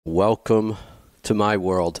Welcome to my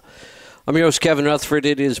world. I'm your host, Kevin Rutherford.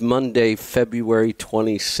 It is Monday, February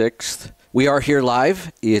 26th. We are here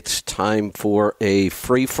live. It's time for a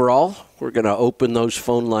free-for-all. We're going to open those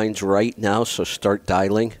phone lines right now, so start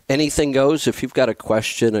dialing. Anything goes. If you've got a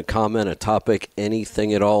question, a comment, a topic,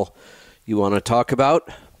 anything at all you want to talk about,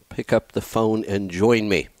 pick up the phone and join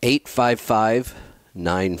me.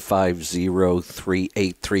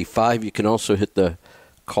 855-950-3835. You can also hit the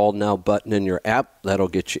Call Now button in your app. That'll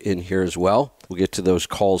get you in here as well. We'll get to those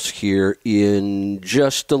calls here in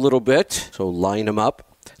just a little bit, so line them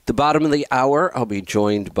up. At the bottom of the hour, I'll be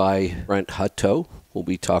joined by Brent Hutto. We'll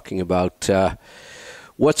be talking about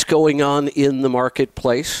what's going on in the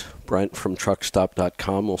marketplace. Brent from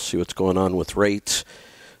truckstop.com. We'll see what's going on with rates,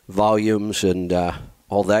 volumes, and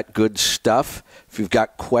all that good stuff. If you've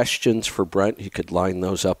got questions for Brent, you could line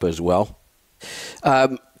those up as well.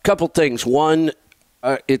 Couple things. One,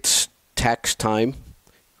 it's tax time.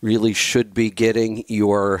 Really should be getting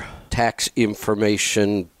your tax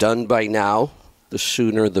information done by now. The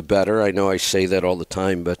sooner the better. I know I say that all the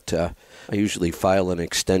time, but I usually file an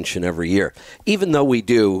extension every year. Even though we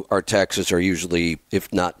do, our taxes are usually,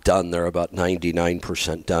 if not done, they're about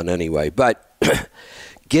 99% done anyway. But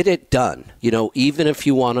get it done. You know, even if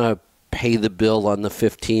you want to pay the bill on the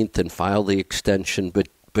 15th and file the extension, but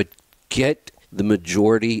get the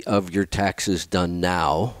majority of your taxes done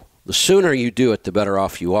now. The sooner you do it, the better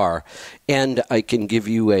off you are. And I can give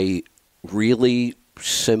you a really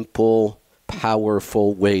simple,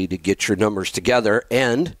 powerful way to get your numbers together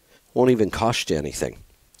and won't even cost you anything.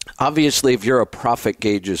 Obviously, if you're a Profit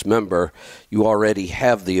Gauges member, you already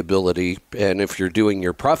have the ability, and if you're doing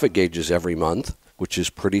your Profit Gauges every month, which is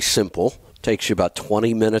pretty simple, takes you about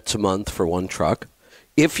 20 minutes a month for one truck.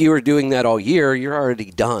 If you are doing that all year, you're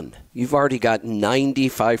already done. You've already got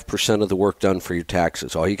 95% of the work done for your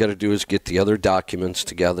taxes. All you got to do is get the other documents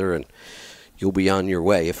together and you'll be on your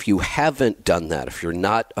way. If you haven't done that, if you're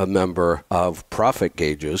not a member of Profit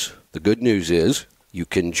Gauges, the good news is you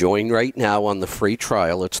can join right now on the free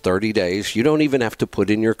trial. It's 30 days. You don't even have to put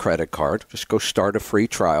in your credit card. Just go start a free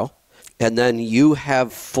trial. And then you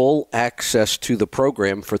have full access to the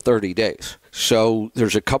program for 30 days. So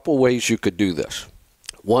there's a couple ways you could do this.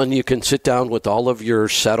 One, you can sit down with all of your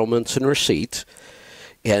settlements and receipts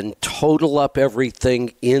and total up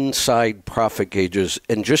everything inside Profit Gauges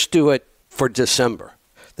and just do it for December.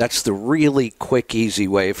 That's the really quick, easy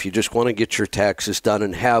way if you just want to get your taxes done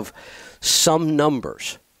and have some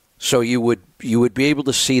numbers. So you would be able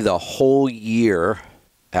to see the whole year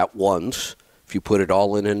at once if you put it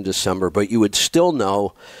all in December, but you would still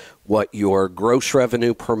know what your gross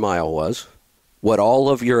revenue per mile was, what all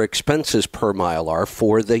of your expenses per mile are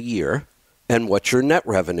for the year, and what your net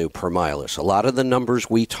revenue per mile is. A lot of the numbers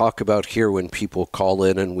we talk about here when people call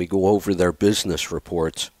in and we go over their business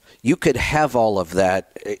reports, you could have all of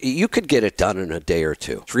that. You could get it done in a day or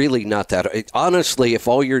two. It's really not that. Honestly, if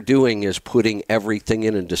all you're doing is putting everything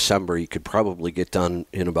in December, you could probably get done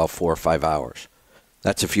in about 4 or 5 hours.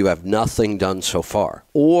 That's if you have nothing done so far.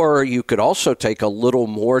 Or you could also take a little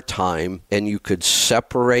more time and you could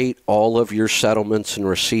separate all of your settlements and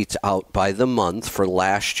receipts out by the month for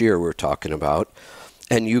last year we're talking about,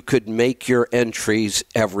 and you could make your entries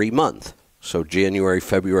every month. So January,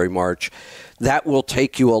 February, March. That will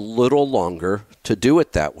take you a little longer to do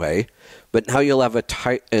it that way, but now you'll have an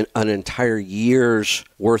entire year's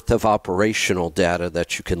worth of operational data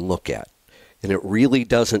that you can look at. And it really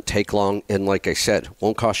doesn't take long. And like I said,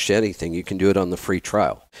 won't cost you anything. You can do it on the free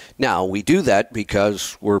trial. Now, we do that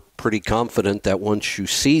because we're pretty confident that once you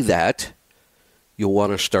see that, you'll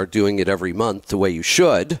want to start doing it every month the way you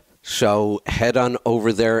should. So head on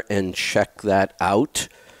over there and check that out.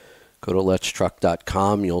 Go to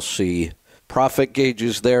letstruck.com. You'll see Profit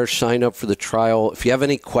Gauges there. Sign up for the trial. If you have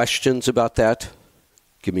any questions about that,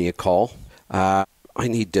 give me a call. I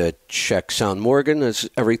need to check sound. Morgan, is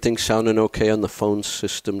everything sounding okay on the phone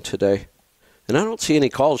system today? And I don't see any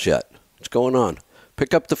calls yet. What's going on?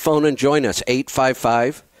 Pick up the phone and join us.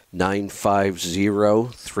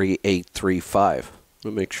 855-950-3835. Let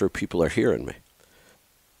me make sure people are hearing me.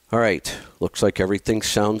 All right. Looks like everything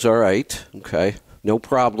sounds all right. Okay. No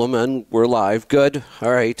problem. And we're live. Good.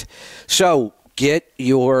 All right. So get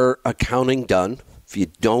your accounting done. If you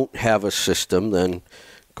don't have a system, then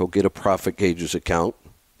go get a Profit Gauges account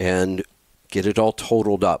and get it all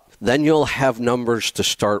totaled up. Then you'll have numbers to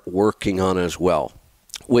start working on as well,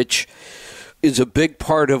 which is a big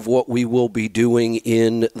part of what we will be doing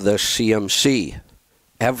in the CMC.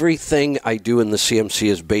 Everything I do in the CMC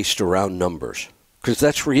is based around numbers because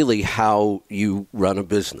that's really how you run a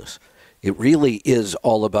business. It really is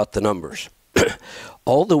all about the numbers.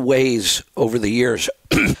 all the ways over the years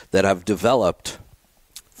that I've developed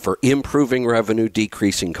for improving revenue,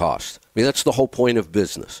 decreasing cost. I mean, that's the whole point of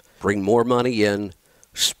business. Bring more money in,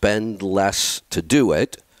 spend less to do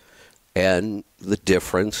it, and the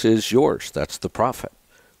difference is yours. That's the profit.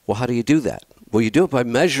 Well, how do you do that? Well, you do it by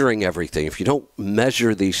measuring everything. If you don't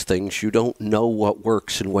measure these things, you don't know what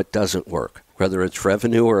works and what doesn't work, whether it's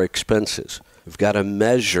revenue or expenses. We've got to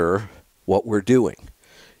measure what we're doing.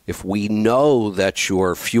 If we know that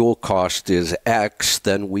your fuel cost is X,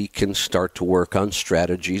 then we can start to work on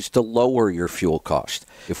strategies to lower your fuel cost.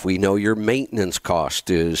 If we know your maintenance cost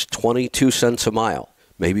is 22 cents a mile,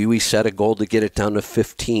 maybe we set a goal to get it down to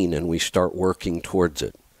 15 and we start working towards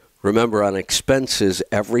it. Remember, on expenses,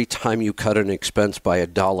 every time you cut an expense by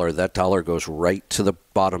 $1, that dollar goes right to the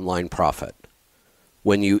bottom line profit.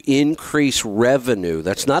 When you increase revenue,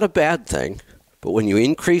 that's not a bad thing, but when you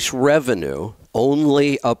increase revenue,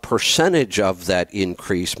 only a percentage of that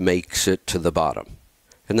increase makes it to the bottom.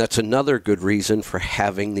 And that's another good reason for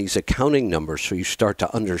having these accounting numbers, so you start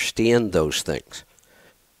to understand those things.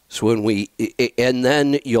 So and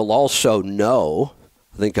then you'll also know,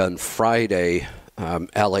 I think on Friday,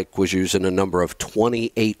 Alec was using a number of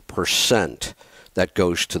 28% that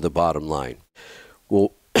goes to the bottom line.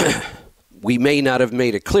 Well, we may not have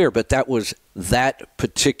made it clear, but that was that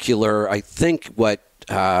particular, I think what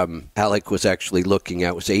Alec was actually looking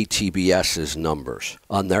at was ATBS's numbers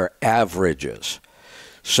on their averages.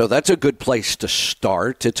 So that's a good place to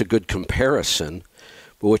start. It's a good comparison.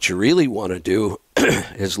 But what you really want to do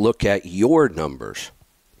is look at your numbers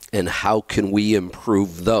and how can we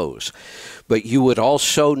improve those. But you would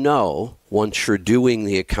also know, once you're doing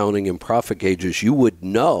the accounting and profit gauges, you would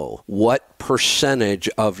know what percentage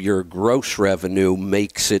of your gross revenue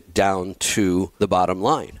makes it down to the bottom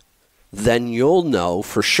line. Then you'll know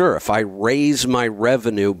for sure, if I raise my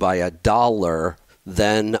revenue by $1,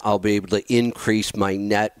 then I'll be able to increase my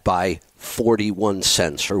net by 41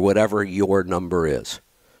 cents or whatever your number is.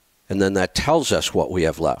 And then that tells us what we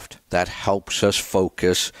have left. That helps us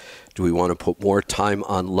focus. Do we want to put more time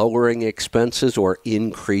on lowering expenses or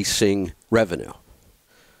increasing revenue?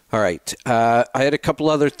 All right. I had a couple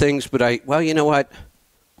other things, but well, you know what?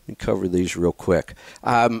 Let me cover these real quick.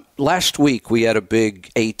 Last week we had a big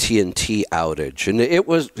AT&T outage, and it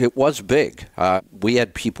was big. We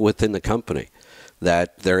had people within the company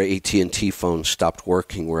that their AT&T phones stopped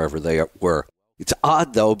working wherever they were. It's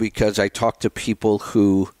odd though, because I talked to people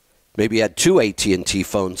who maybe had two AT&T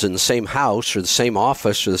phones in the same house or the same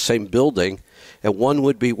office or the same building, and one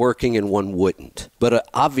would be working and one wouldn't. But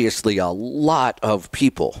obviously a lot of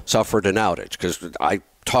people suffered an outage because I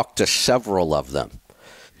talked to several of them.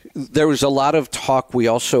 There was a lot of talk. We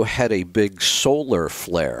also had a big solar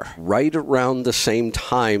flare right around the same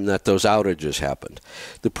time that those outages happened.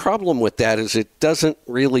 The problem with that is it doesn't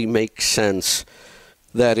really make sense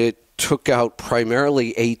that it took out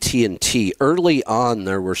primarily AT&T. Early on,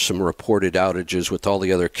 there were some reported outages with all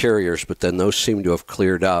the other carriers, but then those seemed to have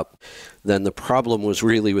cleared up. Then the problem was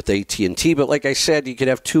really with AT&T. But like I said, you could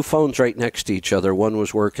have two phones right next to each other. One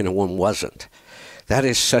was working and one wasn't. That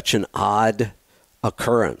is such an odd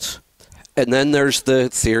occurrence. And then there's the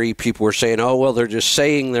theory people were saying, oh, well, they're just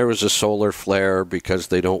saying there was a solar flare because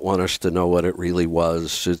they don't want us to know what it really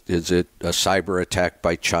was. Is it a cyber attack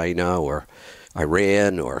by China or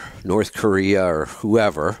Iran or North Korea or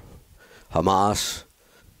whoever, Hamas,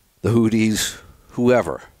 the Houthis,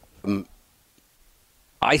 whoever?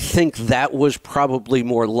 I think that was probably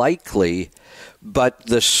more likely, but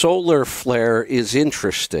the solar flare is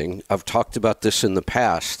interesting. I've talked about this in the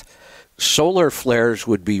past. Solar flares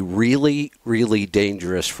would be really, really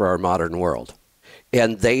dangerous for our modern world,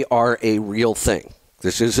 and they are a real thing.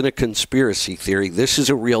 This isn't a conspiracy theory. This is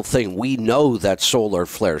a real thing. We know that solar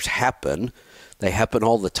flares happen. They happen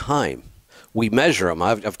all the time. We measure them.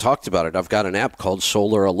 I've talked about it. I've got an app called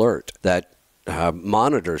Solar Alert that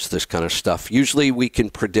monitors this kind of stuff. Usually we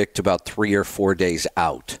can predict about 3 or 4 days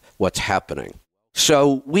out what's happening.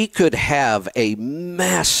 So we could have a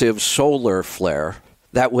massive solar flare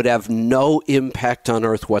that would have no impact on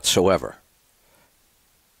Earth whatsoever.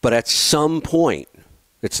 But at some point,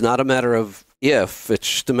 it's not a matter of if, it's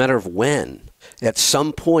just a matter of when. At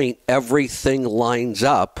some point, everything lines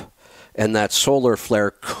up, and that solar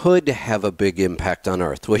flare could have a big impact on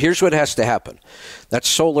Earth. Well, here's what has to happen. That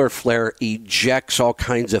solar flare ejects all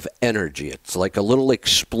kinds of energy. It's like a little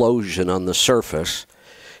explosion on the surface,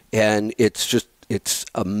 and it's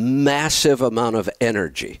a massive amount of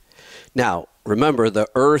energy. Now, remember, the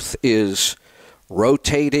Earth is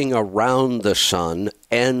rotating around the sun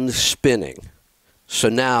and spinning. So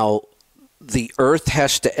now the Earth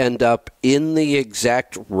has to end up in the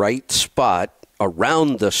exact right spot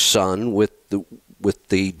around the sun with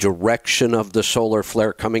the direction of the solar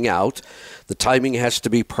flare coming out. The timing has to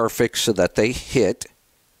be perfect so that they hit.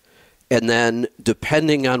 And then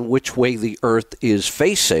depending on which way the Earth is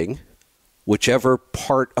facing, whichever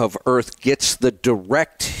part of Earth gets the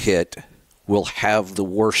direct hit will have the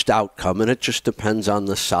worst outcome. And it just depends on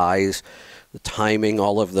the size, the timing,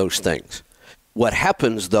 all of those things. What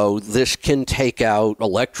happens, though, this can take out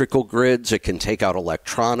electrical grids. It can take out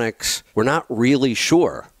electronics. We're not really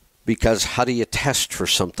sure, because how do you test for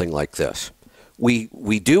something like this? We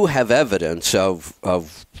do have evidence of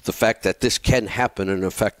the fact that this can happen and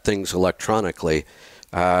affect things electronically.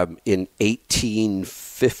 In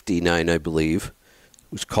 1859, I believe,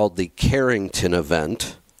 it was called the Carrington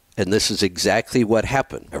event. And this is exactly what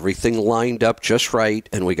happened. Everything lined up just right,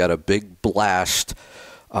 and we got a big blast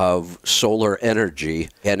of solar energy,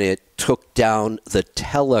 and it took down the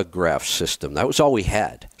telegraph system. That was all we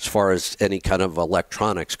had as far as any kind of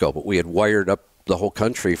electronics go, but we had wired up the whole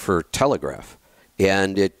country for telegraph.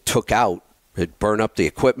 And it burned up the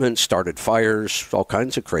equipment, started fires, all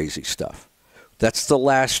kinds of crazy stuff. That's the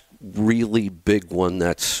last really big one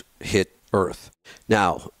that's hit Earth.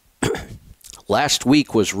 Now, last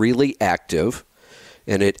week was really active,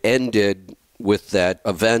 and it ended with that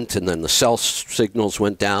event, and then the cell signals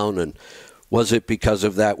went down, and was it because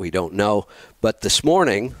of that? We don't know. But this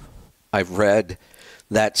morning, I've read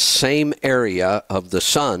that same area of the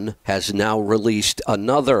sun has now released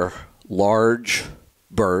another large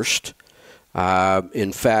burst.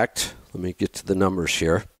 In fact, let me get to the numbers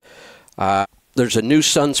here. There's a new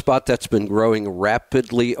sunspot that's been growing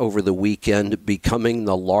rapidly over the weekend, becoming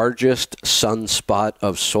the largest sunspot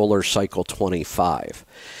of solar cycle 25.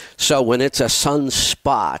 So when it's a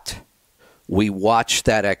sunspot, we watch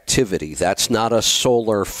that activity. That's not a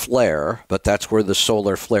solar flare, but that's where the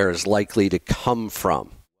solar flare is likely to come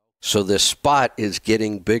from. So this spot is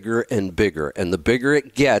getting bigger and bigger. And the bigger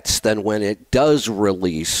it gets, then when it does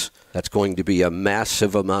release, that's going to be a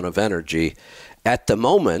massive amount of energy. At the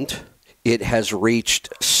moment, it has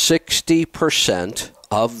reached 60%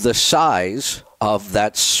 of the size of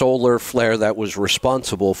that solar flare that was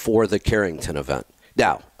responsible for the Carrington event.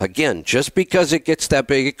 Now, again, just because it gets that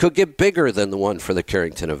big, it could get bigger than the one for the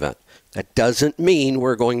Carrington event. That doesn't mean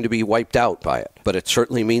we're going to be wiped out by it, but it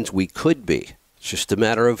certainly means we could be. It's just a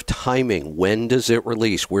matter of timing. When does it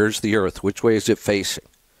release? Where's the Earth? Which way is it facing?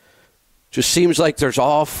 Just seems like there's an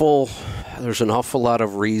awful lot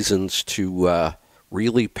of reasons to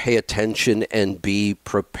really pay attention and be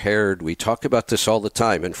prepared. We talk about this all the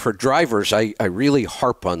time. And for drivers, I really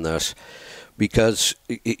harp on this, because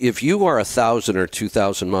if you are 1,000 or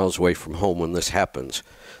 2,000 miles away from home when this happens,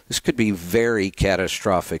 this could be very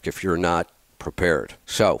catastrophic if you're not prepared.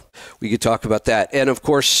 So we could talk about that. And of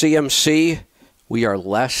course, CMC, we are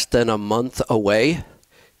less than a month away.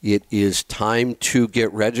 It is time to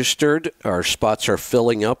get registered. Our spots are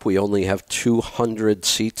filling up. We only have 200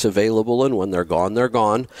 seats available, and when they're gone, they're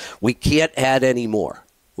gone. We can't add any more.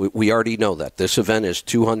 We already know that. This event is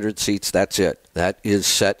 200 seats. That's it. That is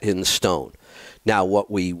set in stone. Now, what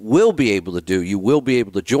we will be able to do, you will be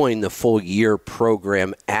able to join the full year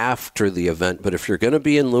program after the event. But if you're going to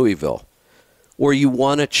be in Louisville, or you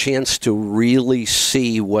want a chance to really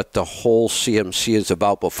see what the whole CMC is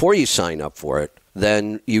about before you sign up for it,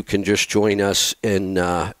 then you can just join us in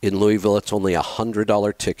Louisville. It's only a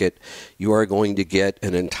 $100 ticket. You are going to get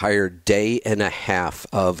an entire day and a half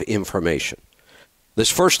of information. This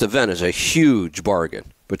first event is a huge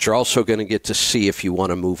bargain, but you're also going to get to see if you want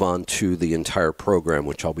to move on to the entire program,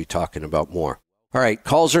 which I'll be talking about more. All right,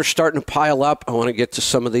 calls are starting to pile up. I want to get to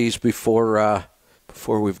some of these before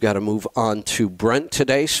we've got to move on to Brent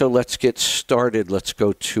today. So let's get started. Let's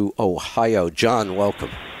go to Ohio. John, welcome.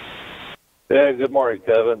 Yeah, good morning,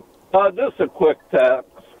 Kevin. Just a quick tax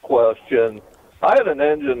question. I had an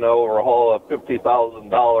engine overhaul of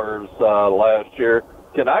 $50,000 last year.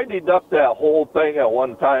 Can I deduct that whole thing at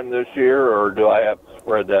one time this year, or do I have to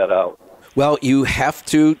spread that out? Well, you have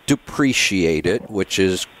to depreciate it, which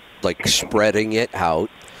is like spreading it out.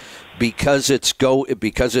 Because it's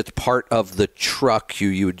part of the truck,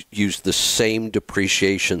 you would use the same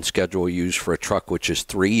depreciation schedule used for a truck, which is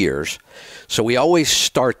 3 years. So we always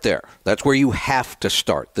start there. That's where you have to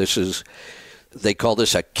start. They call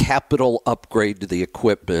this a capital upgrade to the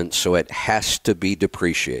equipment, so it has to be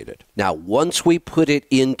depreciated. Now, once we put it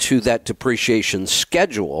into that depreciation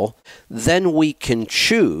schedule, then we can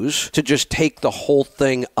choose to just take the whole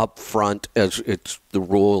thing up front, as the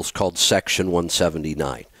rule is called Section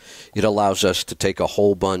 179. It allows us to take a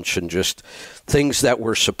whole bunch and just things that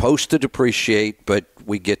we're supposed to depreciate, but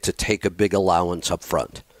we get to take a big allowance up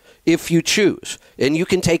front if you choose. And you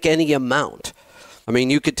can take any amount. I mean,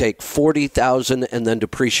 you could take 40,000 and then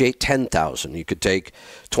depreciate 10,000. You could take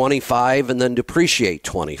 25 and then depreciate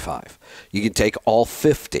 25. You could take all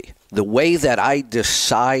 50. The way that I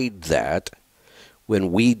decide that,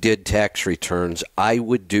 when we did tax returns, I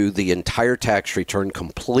would do the entire tax return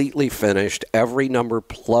completely finished, every number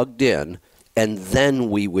plugged in, and then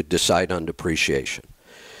we would decide on depreciation.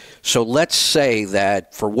 So let's say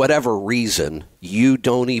that for whatever reason, you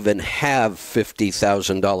don't even have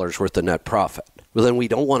 $50,000 worth of net profit. Well, then we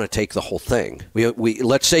don't want to take the whole thing.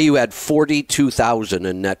 Let's say you had $42,000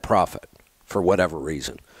 in net profit for whatever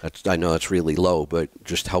reason. I know that's really low, but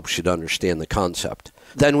just helps you to understand the concept.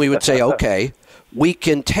 Then we would say, okay, we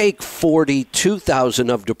can take 42,000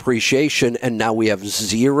 of depreciation, and now we have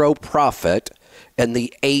zero profit, and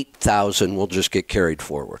the 8,000 will just get carried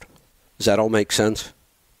forward. Does that all make sense?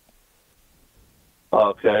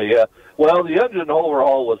 Okay, yeah. Well, the engine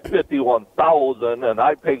overhaul was $51,000, and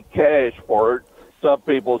I paid cash for it. Some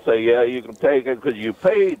people say, yeah, you can take it because you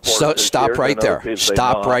paid for it. So stop right there.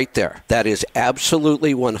 Stop right there. That is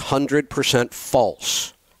absolutely 100%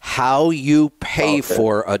 false. How you pay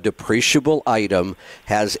for a depreciable item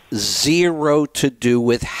has zero to do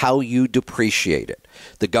with how you depreciate it.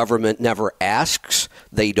 The government never asks.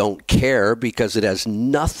 They don't care because it has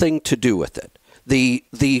nothing to do with it. The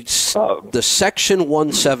Section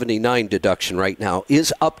 179 deduction right now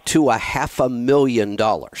is up to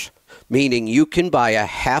 $500,000. Meaning you can buy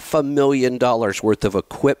 $500,000 worth of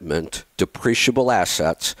equipment, depreciable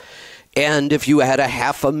assets, and if you had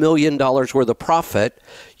 $500,000 worth of profit,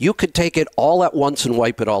 you could take it all at once and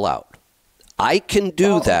wipe it all out. I can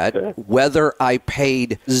do that whether I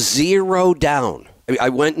paid zero down. I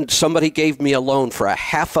went and somebody gave me a loan for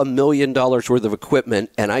 $500,000 worth of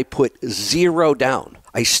equipment, and I put zero down.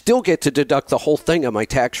 I still get to deduct the whole thing on my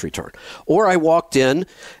tax return. Or I walked in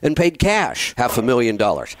and paid cash,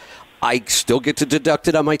 $500,000. I still get to deduct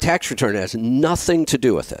it on my tax return. It has nothing to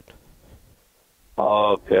do with it.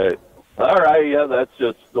 Okay. All right. Yeah, that's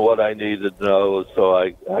just what I needed to know so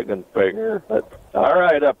I can figure. But, all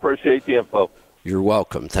right. I appreciate the info. You're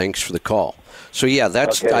welcome. Thanks for the call. So, yeah,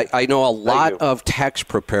 that's I know a lot of tax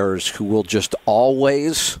preparers who will just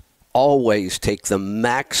always take the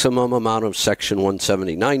maximum amount of Section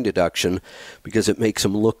 179 deduction because it makes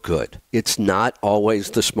them look good. It's not always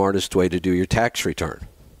the smartest way to do your tax return.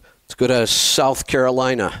 Let's go to South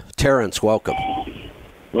Carolina. Terrence, welcome.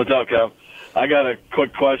 What's up, Kev? I got a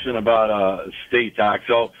quick question about state tax.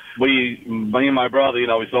 So me and my brother,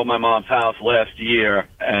 we sold my mom's house last year,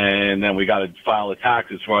 and then we got to file the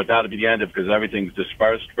taxes for it. That'll be the end of it because everything's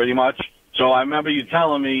dispersed pretty much. So I remember you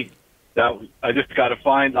telling me that I just got to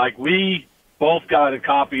find, we both got a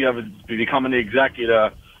copy of it becoming the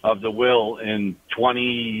executor of the will in I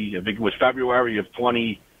think it was February of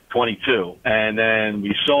 2022. And then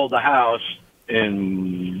we sold the house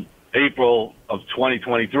in April of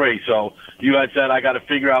 2023. So you had said I got to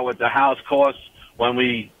figure out what the house costs when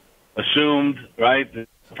we assumed, right, the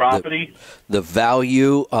property. The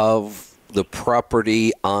value of the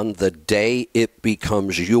property on the day it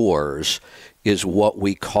becomes yours is what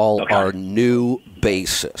we call our new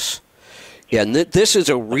basis. And this is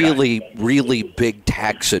a really, really big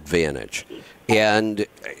tax advantage. And,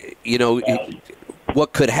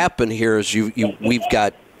 what could happen here is we've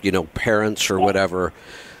got, parents or whatever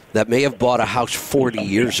that may have bought a house 40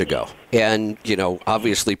 years ago and,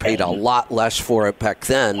 obviously paid a lot less for it back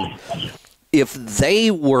then. If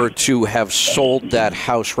they were to have sold that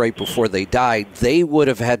house right before they died, they would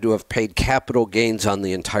have had to have paid capital gains on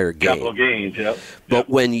the entire gain. Capital gains, yep. But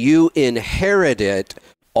when you inherit it,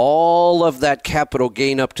 all of that capital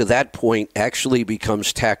gain up to that point actually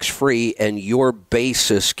becomes tax-free, and your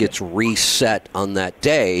basis gets reset on that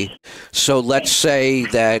day. So let's say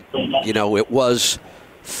that, it was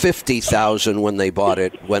 $50,000 when they bought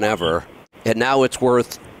it, whenever, and now it's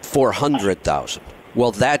worth $400,000.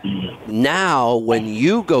 Well, that now when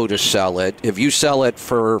you go to sell it, if you sell it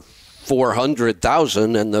for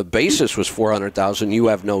 $400,000 and the basis was $400,000, you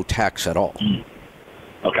have no tax at all.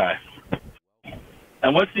 Okay.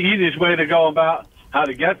 And what's the easiest way to go about how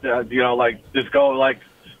to get that? Just go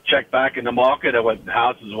check back in the market at what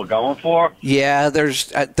houses we're going for? Yeah,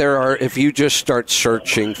 there are. If you just start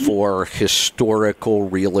searching for historical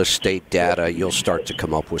real estate data, you'll start to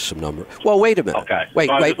come up with some numbers. Well, wait a minute. Okay.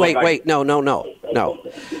 Wait. No.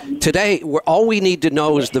 Today, all we need to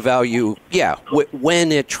know is the value. Yeah,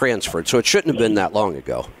 when it transferred. So it shouldn't have been that long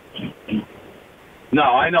ago. No,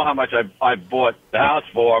 I know how much I bought the house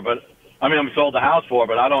for, but I sold the house for,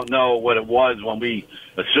 but I don't know what it was when we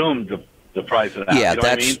assumed the price of that. Yeah, you know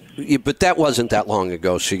that's. what I mean? But that wasn't that long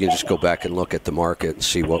ago, so you can just go back and look at the market and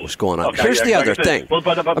see what was going on. Okay, Here's yeah, the like other I said, thing.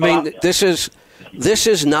 but I mean, this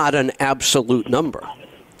is not an absolute number.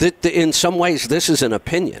 In some ways, this is an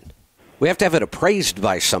opinion. We have to have it appraised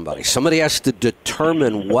by somebody. Somebody has to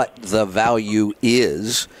determine what the value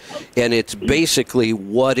is, and it's basically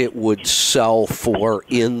what it would sell for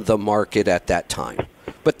in the market at that time.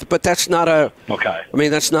 But that's not a. Okay. I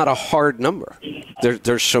mean, that's not a hard number.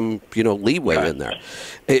 There's some leeway in there.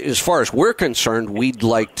 As far as we're concerned, we'd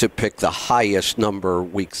like to pick the highest number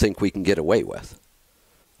we think we can get away with.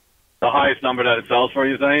 The highest number that it sells for,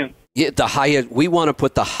 you're saying? Yeah, the highest. We want to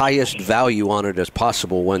put the highest value on it as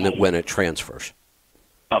possible when it transfers.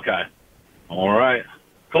 Okay. All right.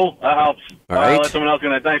 Cool. That helps. All right. Let someone else go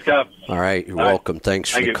ahead. Thanks, Kev. All right. You're All right. welcome. Thanks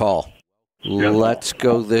for Thank the you. call. Yeah. Let's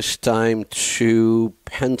go this time to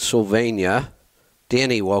Pennsylvania.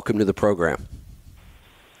 Danny, welcome to the program.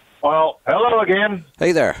 Well, hello again.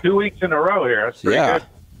 Hey there. 2 weeks in a row here. That's pretty Yeah.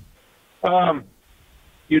 good.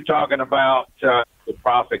 You talking about the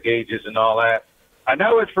profit gauges and all that. I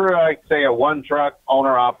know it's for, like, say, a one-truck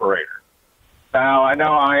owner-operator. Now, I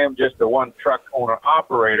know I am just a one-truck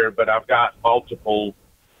owner-operator, but I've got multiple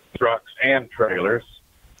trucks and trailers.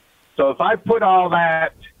 So if I put all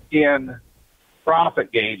that in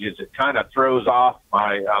profit gauges, it kind of throws off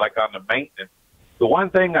my, like on the maintenance. The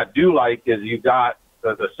one thing I do like is you got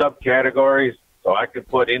the subcategories, so I could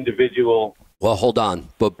put individual Well, hold on.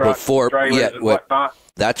 But trucks, before, trailers and whatnot.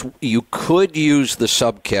 you could use the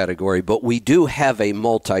subcategory, but we do have a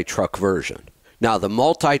multi-truck version. Now, the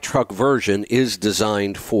multi-truck version is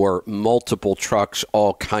designed for multiple trucks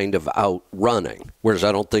all kind of out running, whereas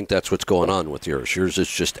I don't think that's what's going on with yours. Yours is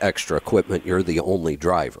just extra equipment. You're the only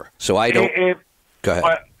driver. So I don't... Go ahead.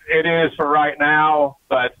 But it is for right now,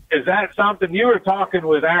 but is that something you were talking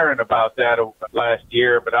with Aaron about that last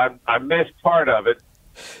year, but I missed part of it.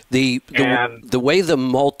 The way the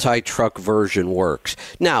multi-truck version works.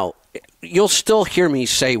 Now, you'll still hear me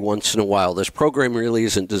say once in a while, this program really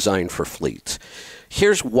isn't designed for fleets.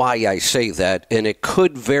 Here's why I say that, and it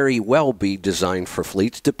could very well be designed for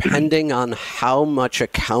fleets depending on how much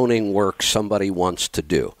accounting work somebody wants to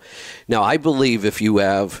do. Now, I believe if you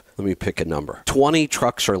have, let me pick a number, 20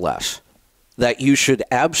 trucks or less, that you should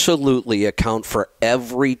absolutely account for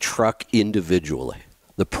every truck individually.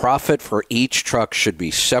 The profit for each truck should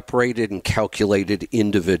be separated and calculated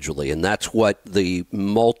individually, and that's what the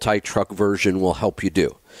multi-truck version will help you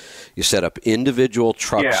do. You set up individual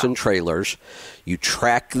trucks and trailers. You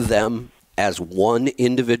track them as one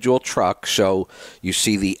individual truck, so you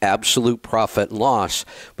see the absolute profit and loss,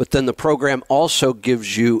 but then the program also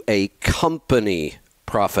gives you a company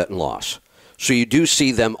profit and loss. So you do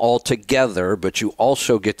see them all together, but you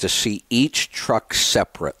also get to see each truck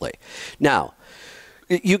separately. Now,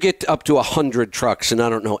 you get up to 100 trucks, and I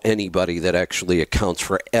don't know anybody that actually accounts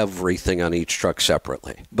for everything on each truck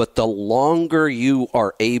separately. But the longer you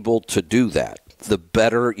are able to do that, the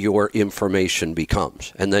better your information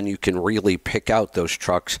becomes. And then you can really pick out those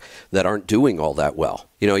trucks that aren't doing all that well.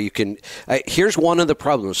 You can. Here's one of the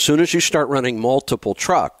problems. As soon as you start running multiple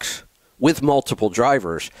trucks with multiple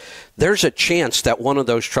drivers, there's a chance that one of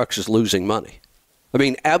those trucks is losing money. I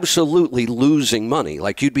mean, absolutely losing money.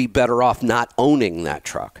 Like, you'd be better off not owning that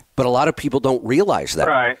truck. But a lot of people don't realize that.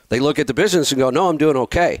 Right. They look at the business and go, no, I'm doing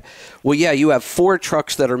okay. Well, yeah, you have 4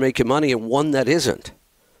 trucks that are making money and 1 that isn't.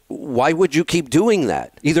 Why would you keep doing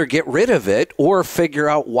that? Either get rid of it or figure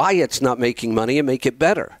out why it's not making money and make it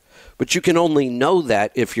better. But you can only know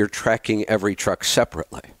that if you're tracking every truck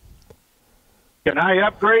separately. Can I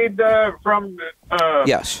upgrade from?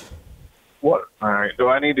 Yes. What? All right. Do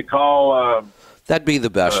I need to call? That'd be the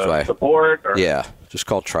best way. Support? Or? Yeah. Just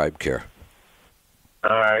call Tribe Care. All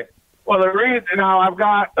right. Well, the reason I've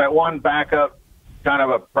got that one backup kind of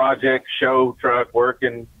a project show truck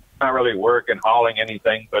working, not really working, hauling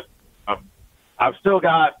anything, but I've still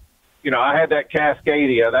got, I had that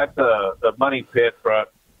Cascadia. That's the money pit,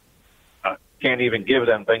 but I can't even give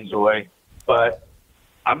them things away. But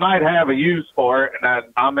I might have a use for it,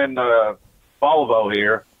 and I'm in the Volvo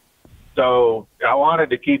here. So I wanted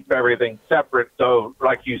to keep everything separate. So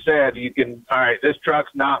like you said, you can, all right, this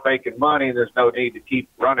truck's not making money. There's no need to keep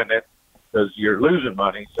running it because you're losing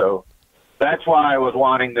money. So that's why I was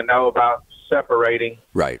wanting to know about separating,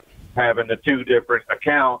 Right. having the 2 different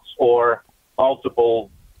accounts or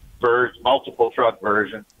multiple truck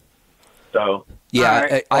version. So yeah,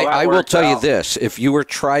 right. I will tell you out. this. If you were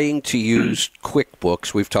trying to use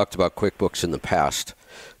QuickBooks, we've talked about QuickBooks in the past,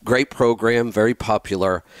 Great program, very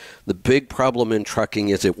popular. The big problem in trucking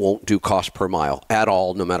is it won't do cost per mile at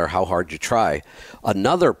all, no matter how hard you try.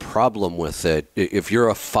 Another problem with it, if you're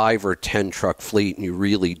a 5 or 10 truck fleet and you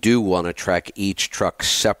really do want to track each truck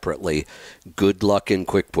separately, good luck in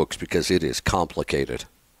QuickBooks because it is complicated.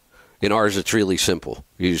 In ours, it's really simple.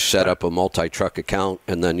 You set up a multi-truck account,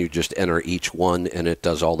 and then you just enter each one, and it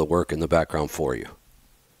does all the work in the background for you.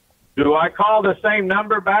 Do I call the same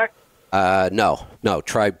number back? No.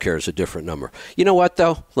 TribeCare is a different number. You know what,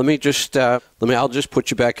 though? Let me just I'll just put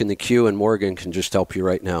you back in the queue, and Morgan can just help you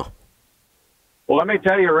right now. Well, let me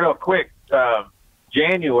tell you real quick.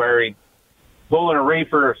 January, pulling a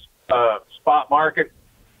reefer spot market,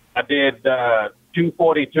 I did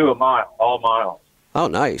 $242 a mile, all miles. Oh,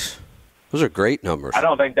 nice. Those are great numbers. I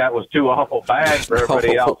don't think that was too awful bad for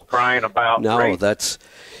everybody else crying about rates. That's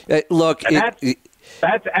look.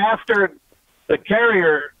 That's after the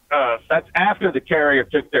carrier. That's after the carrier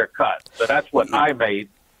took their cut. So that's what I made.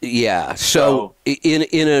 Yeah. So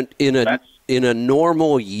in a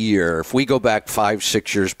normal year, if we go back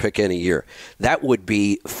 5-6 years, pick any year, that would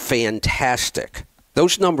be fantastic.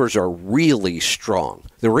 Those numbers are really strong.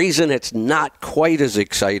 The reason it's not quite as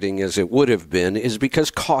exciting as it would have been is because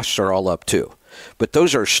costs are all up too. But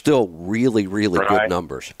those are still really, really good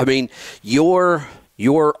numbers. I mean, your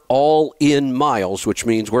all-in miles, which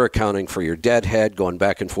means we're accounting for your deadhead, going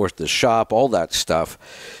back and forth to the shop, all that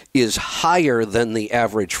stuff, is higher than the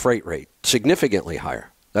average freight rate, significantly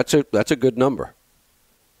higher. That's a good number.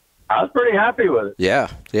 I was pretty happy with it. Yeah.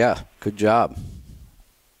 Good job.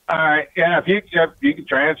 All right. Yeah, if you can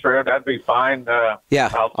transfer it, that'd be fine.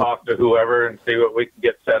 I'll talk to whoever and see what we can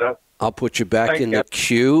get set up. I'll put you back in the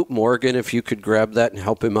queue. Morgan, if you could grab that and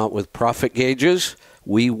help him out with profit gauges.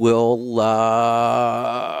 We will,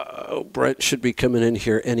 Brent should be coming in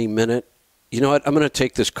here any minute. You know what? I'm going to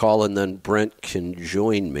take this call, and then Brent can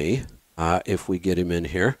join me if we get him in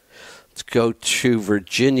here. Let's go to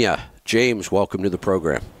Virginia. James, welcome to the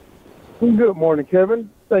program. Good morning, Kevin.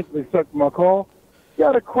 Thank you for accepting my call.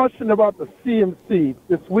 Got a question about the CMC.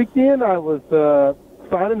 This weekend I was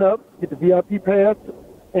signing up, get the VIP pass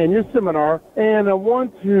and your seminar, and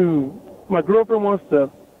my girlfriend wants to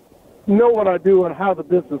know what I do and how the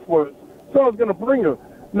business works. So I was going to bring her.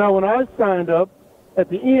 Now, when I signed up, at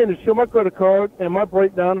the end, to show my credit card and my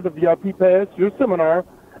breakdown of the VIP pass, your seminar,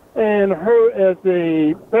 and her as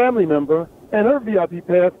a family member, and her VIP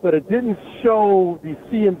pass, but it didn't show the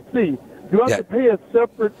CMC. Do I have to pay a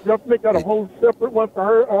separate, do I have to make out a whole separate one for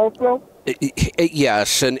her also?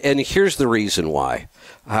 Yes, and here's the reason why.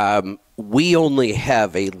 We only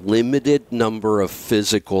have a limited number of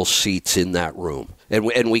physical seats in that room,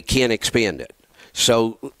 and we can't expand it.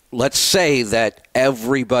 So let's say that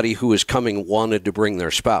everybody who is coming wanted to bring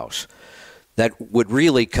their spouse. That would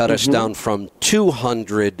really cut us down from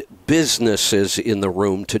 200 businesses in the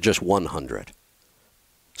room to just 100.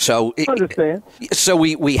 So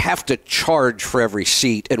we have to charge for every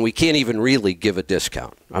seat, and we can't even really give a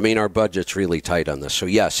discount. I mean, our budget's really tight on this. So,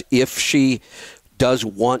 yes, if she does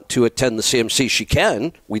want to attend the CMC, she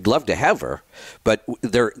can. We'd love to have her, but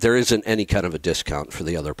there isn't any kind of a discount for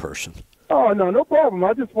the other person. Oh, no problem.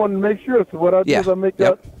 I just wanted to make sure. So what I do is I make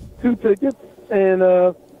out 2 tickets, and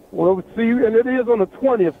we'll see you. And it is on the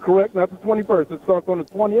 20th, correct? Not the 21st. It starts on the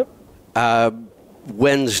 20th?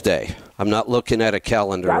 Wednesday. I'm not looking at a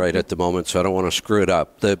calendar right at the moment, so I don't want to screw it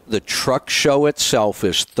up. The truck show itself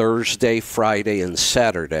is Thursday, Friday, and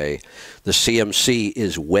Saturday. The CMC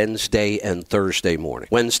is Wednesday and Thursday morning.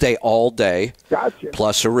 Wednesday all day,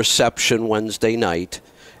 plus a reception Wednesday night,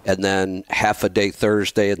 and then half a day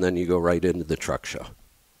Thursday, and then you go right into the truck show.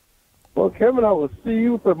 Well, Kevin, I will see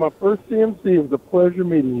you for my first CMC. It was a pleasure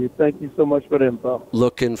meeting you. Thank you so much for the info.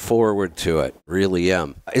 Looking forward to it. Really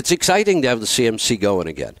am. It's exciting to have the CMC going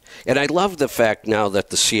again. And I love the fact now that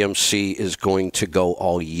the CMC is going to go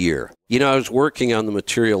all year. You know, I was working on the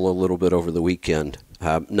material a little bit over the weekend.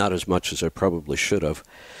 Not as much as I probably should have,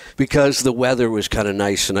 because the weather was kind of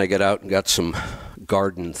nice and I got out and got some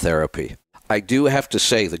garden therapy. I do have to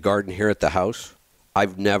say, the garden here at the house,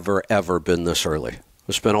 I've never, ever been this early.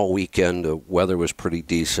 I spent all weekend. The weather was pretty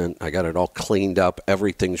decent. I got it all cleaned up.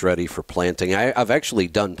 Everything's ready for planting. I've actually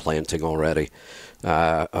done planting already.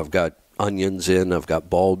 I've got onions in. I've got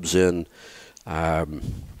bulbs in.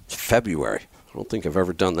 February. I don't think I've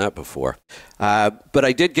ever done that before. But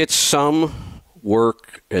I did get some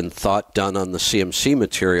work and thought done on the CMC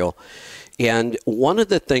material. And one of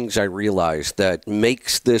the things I realized that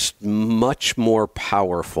makes this much more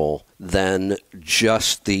powerful than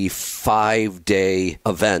just the 5-day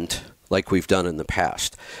event like we've done in the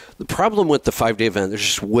past. The problem with the 5-day event, there's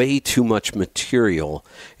just way too much material,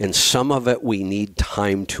 and some of it we need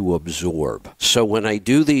time to absorb. So when I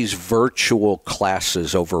do these virtual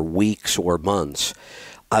classes over weeks or months,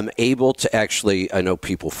 I'm able to actually, I know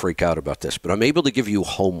people freak out about this, but I'm able to give you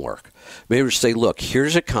homework. I'm able to say, look,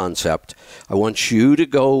 here's a concept. I want you to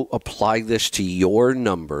go apply this to your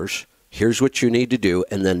numbers. Here's what you need to do.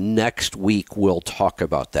 And then next week, we'll talk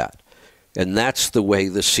about that. And that's the way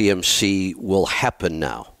the CMC will happen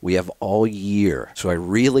now. We have all year. So I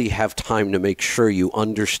really have time to make sure you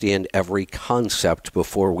understand every concept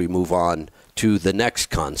before we move on to the next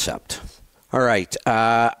concept. All right.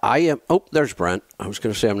 There's Brent. I was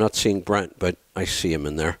going to say I'm not seeing Brent, but I see him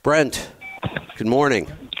in there. Brent, good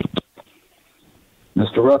morning.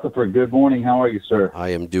 Mr. Rutherford, good morning. How are you, sir? I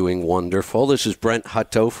am doing wonderful. This is Brent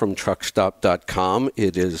Hutto from truckstop.com.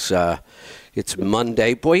 It's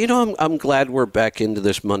Monday. Boy, you know, I'm glad we're back into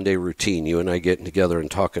this Monday routine, you and I getting together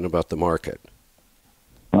and talking about the market.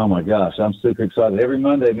 Oh, my gosh. I'm super excited. Every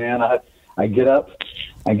Monday, man, I get up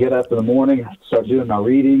in the morning, start doing my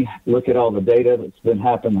reading, look at all the data that's been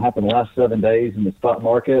happened the last 7 days in the spot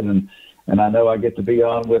market, and I know I get to be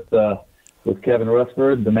on with Kevin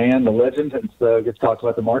Rutherford, the man, the legend, and so get to talk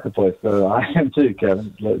about the marketplace. So I am too,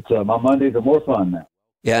 Kevin. My Mondays are more fun now.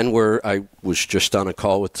 Yeah, and I was just on a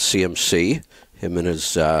call with the CMC. Him and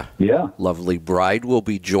his lovely bride will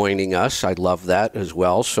be joining us. I love that as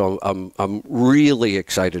well. So I'm really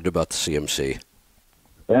excited about the CMC.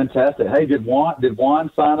 Fantastic. Hey, did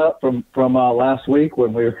Juan sign up from last week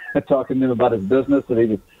when we were talking to him about his business that he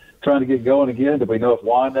was trying to get going again? Did we know if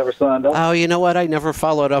Juan never signed up? Oh, you know what? I never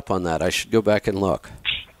followed up on that. I should go back and look.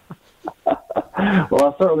 Well,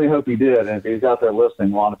 I certainly hope he did. And if he's out there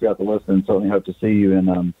listening, Juan, if you're out there listening, certainly hope to see you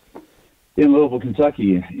in Louisville,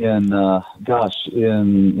 Kentucky in less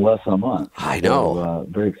than a month. I know. So,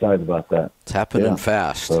 very excited about that. It's happening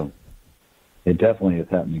fast. So it definitely is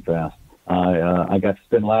happening fast. I got to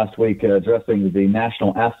spend last week addressing the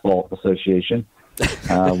National Asphalt Association,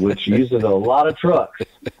 which uses a lot of trucks.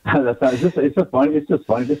 It's just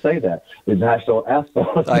funny to say that. The National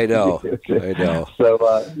Asphalt. I know. So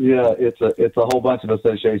it's a whole bunch of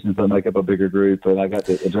associations that make up a bigger group, and I got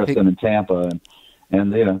to address them in Tampa,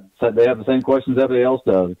 and so they have the same questions everybody else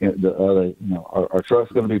does. Are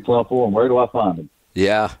trucks going to be plentiful, and where do I find them?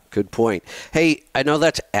 Yeah, good point. Hey, I know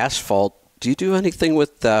that's asphalt. Do you do anything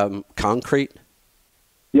with concrete?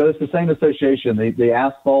 Yeah, it's the same association. The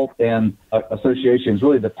Asphalt and Association is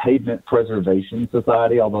really the Pavement Preservation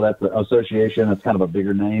Society, although that's an association. That's kind of a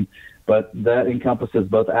bigger name, but that encompasses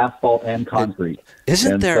both asphalt and concrete.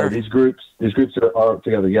 So these groups are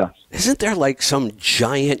together? Yeah. Isn't there like some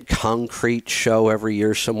giant concrete show every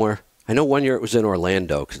year somewhere? I know one year it was in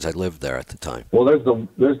Orlando because I lived there at the time. Well, there's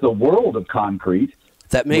the World of Concrete.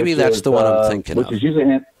 That's the one I'm thinking of. Which is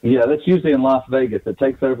usually that's usually in Las Vegas. It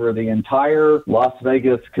takes over the entire Las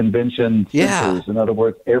Vegas convention centers. In other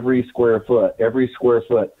words, every square foot of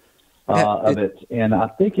it. And I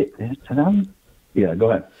think yeah, go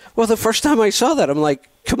ahead. Well, the first time I saw that, I'm like,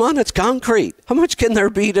 come on, it's concrete. How much can there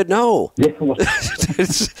be to know? Yeah, well,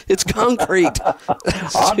 it's concrete.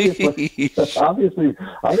 obviously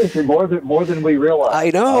more than we realize. I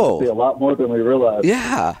know. Obviously a lot more than we realize.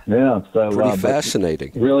 Yeah. Yeah. So pretty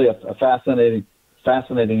fascinating. Really a fascinating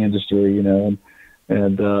industry,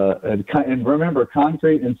 And remember,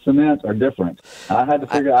 concrete and cement are different. I had to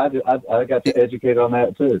figure. I got to educate on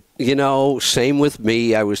that too. Same with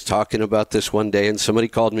me. I was talking about this one day, and somebody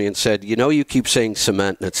called me and said, "You keep saying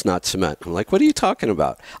cement, and it's not cement." I'm like, "What are you talking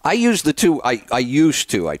about?" I use the two. I used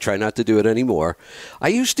to. I try not to do it anymore. I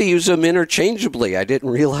used to use them interchangeably. I didn't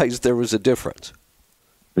realize there was a difference.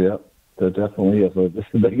 Yeah, there definitely is.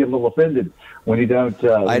 They get a little offended when you don't.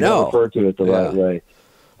 I know. Refer to it the right way.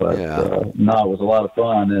 But it was a lot of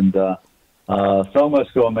fun, and so much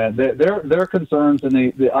going, man. There are concerns, and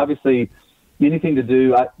they obviously anything to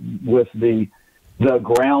do with the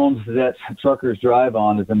grounds that truckers drive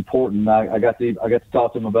on is important. I got to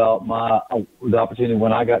talk to them about the opportunity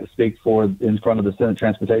when I got to speak in front of the Senate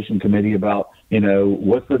Transportation Committee about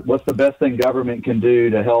what's the best thing government can do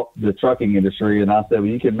to help the trucking industry, and I said, well,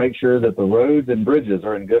 you can make sure that the roads and bridges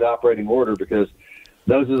are in good operating order because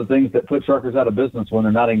those are the things that put truckers out of business when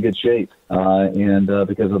they're not in good shape, and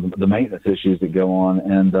because of the maintenance issues that go on.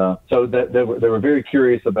 And so they were very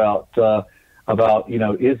curious about where's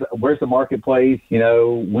the marketplace?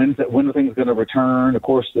 When are things going to return? Of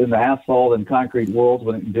course, in the asphalt and concrete world,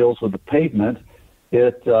 when it deals with the pavement, they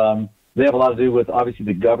have a lot to do with obviously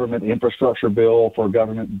the government infrastructure bill for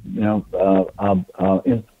government,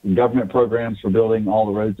 government programs for building all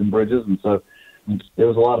the roads and bridges, and so. it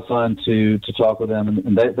was a lot of fun to talk with them,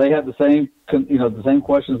 and they had the same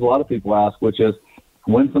questions a lot of people ask, which is,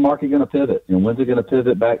 when's the market going to pivot? When's it going to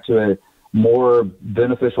pivot back to a more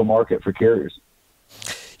beneficial market for carriers?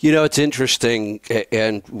 It's interesting,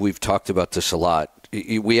 and we've talked about this a lot.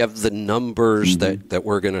 We have the numbers that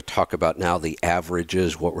we're going to talk about now, the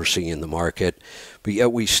averages, what we're seeing in the market, but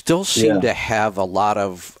yet we still seem to have a lot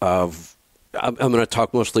of I'm going to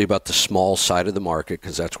talk mostly about the small side of the market,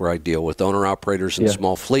 because that's where I deal with owner-operators and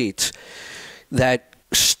small fleets, that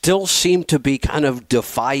still seem to be kind of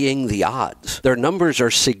defying the odds. Their numbers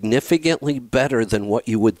are significantly better than what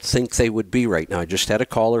you would think they would be right now. I just had a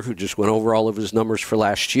caller who just went over all of his numbers for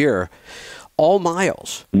last year. All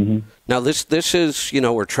miles. Now, this is,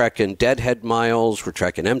 we're tracking deadhead miles, we're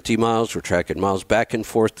tracking empty miles, we're tracking miles back and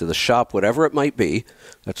forth to the shop, whatever it might be.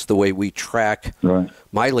 That's the way we track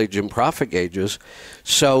mileage and profit gauges.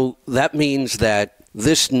 So that means that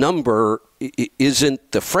this number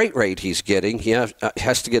isn't the freight rate he's getting. He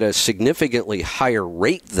has to get a significantly higher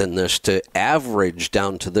rate than this to average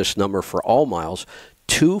down to this number for all miles,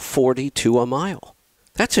 $2.42 a mile.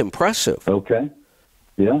 That's impressive. Okay.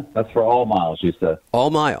 Yeah, that's for all miles, you said.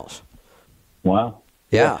 All miles. Wow.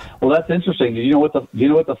 Yeah. Well, that's interesting. Do you know what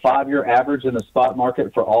the 5-year average in the spot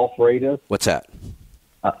market for all freight is? What's that?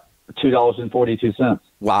 $2.42.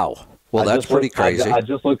 Wow. Well, that's pretty crazy. I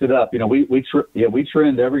just looked it up. We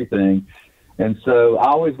trend everything. And so I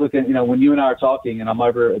always look at, when you and I are talking and I'm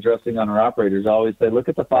ever addressing owner-operators, I always say, look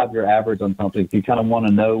at the 5-year average on something if you kind of want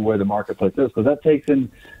to know where the marketplace is, because that takes into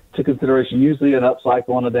consideration usually an up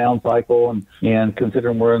cycle and a down cycle. And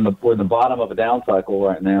considering we're in the bottom of a down cycle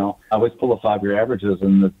right now, I always pull the 5-year averages.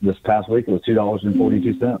 And this past week it was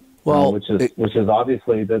 $2.42. Well, which is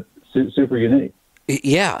obviously that's super unique.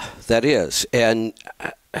 Yeah, that is. And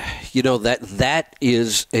that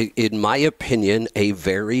is, in my opinion, a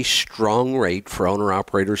very strong rate for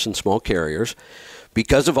owner-operators and small carriers.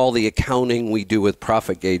 Because of all the accounting we do with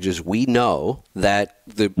profit gauges, we know that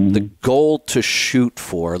the goal to shoot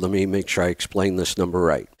for, let me make sure I explain this number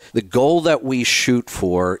right. The goal that we shoot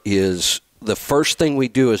for is, the first thing we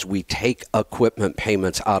do is we take equipment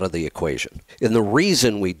payments out of the equation. And the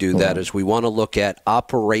reason we do that is we want to look at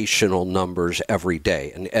operational numbers every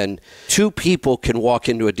day. And two people can walk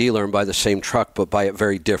into a dealer and buy the same truck, but buy it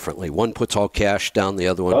very differently. One puts all cash down, the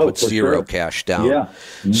other one puts zero cash down. Yeah.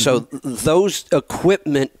 So those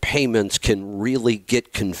equipment payments can really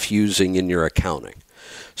get confusing in your accounting.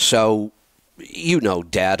 So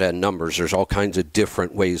data and numbers, there's all kinds of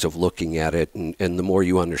different ways of looking at it, and the more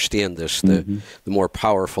you understand this, the more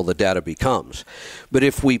powerful the data becomes. But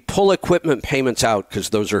if we pull equipment payments out,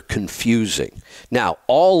 because those are confusing, now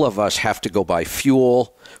all of us have to go buy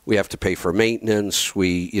fuel, we have to pay for maintenance,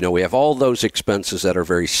 we have all those expenses that are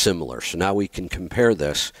very similar. So now we can compare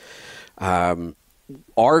this.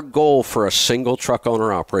 Our goal for a single truck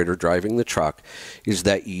owner operator driving the truck is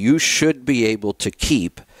that you should be able to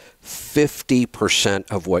keep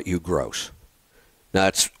 50% of what you gross. Now,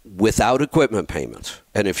 that's without equipment payments.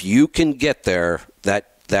 And if you can get there,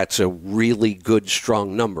 that's a really good,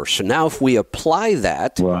 strong number. So now if we apply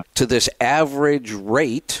that to this average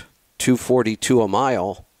rate, $2.42 a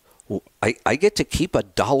mile, I get to keep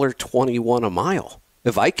 $1.21 a mile.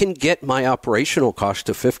 If I can get my operational cost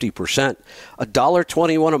to 50%,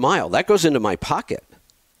 $1.21 a mile, that goes into my pocket.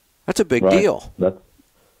 That's a big deal.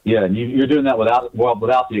 Yeah, and you're doing that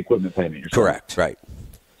without the equipment payment. Correct. Right.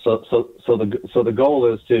 So the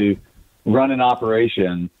goal is to run an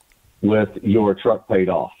operation with your truck paid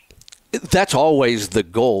off. That's always the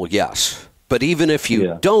goal, yes. But even if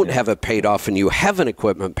you don't have it paid off and you have an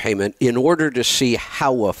equipment payment, in order to see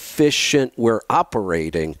how efficient we're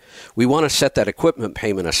operating, we want to set that equipment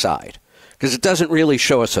payment aside, because it doesn't really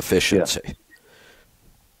show us efficiency. Yeah.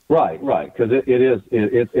 Right, because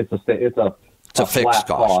it's a fixed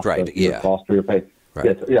cost, right? Cost for your pay.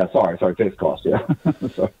 Right. Sorry, fixed cost.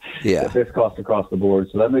 Yeah. Fixed cost across the board.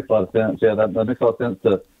 So that makes a lot of sense. Yeah, that makes a lot of sense.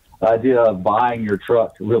 The idea of buying your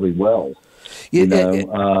truck really well.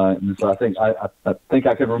 And so I think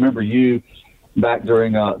I can remember you back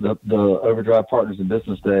during the Overdrive Partners in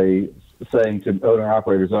Business Day saying to owner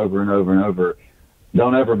operators over and over and over,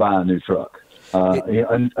 don't ever buy a new truck.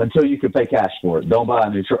 Until you can pay cash for it. Don't buy a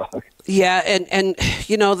new truck. Yeah, and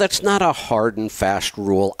that's not a hard and fast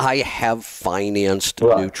rule. I have financed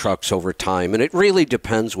new trucks over time, and it really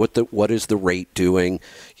depends what is the rate doing.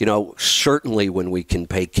 Certainly when we can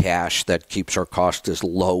pay cash, that keeps our cost as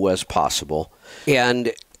low as possible.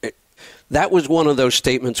 And that was one of those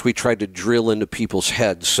statements we tried to drill into people's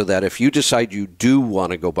heads, so that if you decide you do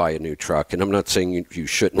want to go buy a new truck, and I'm not saying you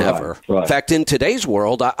shouldn't ever. In fact, in today's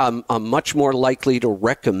world, I'm much more likely to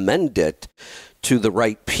recommend it to the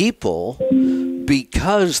right people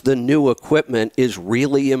because the new equipment is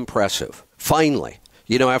really impressive. Finally.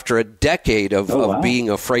 You know, after a decade of being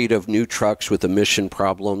afraid of new trucks with emission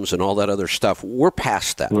problems and all that other stuff, we're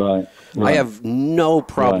past that. Right. I have no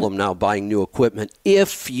problem now buying new equipment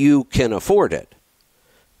if you can afford it.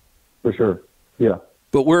 For sure. Yeah.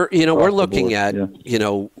 But we're looking board, at,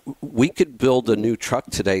 we could build a new truck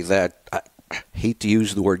today that, I hate to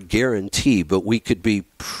use the word guarantee, but we could be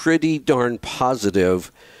pretty darn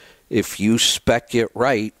positive if you spec it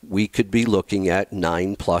right, we could be looking at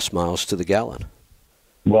 9+ miles to the gallon.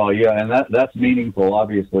 Well, yeah, and that's meaningful,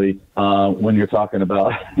 obviously, when you're talking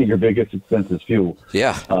about your biggest expense is fuel.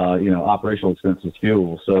 Yeah. Operational expense is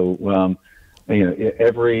fuel. So,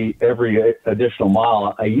 every additional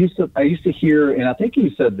mile, I used to hear, and I think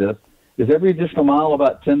you said this, is every additional mile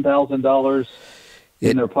about $10,000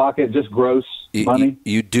 in their pocket, just gross money?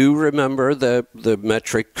 You do remember the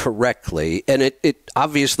metric correctly, and it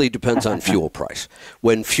obviously depends on fuel price.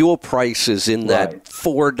 When fuel price is in that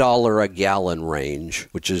 $4 a gallon range,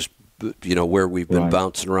 which is where we've been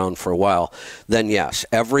bouncing around for a while, then yes,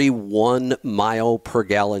 every 1 mile per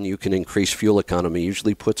gallon you can increase fuel economy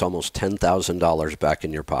usually puts almost $10,000 back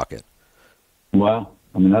in your pocket. Wow.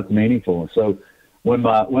 I mean, that's meaningful. So when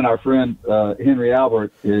our friend Henry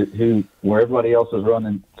Albert, where everybody else is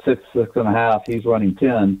running 6.5, he's running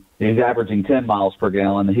 10. He's averaging 10 miles per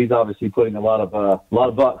gallon, and he's obviously putting a lot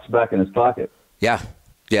of bucks back in his pocket. Yeah.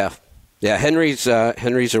 Henry's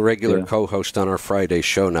a regular co-host on our Friday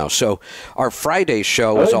show now. So our Friday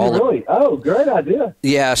show is all really? Oh, great idea.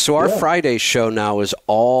 Yeah. So our Friday show now is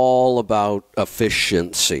all about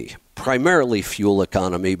efficiency. Primarily fuel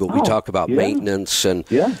economy, but we talk about maintenance. And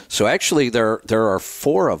so actually there are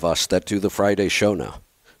 4 of us that do the Friday show now.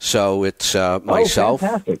 So it's myself,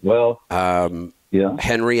 fantastic. Well,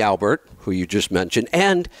 Henry Albert, who you just mentioned.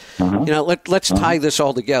 And, let's tie this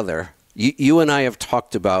all together. You and I have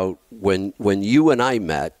talked about when you and I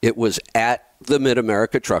met, it was at the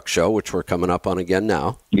Mid-America Truck Show, which we're coming up on again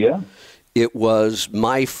now. Yeah. It was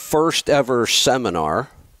my first ever seminar,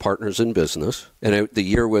 Partners in Business, and the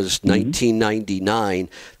year was 1999.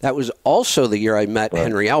 That was also the year I met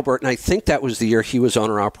Henry Albert, and I think that was the year he was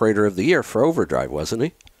Owner-Operator of the Year for Overdrive, wasn't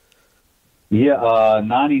he? Yeah,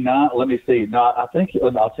 99. Let me see. No, I think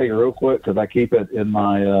I'll tell you real quick because I keep it in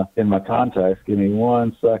my contacts. Give me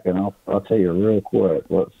 1 second. I'll tell you real quick.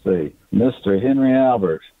 Let's see, Mr. Henry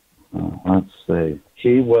Albert. Let's see.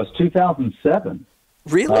 He was 2007.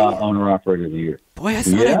 Really? Owner-Operator of the Year. Boy, I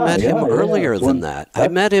thought I met him earlier than that. I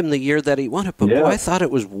met him the year that he won it, but boy, I thought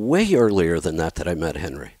it was way earlier than that I met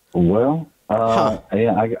Henry. Well,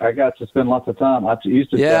 I got to spend lots of time. I used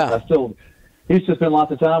to spend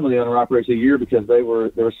lots of time with the Owner-Operators of the Year because they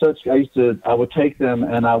were such. I would take them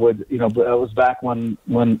and I would, I was back when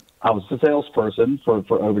I was a salesperson for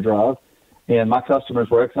Overdrive, and my customers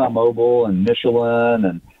were ExxonMobil and Michelin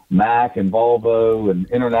and Mack and Volvo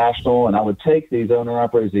and International, and I would take these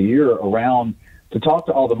Owner-Operators of the Year around to talk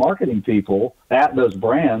to all the marketing people at those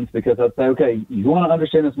brands because I'd say, okay, you want to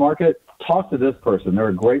understand this market? Talk to this person. They're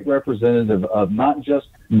a great representative of not just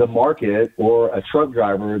the market or a truck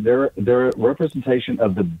driver. They're a representation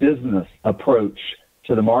of the business approach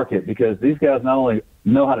to the market because these guys not only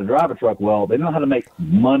know how to drive a truck well, they know how to make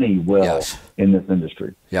money well in this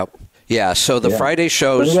industry. Yep. Yeah, so the Friday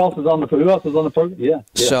shows. But who else is on the program? Yeah.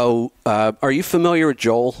 So are you familiar with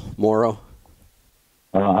Joel Morrow?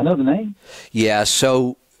 I know the name. Yeah,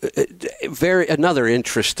 so another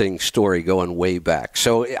interesting story going way back.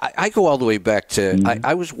 So I go all the way back to,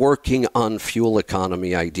 I was working on fuel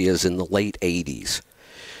economy ideas in the late 80s.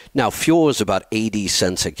 Now, fuel was about 80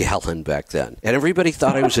 cents a gallon back then, and everybody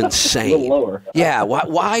thought I was insane. A little lower. Yeah,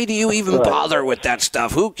 why do you even bother with that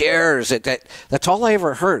stuff? Who cares? That's all I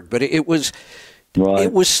ever heard, but it was... Right.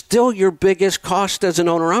 It was still your biggest cost as an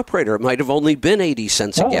owner-operator. It might have only been 80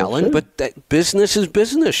 cents a gallon, but business is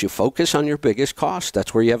business. You focus on your biggest cost.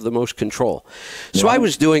 That's where you have the most control. So I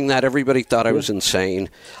was doing that. Everybody thought I was insane.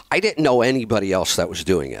 I didn't know anybody else that was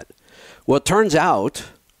doing it. Well, it turns out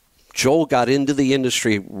Joel got into the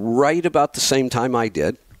industry right about the same time I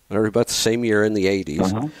did, or about the same year in the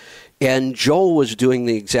 80s. And Joel was doing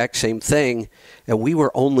the exact same thing, and we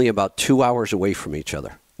were only about 2 hours away from each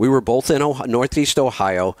other. We were both in Northeast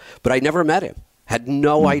Ohio, but I never met him. Had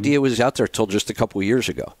no idea he was out there till just a couple of years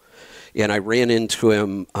ago. And I ran into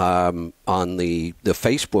him on the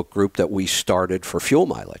Facebook group that we started for fuel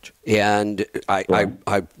mileage. And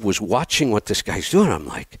I was watching what this guy's doing. I'm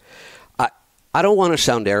like, I don't want to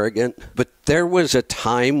sound arrogant, but there was a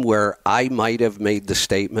time where I might have made the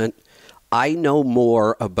statement, I know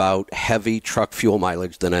more about heavy truck fuel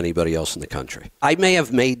mileage than anybody else in the country. I may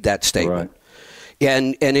have made that statement.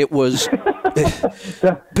 And it was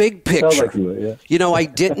big picture. Like you would, yeah. You know, I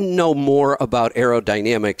didn't know more about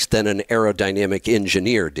aerodynamics than an aerodynamic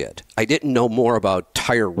engineer did. I didn't know more about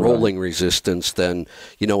tire rolling resistance than,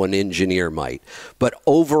 you know, an engineer might. But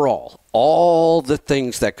overall, all the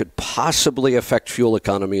things that could possibly affect fuel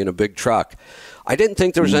economy in a big truck, I didn't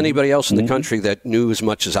think there was anybody else in the country that knew as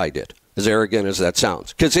much as I did. As arrogant as that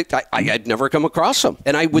sounds, because I had never come across them.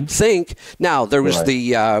 And I would think, now, there was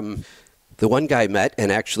the one guy I met,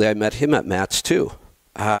 and actually I met him at Matt's too.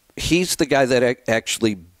 He's the guy that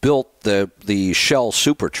actually built the Shell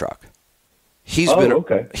Super Truck. He's been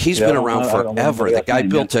around forever. The guy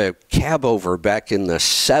built a cab over back in the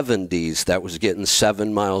 70s that was getting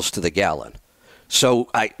 7 miles to the gallon. So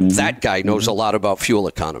that guy knows a lot about fuel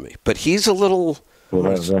economy. But he's a little...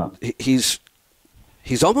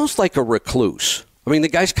 He's almost like a recluse. I mean, the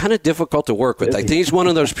guy's kind of difficult to work with. I think he's one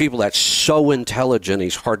of those people that's so intelligent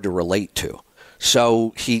he's hard to relate to.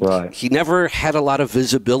 So he never had a lot of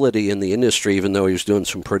visibility in the industry, even though he was doing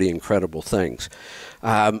some pretty incredible things.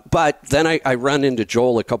 But then I ran into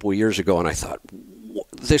Joel a couple of years ago, and I thought,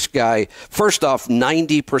 this guy, first off,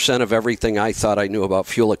 90% of everything I thought I knew about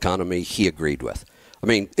fuel economy, he agreed with. I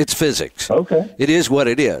mean, it's physics. Okay. It is what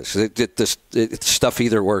it is. Stuff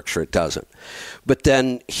either works or it doesn't. But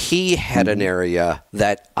then he had an area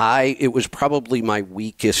that it was probably my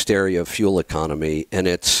weakest area of fuel economy, and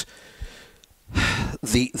it's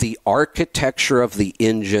the architecture of the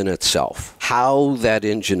engine itself, how that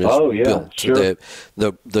engine is built,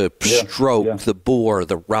 the stroke, the bore,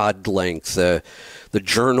 the rod length, the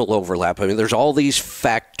journal overlap. I mean, there's all these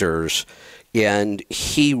factors. And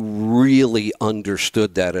he really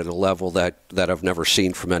understood that at a level that I've never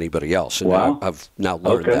seen from anybody else. And I've now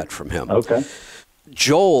learned that from him. Okay.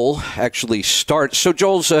 Joel actually starts. So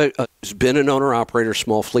Joel's has been an owner-operator,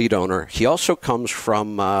 small fleet owner. He also comes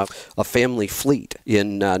from a family fleet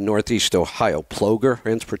in Northeast Ohio, Ploger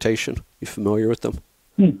Transportation. You familiar with them?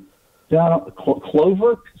 Yeah,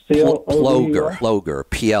 Clover? Ploger,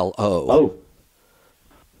 P-L-O.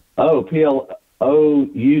 Oh, P-L-O.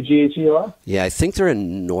 O-U-G-H-E-R? Yeah, I think they're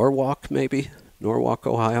in Norwalk, maybe. Norwalk,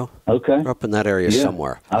 Ohio. Okay. They're up in that area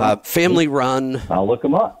somewhere. Family run. I'll look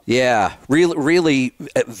them up. Yeah, really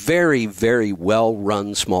very, very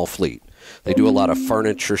well-run small fleet. They do a lot of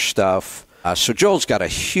furniture stuff. So Joel's got a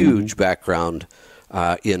huge background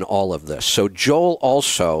in all of this. So Joel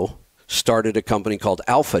also started a company called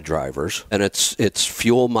Alpha Drivers, and it's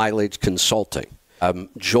fuel mileage consulting.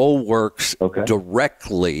 Joel works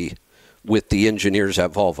directly with the engineers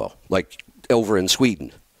at Volvo, like over in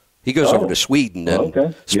Sweden. He goes over to Sweden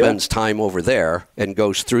and spends time over there and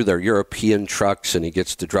goes through their European trucks, and he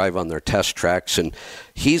gets to drive on their test tracks. And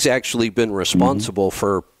he's actually been responsible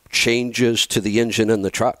for changes to the engine in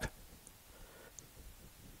the truck.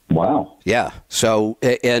 Wow. Yeah. So,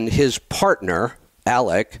 and his partner,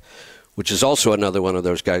 Alec, which is also another one of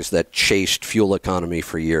those guys that chased fuel economy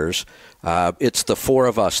for years. It's the four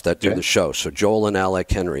of us that do the show. So Joel and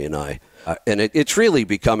Alec, Henry and I. And it's really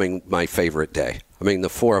becoming my favorite day. I mean, the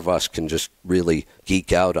four of us can just really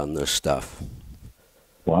geek out on this stuff.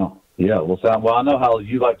 Wow. Yeah. Well, I know how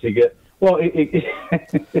you like to get. Well,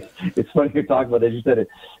 it's funny you're talking about it. You said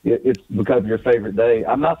it's become your favorite day.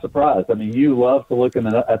 I'm not surprised. I mean, you love to look at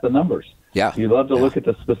the numbers. Yeah. You love to look at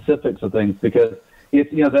the specifics of things because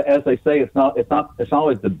it's as they say, it's not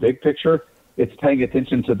always the big picture. It's paying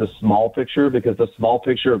attention to the small picture because the small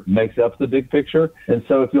picture makes up the big picture. And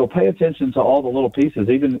so if you'll pay attention to all the little pieces,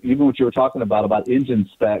 even what you were talking about engine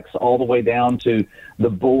specs, all the way down to the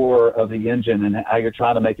bore of the engine and how you're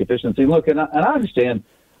trying to make efficiency. Look, and I understand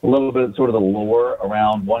a little bit sort of the lore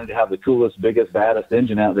around wanting to have the coolest, biggest, baddest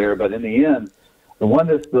engine out there. But in the end, the one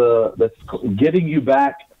that's getting you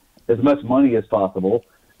back as much money as possible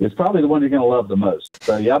is probably the one you're going to love the most.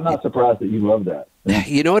 So, yeah, I'm not surprised that you love that. Yeah.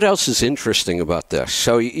 You know what else is interesting about this?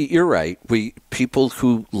 So you're right. People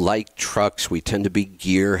who like trucks, we tend to be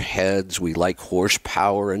gearheads. We like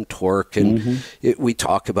horsepower and torque, and we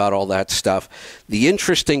talk about all that stuff. The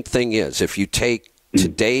interesting thing is, if you take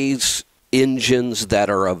today's engines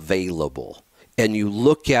that are available and you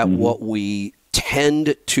look at what we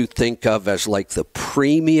tend to think of as like the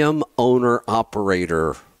premium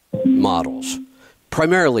owner-operator models,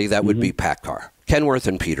 primarily that would be PACCAR. Kenworth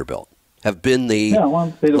and Peterbilt have been the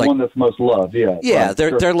one that's most loved. Yeah,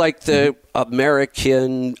 they're like the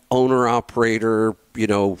American owner operator. You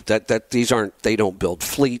know that they don't build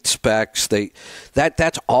fleet specs.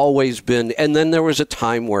 That's always been. And then there was a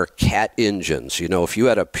time where Cat engines. You know, if you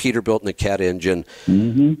had a Peterbilt and a Cat engine,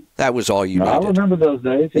 that was all you needed. I remember those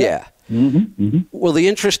days. Yeah. Well, the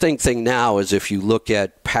interesting thing now is if you look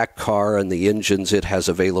at PACCAR and the engines it has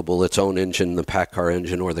available, its own engine, the PACCAR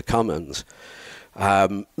engine or the Cummins,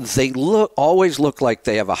 they always look like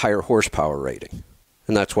they have a higher horsepower rating.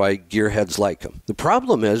 And that's why gearheads like them. The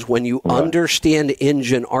problem is when you understand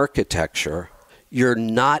engine architecture, you're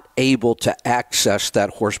not able to access that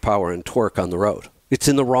horsepower and torque on the road. It's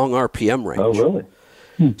in the wrong RPM range. Oh, really?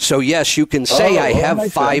 So, yes, you can say I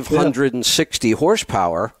have 560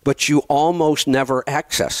 horsepower, but you almost never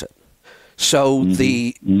access it. So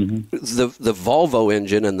the Volvo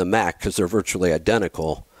engine and the Mack, because they're virtually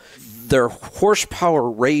identical, their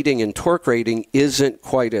horsepower rating and torque rating isn't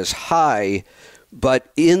quite as high,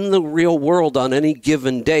 but in the real world on any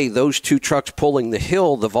given day, those two trucks pulling the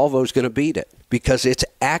hill, the Volvo is going to beat it because it's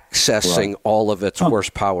accessing all of its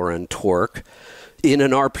horsepower and torque in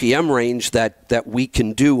an RPM range that we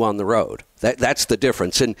can do on the road. That's the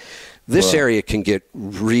difference. And this area can get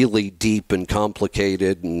really deep and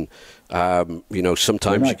complicated, and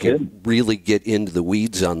sometimes you can really get into the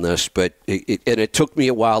weeds on this. But it took me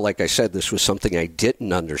a while. Like I said, this was something I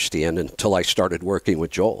didn't understand until I started working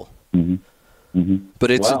with Joel.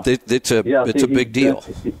 But it's a big deal.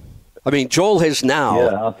 I mean, Joel has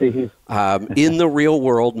now, in the real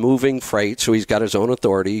world, moving freight, so he's got his own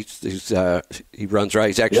authority. He runs right.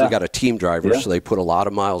 He's actually got a team driver, so they put a lot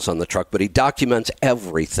of miles on the truck. But he documents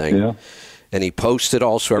everything, and he posts it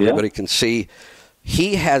all so everybody can see.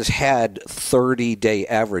 He has had 30-day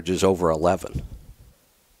averages over 11.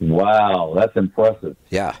 Wow, that's impressive.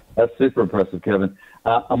 Yeah. That's super impressive, Kevin.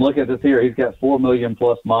 I'm looking at this here. He's got 4 million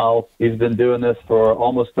plus miles. He's been doing this for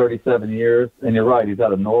almost 37 years. And you're right, he's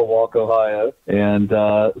out of Norwalk, Ohio. And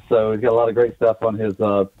so he's got a lot of great stuff on his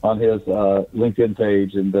LinkedIn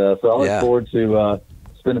page. And so I look forward to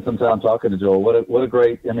spending some time talking to Joel. What a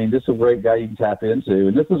great, I mean, this is a great guy you can tap into.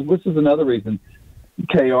 And this is another reason,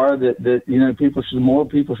 KR, that more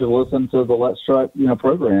people should listen to the Let's Truck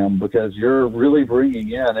program, because you're really bringing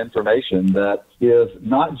in information that is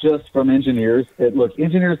not just from engineers.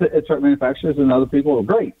 Engineers at truck manufacturers and other people are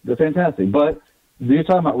great; they're fantastic. But you're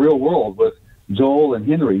talking about real world with Joel and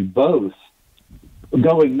Henry, both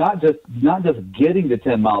going not just getting to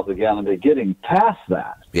 10 miles a gallon, but getting past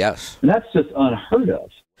that. Yes, and that's just unheard of.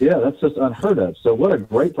 Yeah, that's just unheard of. So what a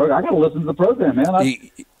great program! I got to listen to the program, man.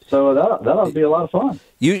 So that ought to be a lot of fun.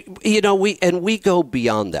 We go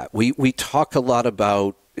beyond that. We talk a lot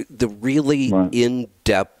about the really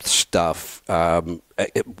in-depth stuff,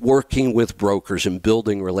 working with brokers and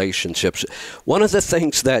building relationships. One of the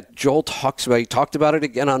things that Joel talks about, he talked about it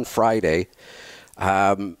again on Friday,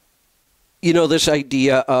 this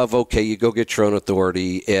idea of, okay, you go get your own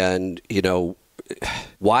authority and,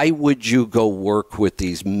 why would you go work with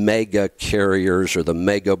these mega carriers or the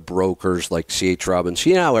mega brokers like C.H. Robinson?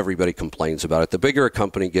 You know how everybody complains about it. The bigger a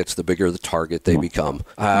company gets, the bigger the target they become.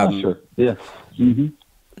 Sure. Yeah.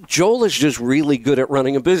 Joel is just really good at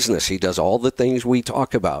running a business. He does all the things we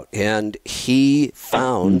talk about. And he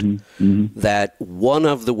found that one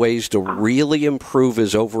of the ways to really improve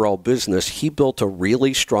his overall business, he built a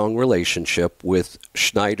really strong relationship with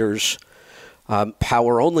Schneider's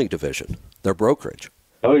power-only division, their brokerage.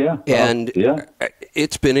 Oh, yeah. And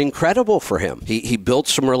it's been incredible for him. He built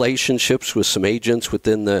some relationships with some agents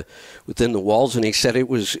within the walls, and he said it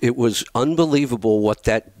was unbelievable what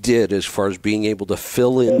that did as far as being able to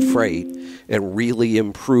fill in freight and really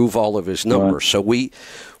improve all of his numbers. So we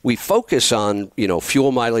focus on,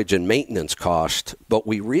 fuel mileage and maintenance cost, but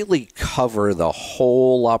we really cover the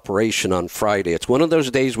whole operation on Friday. It's one of those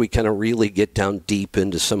days we kind of really get down deep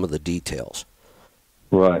into some of the details.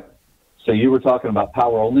 Right. So you were talking about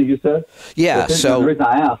power only, you said? Yeah. So the reason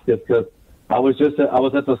I asked is because I was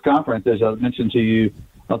at this conference, as I mentioned to you,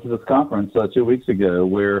 I was at this conference 2 weeks ago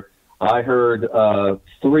where I heard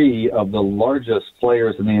 3 of the largest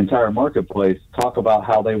players in the entire marketplace talk about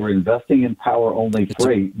how they were investing in power only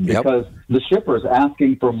freight because the shippers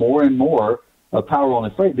asking for more and more of power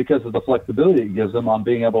only freight because of the flexibility it gives them on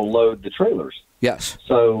being able to load the trailers. Yes.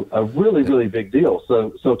 So a really, really big deal.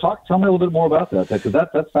 So tell me a little bit more about that, because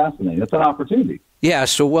that's fascinating. That's an opportunity. Yeah.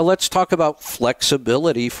 So, let's talk about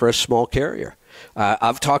flexibility for a small carrier.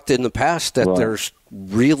 I've talked in the past that there's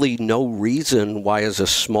really no reason why, as a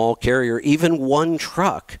small carrier, even one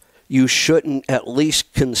truck, you shouldn't at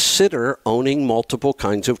least consider owning multiple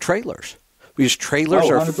kinds of trailers, because trailers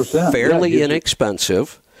are fairly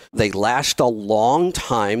inexpensive. They last a long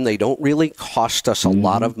time. They don't really cost us a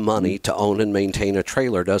lot of money to own and maintain a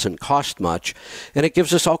trailer. It doesn't cost much. And it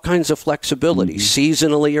gives us all kinds of flexibility,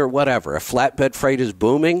 seasonally or whatever. If flatbed freight is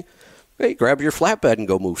booming, hey, grab your flatbed and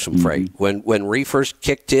go move some freight. When reefers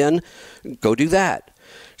kicked in, go do that.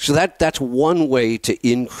 So that's one way to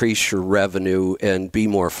increase your revenue and be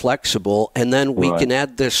more flexible. And then we can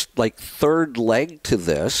add this like third leg to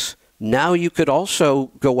this. Now you could also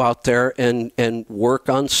go out there and work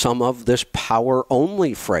on some of this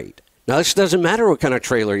power-only freight. Now, this doesn't matter what kind of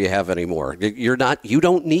trailer you have anymore. You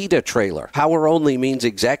don't need a trailer. Power-only means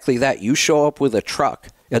exactly that. You show up with a truck,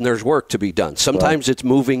 and there's work to be done. Sometimes it's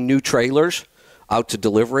moving new trailers out to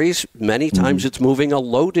deliveries. Many times it's moving a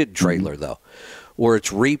loaded trailer, though. Or it's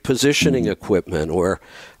repositioning equipment, or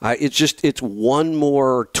it's one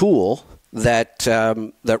more tool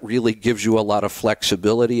that really gives you a lot of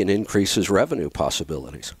flexibility and increases revenue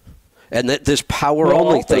possibilities. And that this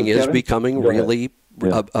power-only thing is becoming really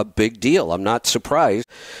a big deal. I'm not surprised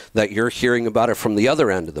that you're hearing about it from the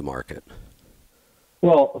other end of the market.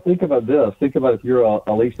 Well, think about this. Think about if you're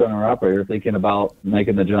a lease owner operator thinking about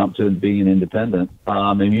making the jump to being independent,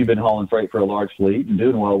 and you've been hauling freight for a large fleet and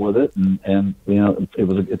doing well with it, and you know it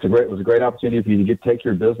was a great opportunity for you to take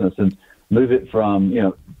your business and move it from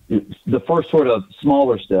the first sort of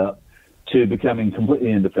smaller step to becoming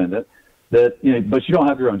completely independent. But you don't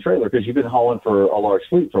have your own trailer because you've been hauling for a large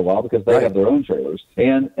fleet for a while because they have their own trailers.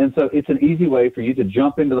 And so it's an easy way for you to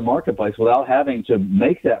jump into the marketplace without having to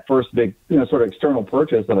make that first big, sort of external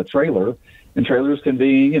purchase of a trailer. And trailers can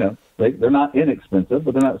be, they're not inexpensive,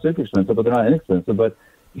 but they're not super expensive, but they're not inexpensive. But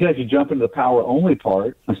if you jump into the power only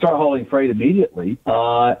part and start hauling freight immediately,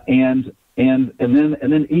 and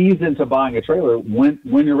then ease into buying a trailer when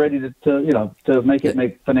you're ready to make it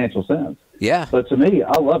make financial sense. Yeah. But to me,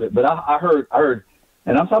 I love it. But I heard,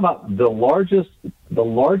 and I'm talking about the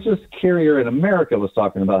largest carrier in America was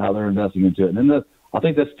talking about how they're investing into it. And then I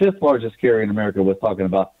think the fifth largest carrier in America was talking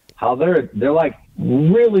about how they're like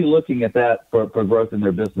really looking at that for growth in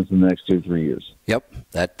their business in the next 2-3 years. Yep.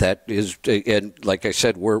 That is, and like I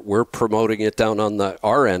said, we're promoting it down on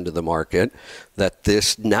our end of the market, that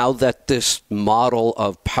this model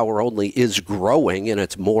of power only is growing and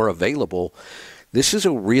it's more available. This is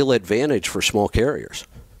a real advantage for small carriers.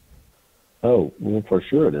 Oh, well, for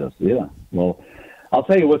sure it is. Yeah. Well, I'll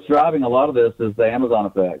tell you what's driving a lot of this is the Amazon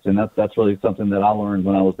effect, and that's really something that I learned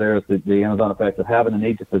when I was there. Is the Amazon effect of having the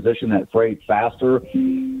need to position that freight faster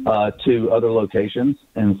to other locations.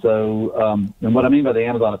 And so, and what I mean by the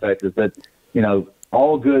Amazon effect is that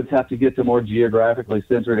all goods have to get to more geographically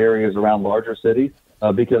centered areas around larger cities.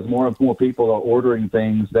 Because more and more people are ordering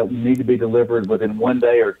things that need to be delivered within one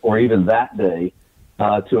day or even that day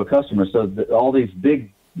to a customer. So all these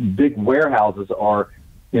big warehouses are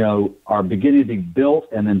beginning to be built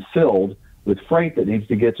and then filled with freight that needs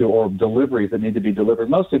to get to, or deliveries that need to be delivered,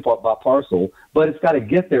 mostly by parcel, but it's got to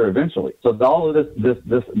get there eventually. So all of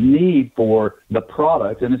this need for the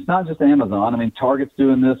product, and it's not just Amazon. I mean, Target's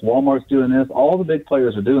doing this, Walmart's doing this, all the big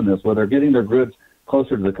players are doing this, where they're getting their goods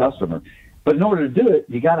closer to the customer. But in order to do it,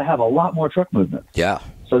 you got to have a lot more truck movement. Yeah.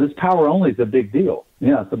 So this power only is a big deal.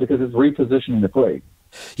 Yeah. So because it's repositioning the freight.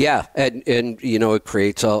 Yeah, and it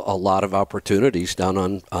creates a lot of opportunities down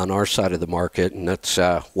on our side of the market, and that's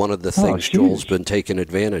one of the things Joel's been taking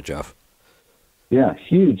advantage of. Yeah,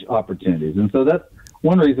 huge opportunities, and so that's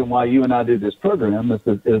one reason why you and I do this program.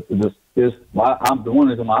 Is why the one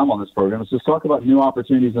reason why I'm on this program is just talk about new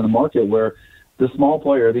opportunities in the market where the small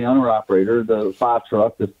player, the owner-operator, the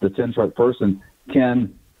 5-truck, the 10-truck person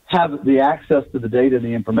can have the access to the data and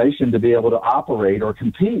the information to be able to operate or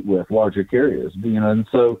compete with larger carriers. And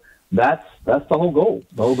so that's the whole goal.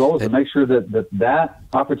 The whole goal is to make sure that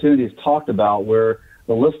opportunity is talked about where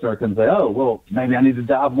the listener can say, oh, well, maybe I need to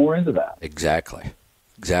dive more into that. Exactly.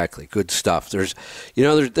 Good stuff. There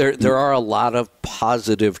are a lot of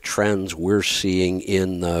positive trends we're seeing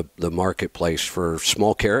in the marketplace for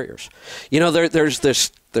small carriers. There's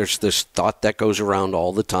this thought that goes around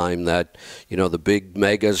all the time that, the big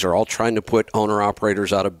megas are all trying to put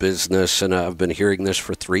owner-operators out of business, and I've been hearing this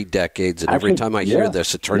for 3 decades, and every time I hear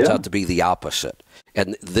this, it turns out to be the opposite.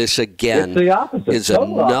 And this, again, is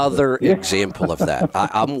another example of that.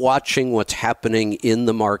 I'm watching what's happening in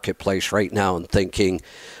the marketplace right now and thinking,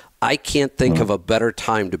 I can't think of a better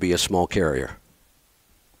time to be a small carrier.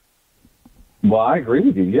 Well, I agree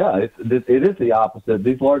with you. Yeah, it is the opposite.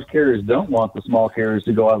 These large carriers don't want the small carriers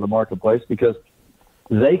to go out of the marketplace because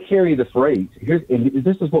they carry the freight.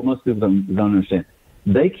 This is what most people don't understand.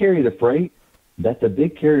 They carry the freight that the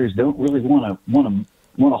big carriers don't really want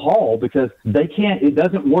to haul because they can't. It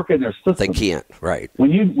doesn't work in their system. They can't. Right.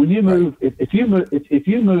 When you move, if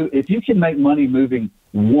you can make money moving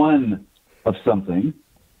one of something,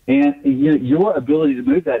 and your ability to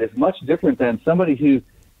move that is much different than somebody who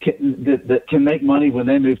that can make money when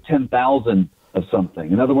they move 10,000 of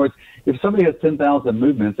something. In other words, if somebody has 10,000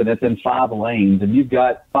 movements and it's in 5 lanes and you've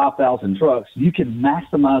got 5,000 trucks, you can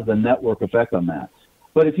maximize the network effect on that.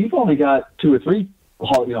 But if you've only got 2 or 3,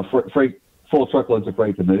 freight, full truckloads of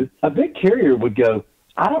freight to move, a big carrier would go,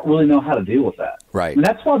 I don't really know how to deal with that. Right. And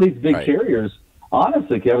that's why these big carriers,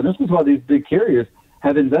 honestly, Kevin, this is why these big carriers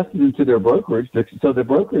have invested into their brokerage, so the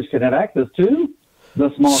brokers can have access to the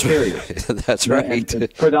small carriers. That's right.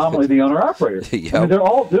 And predominantly the owner-operator. Yep. I mean, they're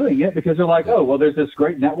all doing it because they're like, oh, well, there's this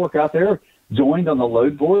great network out there joined on the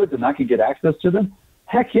load boards, and I can get access to them.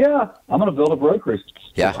 Heck yeah, I'm going to build a brokerage.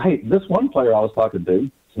 Yeah. Hey, this one player I was talking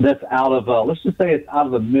to that's out of, let's just say it's out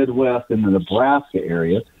of the Midwest in the Nebraska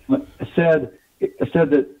area, said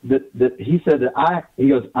that he said that he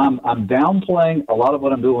goes, I'm downplaying a lot of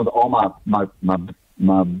what I'm doing with all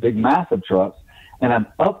my big massive trucks, and I'm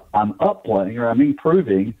upplaying, or I'm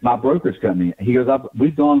improving my brokerage company. He goes,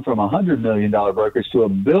 we've gone from $100 million brokerage to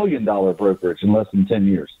 $1 billion brokerage in less than 10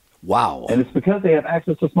 years. Wow. And it's because they have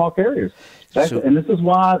access to small carriers. And this is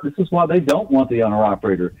why they don't want the owner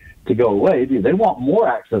operator to go away. They want more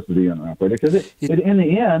access to the owner operator because in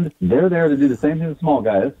the end, they're there to do the same thing as small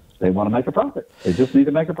guys. They want to make a profit. They just need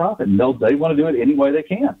to make a profit, and they want to do it any way they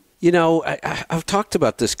can. You know, I've talked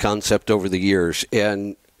about this concept over the years,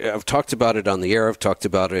 and I've talked about it on the air. I've talked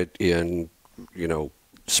about it in,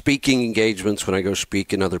 speaking engagements when I go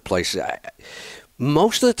speak in other places.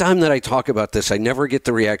 Most of the time that I talk about this, I never get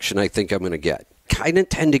the reaction I think I'm going to get. Kind of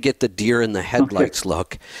tend to get the deer in the headlights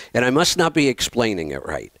look, and I must not be explaining it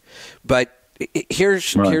right. But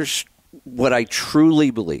here's what I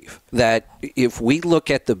truly believe, that if we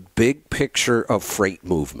look at the big picture of freight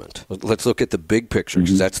movement, let's look at the big picture,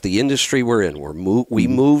 because that's the industry we're in. We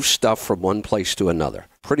move stuff from one place to another.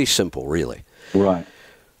 Pretty simple, really. Right.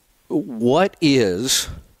 What is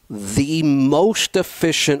the most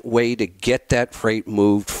efficient way to get that freight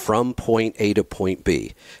moved from point A to point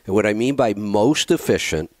B? And what I mean by most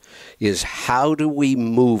efficient is, how do we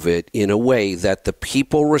move it in a way that the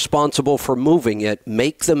people responsible for moving it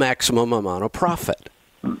make the maximum amount of profit?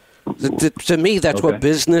 To me, that's what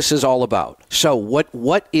business is all about. So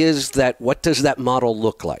what is that? What does that model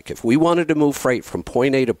look like? If we wanted to move freight from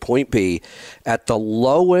point A to point B at the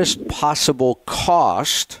lowest possible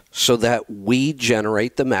cost so that we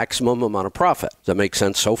generate the maximum amount of profit. Does that make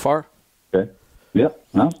sense so far? Okay. Yep.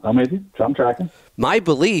 No, I'm with you. So I'm tracking. My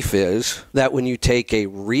belief is that when you take a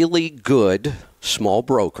really good small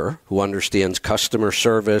broker who understands customer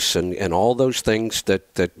service and all those things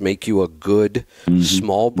that make you a good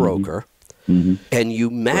small broker, and you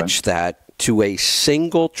match that to a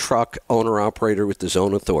single truck owner-operator with his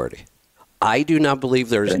own authority, I do not believe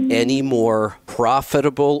there's any more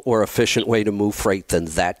profitable or efficient way to move freight than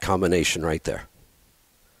that combination right there.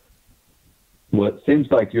 Well, it seems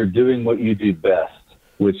like you're doing what you do best,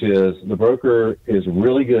 which is the broker is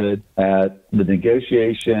really good at the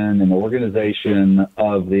negotiation and organization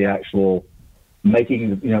of the actual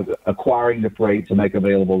acquiring the freight to make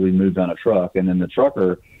available to be moved on a truck. And then the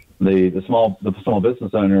trucker, the small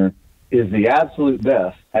business owner, is the absolute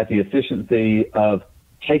best at the efficiency of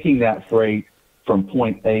taking that freight from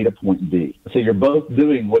point A to point B. So you're both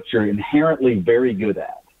doing what you're inherently very good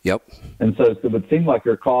at. Yep. And so it would seem like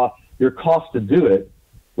your cost to do it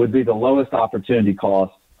would be the lowest opportunity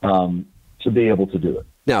cost to be able to do it.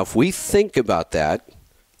 Now, if we think about that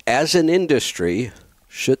as an industry,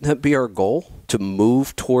 shouldn't that be our goal, to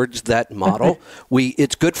move towards that model?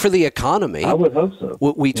 It's good for the economy. I would hope so.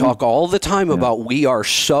 We talk all the time about we are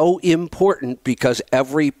so important because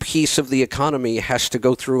every piece of the economy has to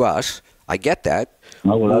go through us. I get that.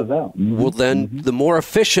 Well, then the more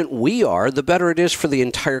efficient we are, the better it is for the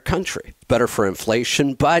entire country. Better for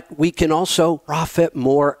inflation, but we can also profit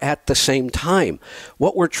more at the same time.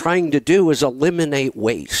 What we're trying to do is eliminate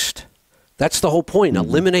waste. That's the whole point.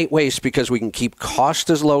 Eliminate waste, because we can keep cost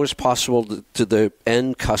as low as possible to the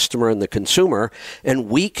end customer and the consumer, and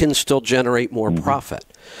we can still generate more profit.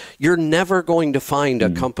 You're never going to find a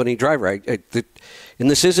company driver, and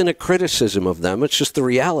this isn't a criticism of them, it's just the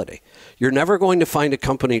reality. You're never going to find a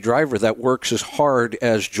company driver that works as hard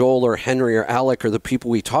as Joel or Henry or Alec or the people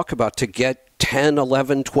we talk about to get 10,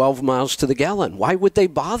 11, 12 miles to the gallon. Why would they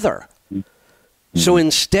bother? So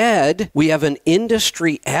instead, we have an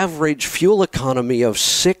industry average fuel economy of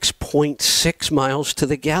 6.6 miles to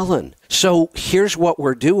the gallon. So here's what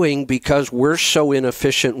we're doing, because we're so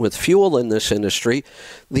inefficient with fuel in this industry.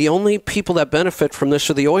 The only people that benefit from this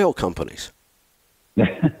are the oil companies.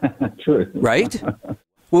 True. Right?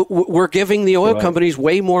 We're giving the oil companies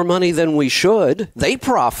way more money than we should. They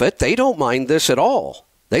profit. They don't mind this at all.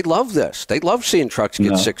 They love this. They love seeing trucks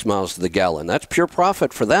get 6 miles to the gallon. That's pure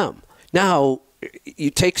profit for them. Now, you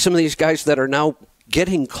take some of these guys that are now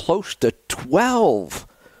getting close to 12.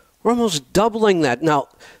 We're almost doubling that. Now,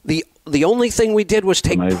 the only thing we did was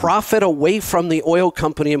take profit away from the oil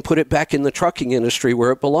company and put it back in the trucking industry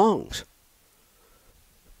where it belongs.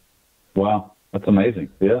 Wow, that's amazing.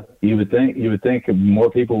 Yeah, you would think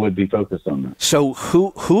more people would be focused on that. So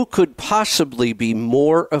who could possibly be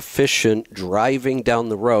more efficient driving down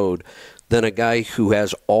the road than a guy who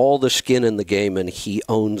has all the skin in the game and he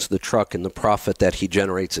owns the truck and the profit that he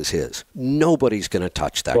generates is his? Nobody's going to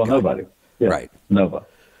touch that guy. Nobody. Yeah, right. Nobody's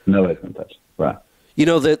going to touch it. Right. You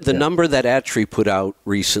know, the number that ATRI put out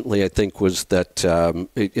recently, I think, was that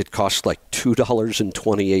it costs like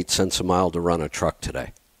 $2.28 a mile to run a truck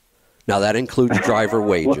today. Now, that includes driver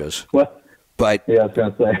wages. But yeah, I was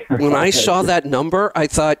going to say. When I saw that number, I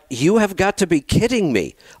thought, you have got to be kidding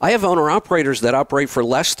me. I have owner-operators that operate for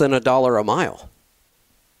less than $1 a mile.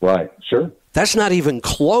 Right, sure. That's not even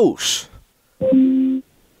close.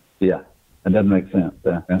 Yeah, that doesn't make sense.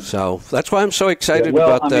 Yeah. So that's why I'm so excited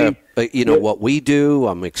about what we do.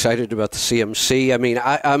 I'm excited about the CMC. I mean,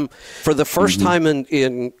 I'm for the first time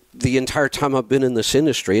in the entire time I've been in this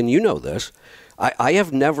industry, and you know this, I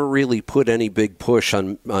have never really put any big push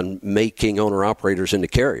on making owner-operators into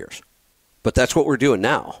carriers. But that's what we're doing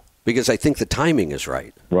now because I think the timing is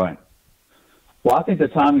right. Right. Well, I think the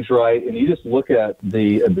timing's right, and you just look at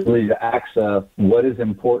the ability to access what is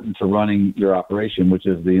important to running your operation, which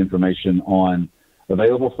is the information on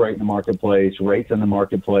available freight in the marketplace, rates in the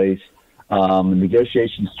marketplace,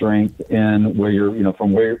 negotiation strength in where you're,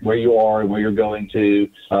 from where you are and where you're going to,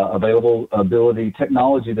 available ability,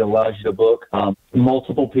 technology that allows you to book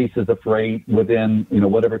multiple pieces of freight within,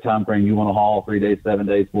 whatever time frame you want to haul, 3 days, 7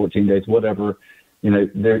 days, 14 days, whatever.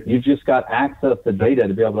 You've just got access to data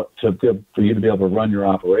to be able for you to be able to run your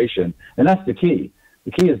operation, and that's the key.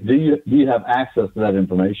 The key is do you have access to that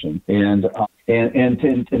information? And in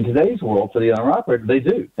today's world, for the owner operator, they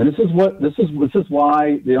do. And this is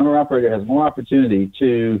why the owner operator has more opportunity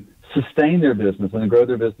to sustain their business and to grow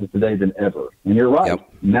their business today than ever. And you're right. Yep.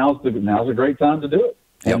 Now's a great time to do it.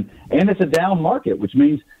 Yep. And it's a down market, which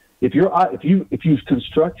means if you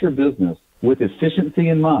construct your business with efficiency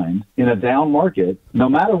in mind in a down market, no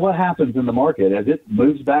matter what happens in the market, as it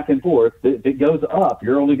moves back and forth, if it goes up,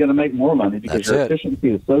 you're only going to make more money because your efficiency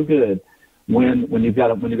is so good when you've got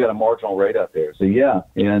a marginal rate up there. So yeah,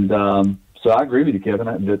 and so I agree with you,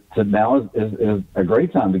 Kevin. That now is a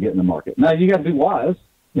great time to get in the market. Now you got to be wise.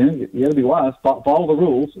 You got to be wise. Follow the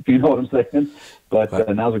rules, if you know what I'm saying.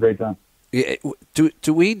 But now's a great time.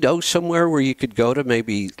 Do we know somewhere where you could go to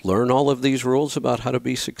maybe learn all of these rules about how to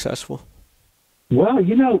be successful? Well,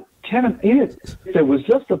 Kevin, there was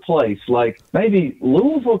just a place like maybe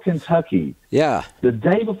Louisville, Kentucky. Yeah. The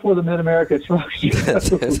day before the Mid-America Truck Show.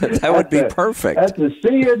 That would be perfect. At the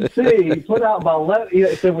CNC, put out by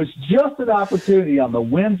if there was just an opportunity on the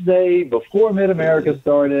Wednesday before Mid-America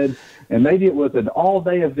started, and maybe it was an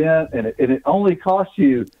all-day event, and it only cost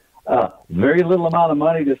you very little amount of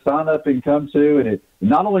money to sign up and come to, and it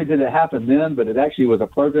not only did it happen then, but it actually was a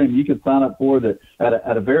program you could sign up for that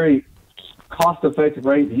at a very cost-effective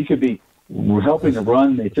rate that you could be helping to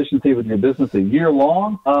run the efficiency with your business a year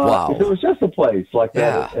long. Wow. If it was just a place like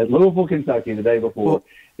that at Louisville, Kentucky the day before,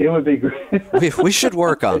 it would be great. We should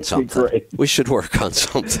work on something. We should work on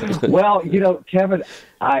something. Well, Kevin,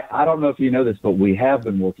 I don't know if you know this, but we have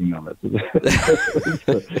been working on this.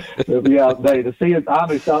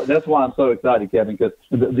 I'm excited. That's why I'm so excited, Kevin, because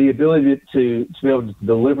the ability to be able to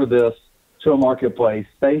deliver this to a marketplace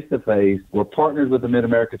face-to-face. We're partnered with the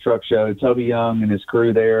Mid-America Truck Show. Toby Young and his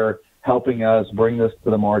crew there helping us bring this to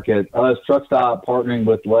the market. Us, Truck Stop, partnering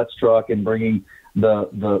with Let's Truck and bringing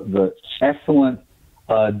the excellent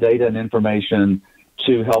data and information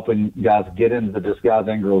to helping guys get into the guys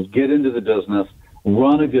and girls, get into the business,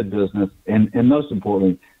 run a good business, and most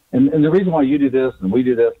importantly, and the reason why you do this and we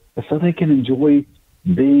do this is so they can enjoy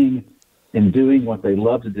being and doing what they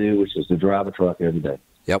love to do, which is to drive a truck every day.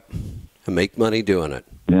 Yep. And make money doing it.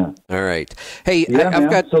 Yeah. All right. Hey, I've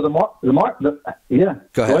got. So yeah.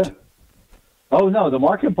 Go ahead. Oh no, the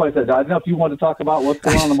marketplace. I don't know if you want to talk about what's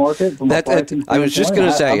going on in the market. I was just going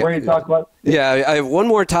to say. I'm ready to talk about. Yeah, I have one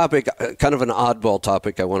more topic, kind of an oddball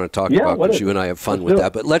topic I want to talk about because you and I have fun with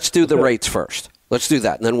that. But let's do the rates first. Let's do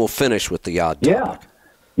that, and then we'll finish with the odd topic.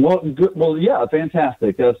 Yeah.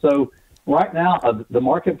 Fantastic. So. Right now, the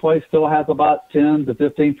marketplace still has about 10 to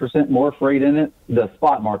 15% more freight in it. The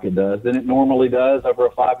spot market does than it normally does over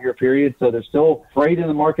a 5-year period. So there's still freight in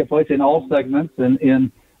the marketplace in all segments,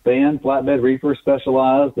 in van, flatbed, reefer,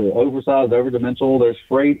 specialized, oversized, overdimensional. There's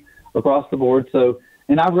freight across the board. So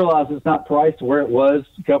And I realize it's not priced where it was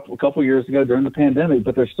a couple years ago during the pandemic,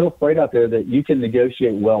 but there's still freight out there that you can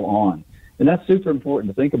negotiate well on. And that's super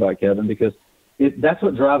important to think about, Kevin, because that's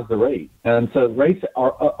what drives the rate. And so rates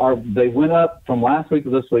they went up from last week to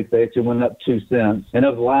this week. They actually went up 2 cents. And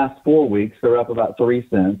over the last 4 weeks, they're up about 3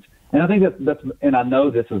 cents. And I think that's and I know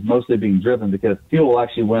this is mostly being driven because fuel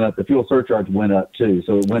actually went up. The fuel surcharge went up too.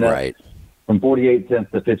 So it went up from 48 cents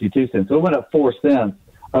to 52 cents. So it went up 4 cents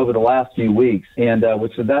over the last few weeks, and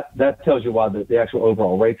which that tells you why the actual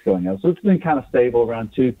overall rate's going up. So it's been kind of stable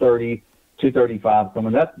around 230, 235. I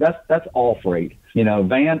mean, that's all freight. You know,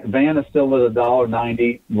 van is still at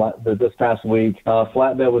 $1.90 this past week.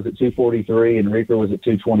 Flatbed was at $2.43, and reefer was at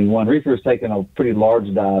 $2.21. Reefer has taken a pretty large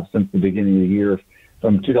dive since the beginning of the year,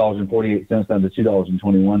 from $2.48 down to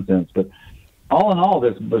 $2.21. But all in all,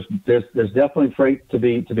 there's definitely freight to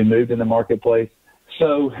be moved in the marketplace.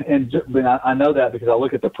 So, and I know that because I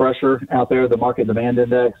look at the pressure out there, the market demand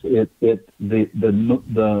index. The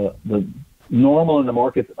normal in the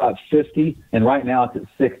market's at 50, and right now it's at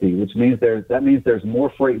 60, which means there's more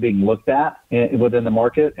freight being looked at within the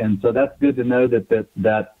market, and so that's good to know that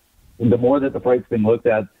the more that the freight's being looked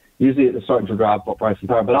at, usually it's starting to drive prices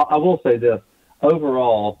higher. But I will say this: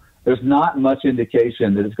 overall, there's not much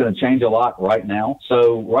indication that it's going to change a lot right now.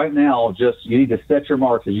 So right now, you need to set your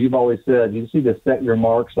marks. As you've always said, you just need to set your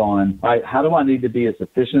marks on, all right, how do I need to be as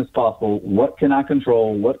efficient as possible? What can I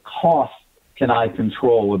control? What costs can I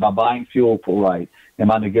control? Am I buying fuel right?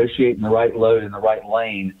 Am I negotiating the right load in the right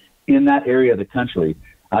lane in that area of the country?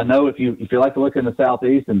 I know if you like to look in the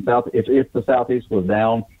Southeast and if the Southeast was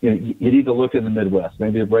down, you need to look in the Midwest.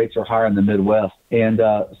 Maybe the rates are higher in the Midwest. And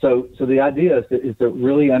so the idea is to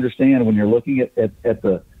really understand when you're looking at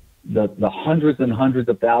the hundreds and hundreds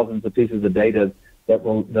of thousands of pieces of data that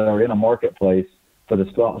are in a marketplace for the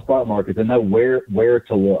spot market, to know where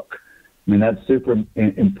to look. I mean, that's super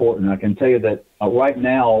important. I can tell you that right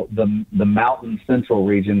now the Mountain Central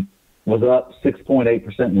region was up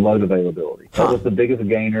 6.8% in load availability. That was the biggest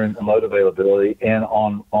gainer in load availability. And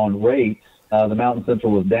on rates, the Mountain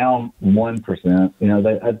Central was down 1%. You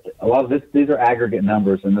know, a lot of these are aggregate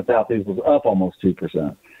numbers, and the Southeast was up almost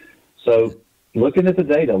 2%. So looking at the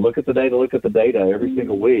data, look at the data every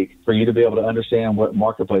single week for you to be able to understand what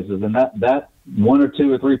marketplace is. And that 1 or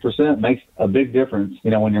 2 or 3% makes a big difference, you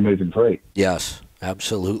know, when you're moving freight. Yes,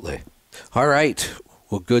 absolutely. All right.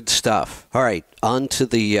 Well, good stuff. All right, on to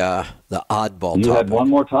the oddball topic. You had one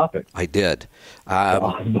more topic. I did.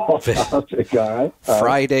 Oddball topic, all right.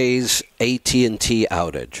 Friday's AT&T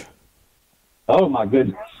outage. Oh, my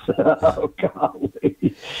goodness. Oh, golly.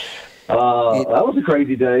 That was a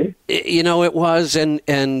crazy day. You know, it was, and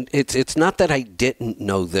it's not that I didn't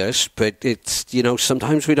know this, but it's, you know,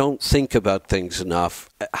 sometimes we don't think about things enough.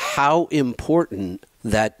 How important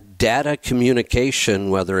that data communication,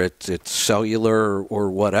 whether it's cellular or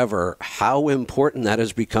whatever, how important that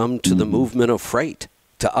has become to the movement of freight,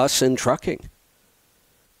 to us in trucking.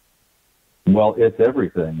 Well, it's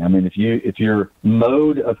everything. I mean, if your main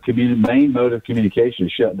mode of communication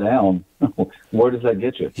is shut down, where does that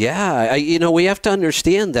get you? Yeah, you know, we have to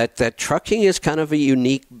understand that trucking is kind of a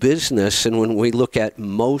unique business, and when we look at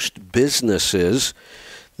most businesses,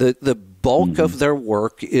 the bulk of their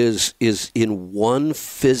work is in one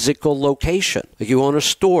physical location. Like you own a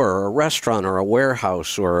store or a restaurant or a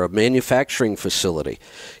warehouse or a manufacturing facility.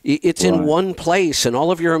 It's in one place, and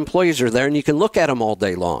all of your employees are there, and you can look at them all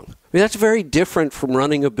day long. I mean, that's very different from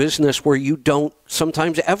running a business where you don't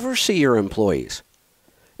sometimes ever see your employees.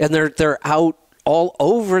 And they're out all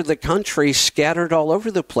over the country, scattered all over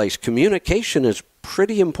the place. Communication is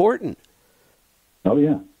pretty important. Oh,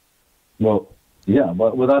 yeah. Well, yeah,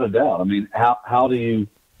 but without a doubt. I mean, how do you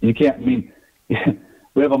can't, I mean,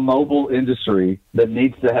 we have a mobile industry that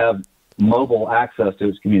needs to have mobile access to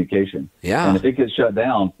its communication. Yeah. And if it gets shut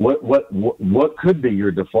down, what could be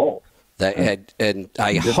your default? And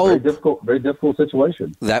I hope very difficult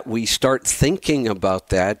situation that we start thinking about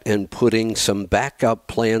that and putting some backup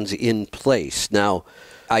plans in place. Now,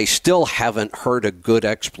 I still haven't heard a good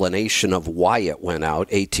explanation of why it went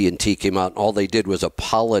out. AT&T came out and all they did was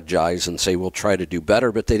apologize and say, we'll try to do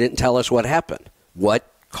better, but they didn't tell us what happened. What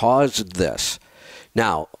caused this?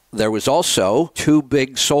 Now, there was also 2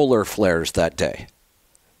 big solar flares that day.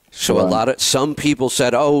 So some people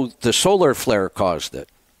said, oh, the solar flare caused it.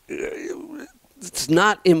 It's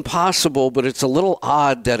not impossible, but it's a little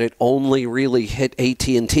odd that it only really hit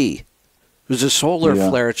AT&T. It was a solar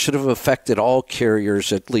flare. It should have affected all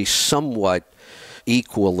carriers at least somewhat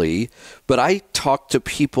equally. But I talked to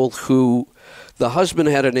people who the husband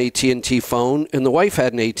had an AT&T phone and the wife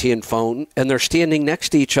had an AT&T phone, and they're standing next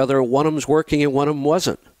to each other. One of them's working and one of them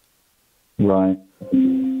wasn't. Right.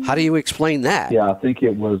 How do you explain that? Yeah, I think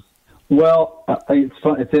it was. Well, it's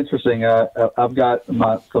fun. It's interesting. I've got some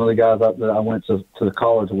of the guys that I went to the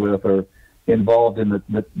college with are involved in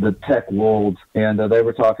the tech world, and they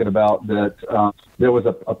were talking about that there was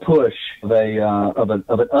a push of an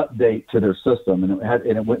update to their system, and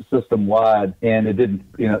it went system wide, and it didn't.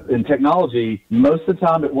 In technology, most of the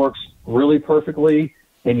time it works really perfectly,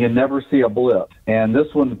 and you never see a blip. And this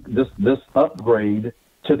upgrade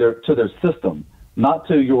to their system, not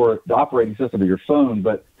to the operating system of your phone,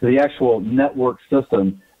 but to the actual network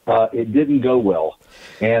system, it didn't go well,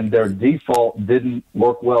 and their default didn't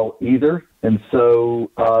work well either. And so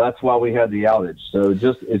that's why we had the outage. So it's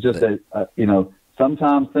just that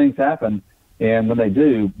sometimes things happen, and when they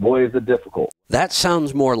do, boy, is it difficult. That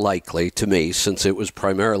sounds more likely to me, since it was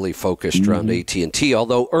primarily focused around AT&T,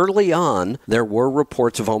 although early on there were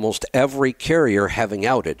reports of almost every carrier having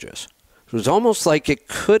outages. It was almost like it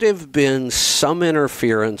could have been some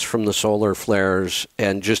interference from the solar flares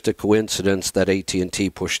and just a coincidence that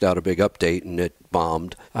AT&T pushed out a big update and it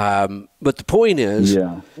bombed. But the point is,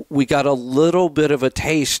 we got a little bit of a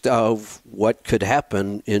taste of what could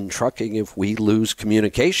happen in trucking if we lose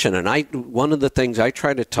communication. And one of the things I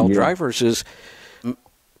try to tell drivers is,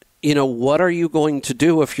 what are you going to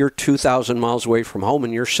do if you're 2,000 miles away from home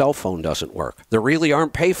and your cell phone doesn't work? There really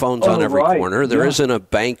aren't payphones on every corner. There isn't a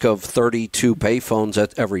bank of 32 payphones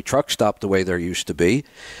at every truck stop the way there used to be.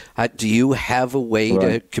 Do you have a way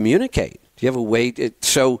to communicate? Do you have a way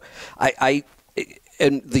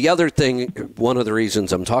and the other thing, one of the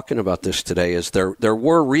reasons I'm talking about this today is there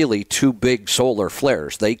were really two big solar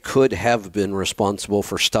flares. They could have been responsible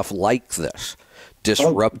for stuff like this.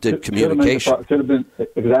 Disrupted communication. Could have been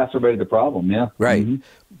exacerbated the problem, yeah. Right.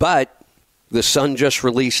 But the sun just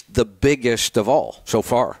released the biggest of all so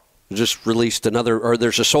far. Just released there's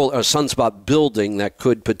a sunspot building that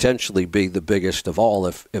could potentially be the biggest of all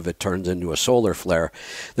if it turns into a solar flare.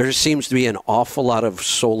 There seems to be an awful lot of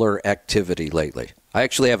solar activity lately. I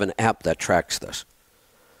actually have an app that tracks this.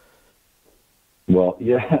 Well,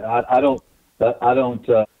 yeah, I don't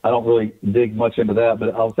really dig much into that,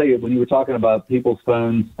 but I'll tell you, when you were talking about people's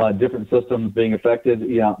phones, different systems being affected,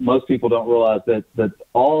 most people don't realize that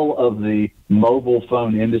all of the mobile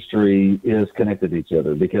phone industry is connected to each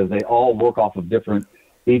other because they all work off of different.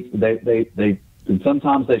 And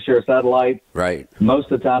sometimes they share a satellite. Right. Most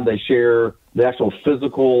of the time they share the actual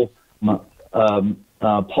physical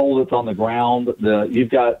pole that's on the ground. You've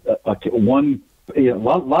got a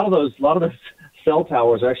lot of those cell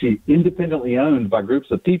towers are actually independently owned by groups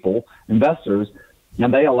of people, investors,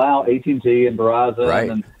 and they allow AT&T and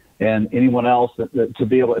Verizon and anyone else to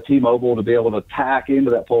be able, T-Mobile, to be able to tack into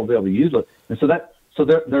that pole to be able to use it. And so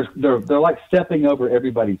they're like stepping over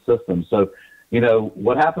everybody's system. So,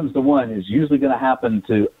 what happens to one is usually going to happen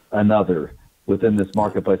to another within this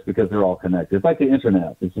marketplace because they're all connected. It's like the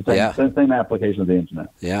internet. It's the same application of the internet.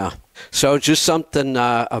 Yeah. So just something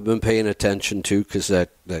I've been paying attention to because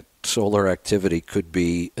that solar activity could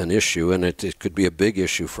be an issue, and it could be a big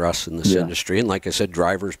issue for us in this industry. And like I said,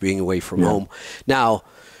 drivers being away from home. Now,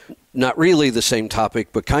 not really the same topic,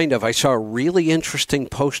 but kind of. I saw a really interesting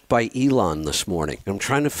post by Elon this morning. I'm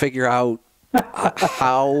trying to figure out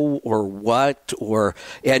how or what,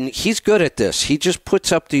 and he's good at this. He just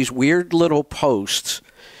puts up these weird little posts,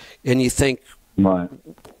 and you think,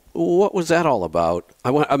 what was that all about?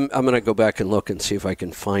 I'm going to go back and look and see if I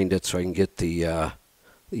can find it so I can get the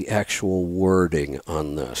actual wording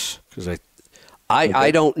on this, because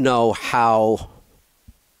I don't know how.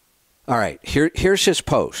 All right, here's his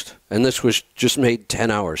post, and this was just made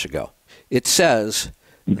 10 hours ago. It says,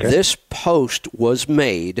 this post was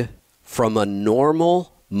made from a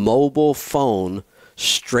normal mobile phone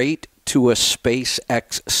straight to a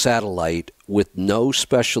SpaceX satellite with no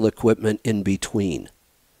special equipment in between.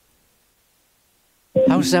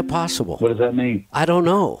 How is that possible? What does that mean? I don't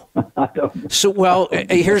know. I don't know. So, well,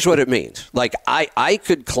 here's what it means. Like, I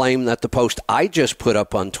could claim that the post I just put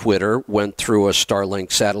up on Twitter went through a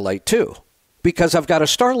Starlink satellite too, because I've got a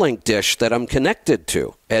Starlink dish that I'm connected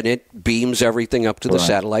to, and it beams everything up to the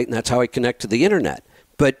satellite, and that's how I connect to the internet.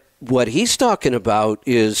 But what he's talking about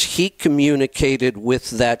is he communicated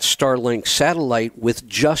with that Starlink satellite with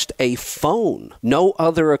just a phone, no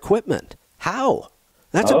other equipment. How?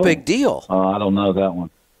 That's a big deal. I don't know that one.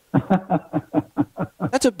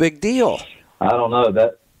 That's a big deal. I don't know.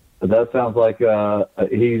 That sounds like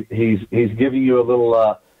he's giving you a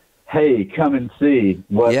little hey, come and see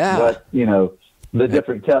what the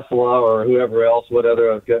different Tesla or whoever else, what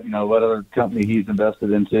other company he's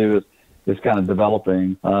invested into is kind of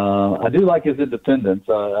developing. I do like his independence.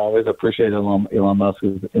 I always appreciate Elon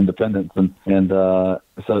Musk's independence, and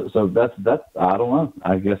so that's I don't know.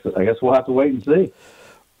 I guess we'll have to wait and see.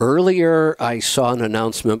 Earlier, I saw an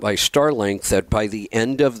announcement by Starlink that by the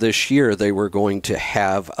end of this year, they were going to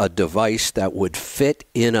have a device that would fit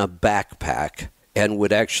in a backpack and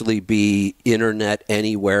would actually be internet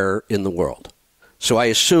anywhere in the world. So I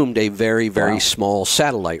assumed a very, very small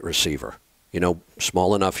satellite receiver,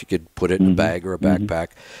 small enough you could put it in a bag or a backpack.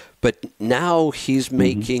 But now he's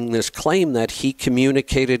making this claim that he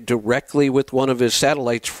communicated directly with one of his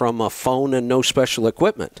satellites from a phone and no special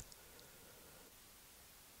equipment.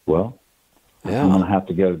 Well, I'm going to have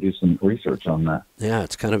to go do some research on that. Yeah,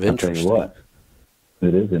 it's kind of interesting. I'll tell you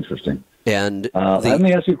what, it is interesting. And let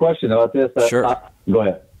me ask you a question about this. Sure. Go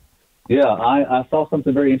ahead. Yeah, I saw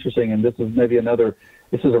something very interesting, and this is maybe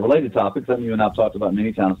this is a related topic, something you and I have talked about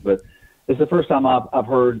many times, but it's the first time I've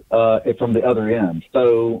heard it from the other end.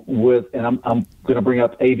 So I'm going to bring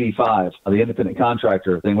up AB5, the independent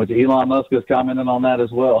contractor thing, which Elon Musk has commented on that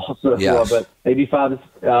as well. So, yes. But AB5 is,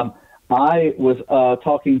 I was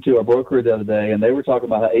talking to a broker the other day, and they were talking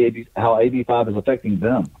about how AB5 is affecting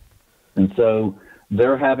them. And so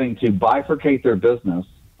they're having to bifurcate their business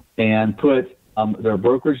and put their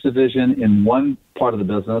brokerage division in one part of the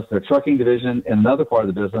business, their trucking division in another part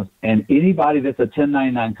of the business, and anybody that's a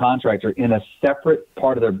 1099 contractor in a separate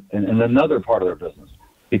part of in another part of their business,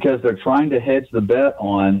 because they're trying to hedge the bet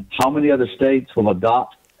on how many other states will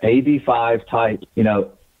adopt AB5 type,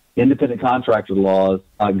 independent contractor laws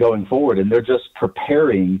going forward, and they're just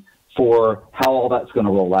preparing for how all that's going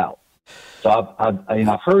to roll out. So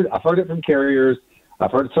I've heard it from carriers.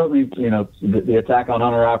 I've heard certainly the attack on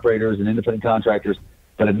owner operators and independent contractors,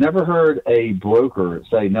 but I've never heard a broker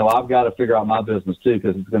say, "No, I've got to figure out my business too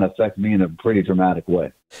because it's going to affect me in a pretty dramatic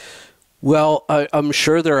way." Well, I'm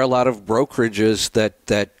sure there are a lot of brokerages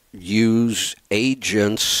that use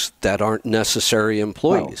agents that aren't necessary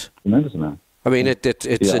employees. Oh, tremendous amount. I mean, it's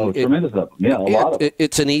tremendous. A lot of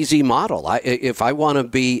it's an easy model. If I want to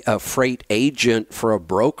be a freight agent for a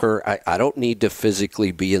broker, I don't need to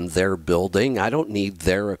physically be in their building. I don't need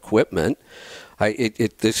their equipment.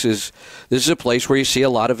 This is a place where you see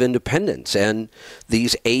a lot of independence, and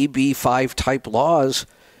these AB5 type laws.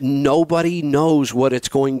 Nobody knows what it's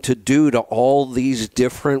going to do to all these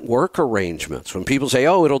different work arrangements. When people say,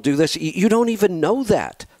 "Oh, it'll do this," you don't even know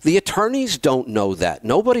that. The attorneys don't know that.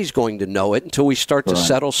 Nobody's going to know it until we start to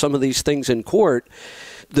settle some of these things in court.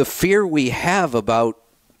 The fear we have about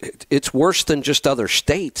it's worse than just other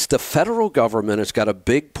states. The federal government has got a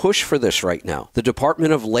big push for this right now. The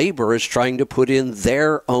Department of Labor is trying to put in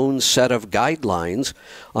their own set of guidelines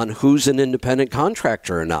on who's an independent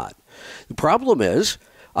contractor or not. The problem is,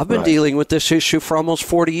 I've been dealing with this issue for almost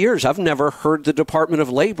 40 years. I've never heard the Department of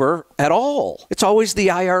Labor at all. It's always the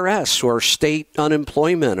IRS or state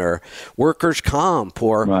unemployment or workers' comp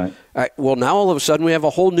or, well, now all of a sudden we have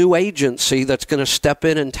a whole new agency that's going to step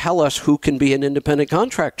in and tell us who can be an independent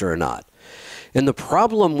contractor or not. And the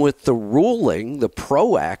problem with the ruling, the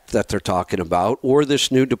PRO Act that they're talking about, or this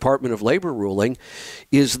new Department of Labor ruling,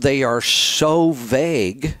 is they are so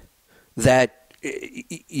vague that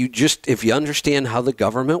if you understand how the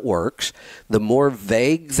government works, the more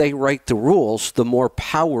vague they write the rules, the more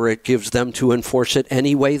power it gives them to enforce it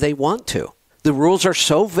any way they want to. The rules are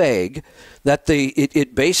so vague that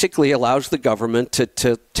it basically allows the government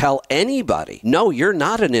to tell anybody, "No, you're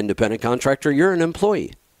not an independent contractor, you're an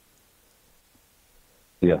employee."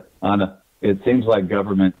 Yeah, Anna. It seems like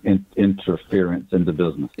government interference into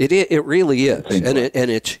business. It really is, and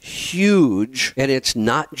it's huge, and it's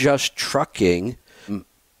not just trucking.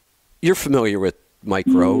 You're familiar with Mike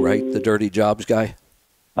Rowe, right? The Dirty Jobs guy.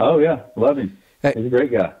 Oh yeah, love him. He's a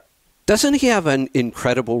great guy. Doesn't he have an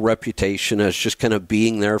incredible reputation as just kind of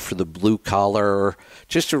being there for the blue collar,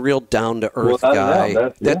 just a real down to earth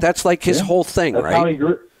guy? That's like his whole thing, that's right? How he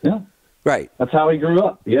grew. Yeah. Right. That's how he grew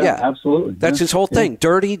up. Yeah, absolutely. That's his whole thing.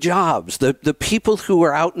 Dirty jobs. The people who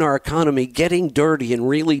are out in our economy getting dirty and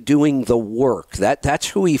really doing the work. That's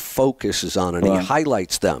who he focuses on, and he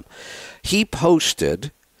highlights them. He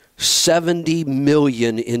posted 70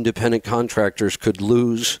 million independent contractors could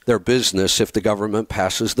lose their business if the government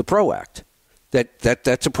passes the PRO Act.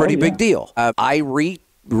 That's a pretty big deal. I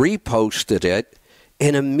reposted it,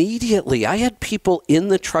 and immediately I had people in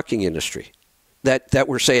the trucking industry that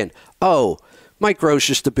were saying, "Oh, Mike Rowe's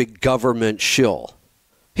just a big government shill.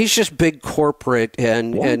 He's just big corporate,"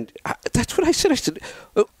 and that's what I said. I said,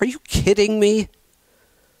 "Are you kidding me?"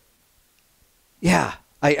 Yeah,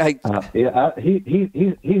 he's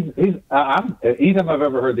anytime I've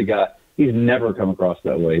ever heard the guy, He's never come across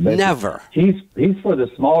that way. But Never. He's for the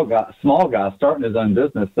small guy starting his own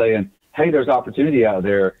business, saying, "Hey, there's opportunity out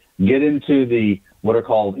there. Get into the what are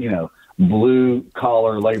called, blue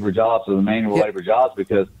collar labor jobs or the manual labor jobs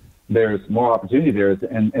because there's more opportunity there."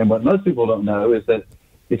 And what most people don't know is that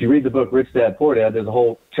if you read the book Rich Dad Poor Dad, there's a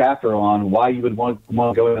whole chapter on why you would want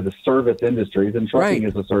to go into the service industries, and trucking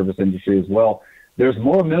is a service industry as well. There's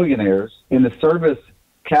more millionaires in the service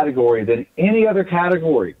category than any other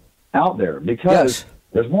category out there because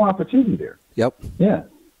there's more opportunity there. Yep. Yeah.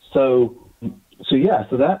 So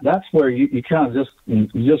that's where you kind of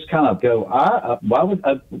just kind of go. Why would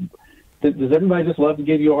does everybody just love to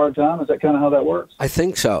give you a hard time? Is that kind of how that works? I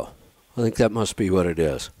think so. I think that must be what it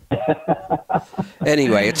is.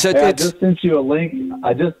 Anyway, I just sent you a link.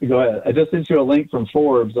 Go ahead. I just sent you a link from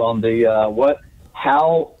Forbes on the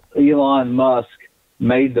how Elon Musk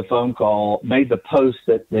made the post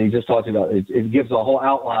that they just talked about. It gives a whole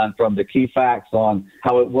outline from the key facts on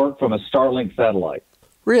how it worked from a Starlink satellite.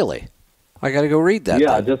 Really? I got to go read that.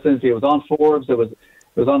 Yeah, I just sent you. It was on Forbes. It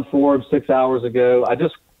was on Forbes 6 hours ago. I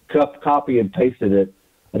just copy and pasted it.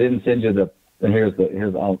 I didn't send you the. And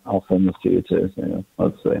I'll send this to you too. So,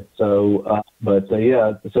 let's see. So, so he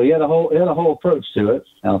had a whole approach to it.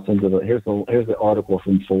 I'll send you here's the article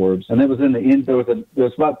from Forbes, and it was in the end.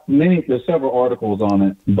 There's several articles on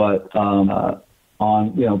it, but on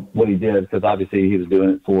what he did, because obviously he was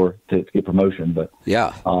doing it to get promotion. But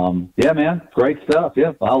man, great stuff.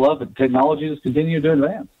 Yeah, I love it. Technology just continues to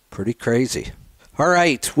advance. Pretty crazy. All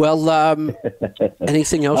right. Well,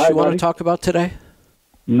 anything else you want to talk about today?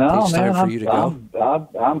 No, it's man. Time for you to go.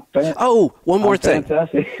 I'm one more thing.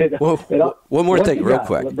 One more thing, real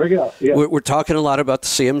quick. Bring it up. Yeah. We're talking a lot about the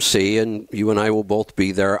CMC, and you and I will both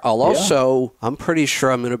be there. I'm pretty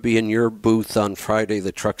sure I'm going to be in your booth on Friday,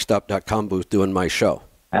 the truckstop.com booth, doing my show.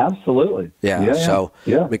 Absolutely. So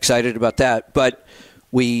I'm excited about that. But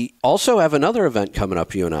we also have another event coming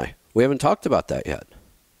up, you and I. We haven't talked about that yet.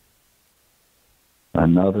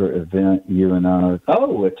 Another event you and I.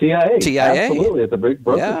 Oh, at TIA. Absolutely, at the Big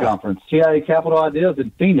Broker Conference. TIA Capital Ideas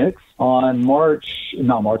in Phoenix on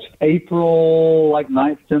April like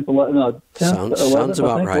 9th, 10th, 11th. 10th, 11th. Sounds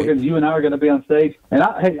about right. You and I are going to be on stage. And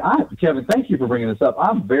Kevin, thank you for bringing this up.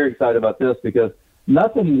 I'm very excited about this because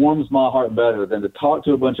nothing warms my heart better than to talk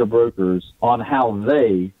to a bunch of brokers on how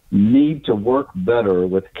they need to work better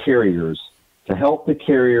with carriers to help the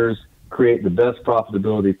carriers create the best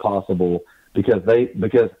profitability possible. Because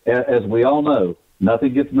as we all know,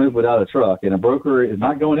 nothing gets moved without a truck, and a broker is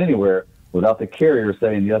not going anywhere without the carrier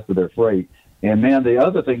saying yes to their freight. And man, the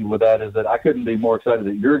other thing with that is that I couldn't be more excited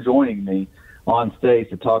that you're joining me on stage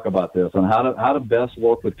to talk about this on how to best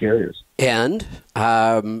work with carriers. And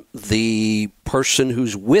the person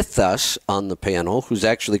who's with us on the panel, who's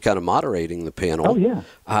actually kind of moderating the panel,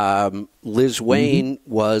 Liz Wayne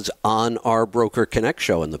was on our Broker Connect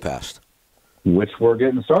show in the past. Which we're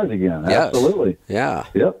getting started again. Yes. Absolutely. Yeah.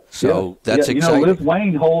 Yep. So that's exciting. Liz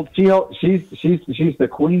Wayne she's the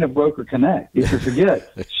queen of Broker Connect. If you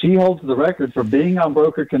forget, she holds the record for being on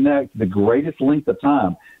Broker Connect the greatest length of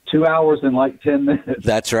time, 2 hours and like 10 minutes.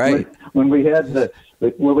 That's right. When we had the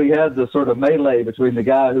sort of melee between the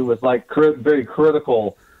guy who was like very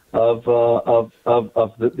critical of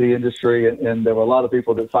the industry, and there were a lot of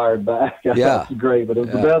people that fired back. Yeah. That's great, but it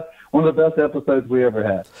was one of the best episodes we ever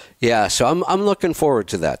had. Yeah, so I'm looking forward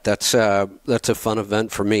to that. That's a fun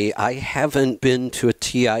event for me. I haven't been to a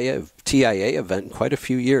TIA event in quite a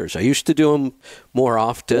few years. I used to do them more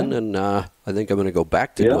often, and I think I'm going to go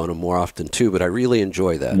back to doing them more often too, but I really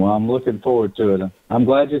enjoy that. Well, I'm looking forward to it. I'm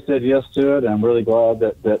glad you said yes to it. I'm really glad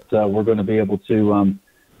that we're going to be able to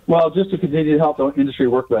just to continue to help the industry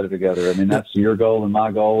work better together. I mean, that's your goal, and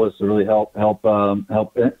my goal is to really help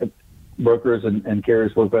brokers and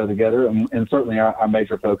carriers work better together. And certainly our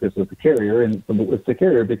major focus is the carrier, and it's the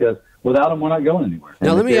carrier because without them, we're not going anywhere.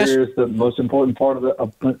 Now, let me ask you, is the most important part of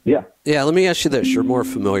the. Yeah, let me ask you this. You're more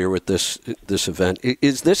familiar with this event.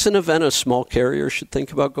 Is this an event a small carrier should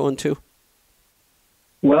think about going to?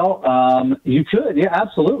 Well, you could,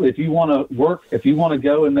 absolutely. If you want to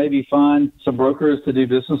go and maybe find some brokers to do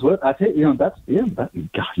business with, I tell you, God,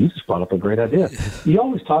 you just brought up a great idea. You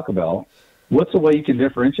always talk about what's the way you can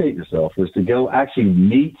differentiate yourself is to go actually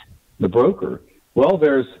meet the broker. Well,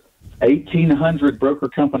 there's 1,800 broker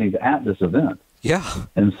companies at this event. Yeah.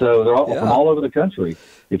 And so they're all from all over the country.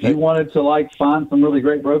 If you wanted to find some really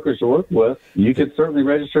great brokers to work with, you could certainly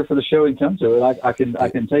register for the show and come to it. I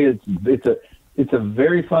can tell you it's a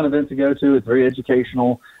very fun event to go to. It's very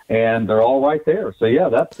educational, and they're all right there. So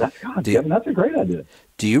Kevin, that's a great idea.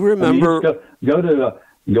 Do you remember? Go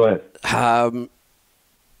ahead.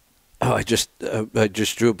 Oh, I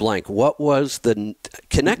just drew a blank. What was the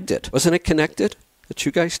Connected? Wasn't it Connected that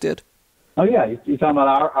you guys did? Oh yeah, you're talking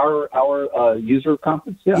about our user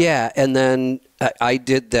conference? Yeah. Yeah, and then I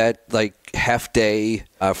did that like half day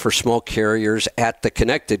for small carriers at the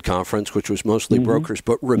Connected conference, which was mostly brokers.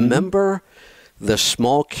 But remember the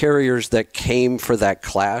small carriers that came for that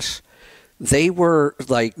class? They were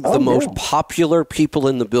like the most popular people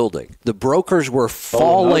in the building. The brokers were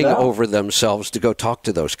falling over themselves to go talk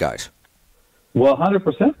to those guys. Well,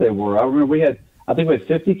 100% they were. I remember I think we had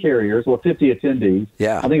 50 carriers, 50 attendees.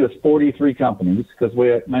 Yeah. I think it was 43 companies because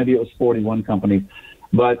maybe it was 41 companies.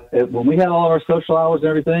 But when we had all of our social hours and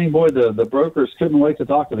everything, boy, the brokers couldn't wait to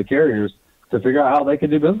talk to the carriers to figure out how they could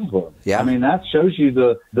do business with them. Yeah. I mean, that shows you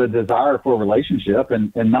the desire for a relationship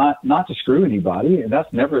and not to screw anybody. And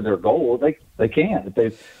that's never their goal. They can't.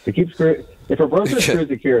 If a broker screws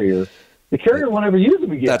the carrier won't ever use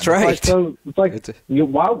them again. That's right.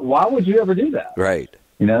 Why would you ever do that? Right.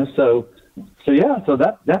 So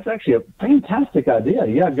that's actually a fantastic idea.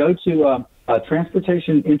 Yeah, go to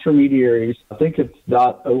Transportation Intermediaries. I think it's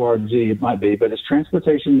 .org. It might be, but it's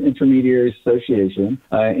Transportation Intermediaries Association,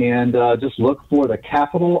 and just look for the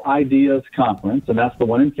Capital Ideas Conference, and that's the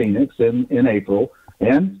one in Phoenix in April,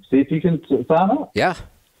 and see if you can sign up. Yeah.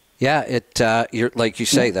 Yeah, you're like you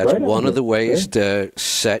say, that's one of the ways to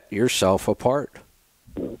set yourself apart.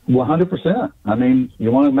 100%. I mean,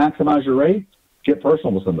 you want to maximize your rate, get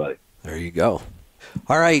personal with somebody. There you go.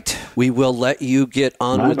 All right. We will let you get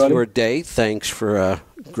on with your day. Thanks for a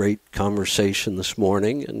great conversation this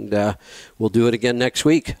morning, and we'll do it again next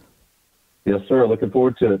week. Yes, sir. Looking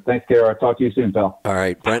forward to it. Thanks, Gary. I'll talk to you soon, pal. All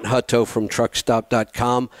right. Brent Hutto from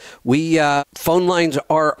truckstop.com. Phone lines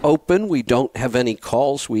are open. We don't have any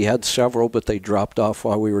calls. We had several, but they dropped off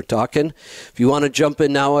while we were talking. If you want to jump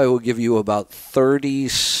in now, I will give you about 30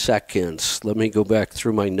 seconds. Let me go back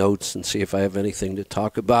through my notes and see if I have anything to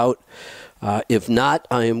talk about. If not,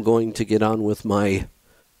 I am going to get on with my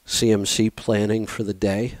CMC planning for the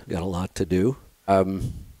day. Got a lot to do.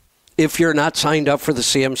 If you're not signed up for the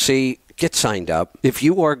CMC, get signed up. If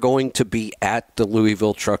you are going to be at the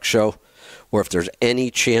Louisville Truck Show, or if there's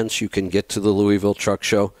any chance you can get to the Louisville Truck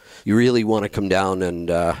Show, you really want to come down. And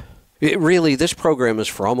this program is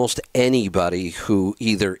for almost anybody who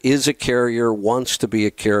either is a carrier, wants to be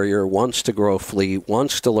a carrier, wants to grow a fleet,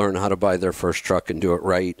 wants to learn how to buy their first truck and do it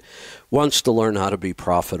right, wants to learn how to be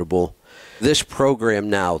profitable. This program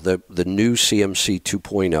now, the new CMC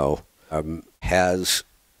 2.0, has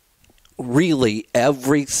really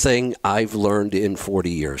everything I've learned in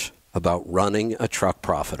 40 years about running a truck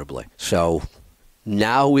profitably. So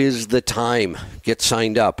now is the time. Get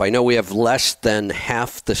signed up. I know we have less than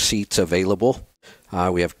half the seats available.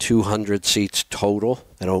 We have 200 seats total.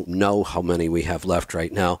 I don't know how many we have left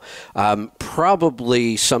right now.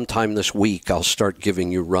 Probably sometime this week I'll start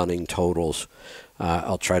giving you running totals.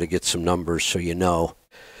 I'll try to get some numbers so you know.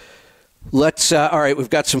 All right,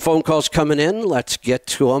 we've got some phone calls coming in. Let's get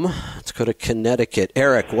to them. Let's go to Connecticut.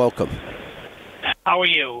 Eric, welcome. How are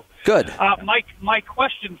you? Good. My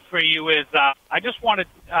question for you is, I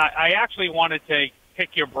actually wanted to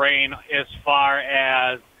pick your brain as far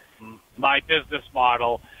as my business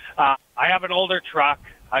model. I have an older truck.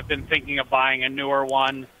 I've been thinking of buying a newer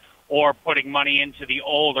one or putting money into the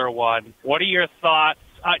older one. What are your thoughts?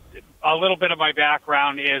 A little bit of my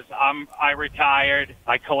background is I retired.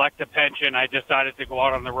 I collect a pension. I decided to go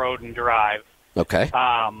out on the road and drive. Okay.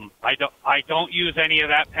 I don't use any of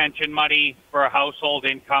that pension money for a household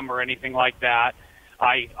income or anything like that.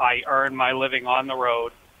 I earn my living on the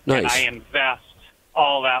road. Nice. And I invest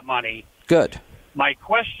all that money. Good. My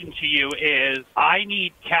question to you is, I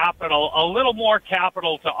need capital, a little more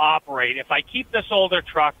capital to operate. If I keep this older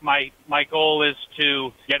truck, my goal is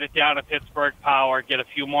to get it down to Pittsburgh Power, get a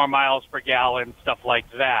few more miles per gallon, stuff like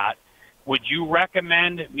that. Would you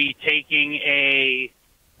recommend me taking a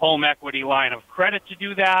home equity line of credit to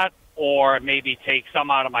do that, or maybe take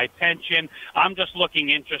some out of my pension? I'm just looking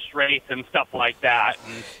interest rates and stuff like that.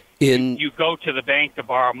 You go to the bank to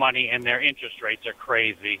borrow money, and their interest rates are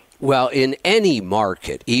crazy. Well, in any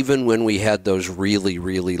market, even when we had those really,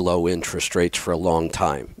 really low interest rates for a long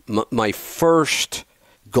time, my first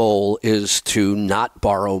goal is to not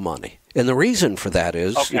borrow money. And the reason for that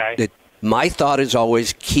is my thought is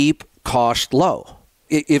always keep cost low.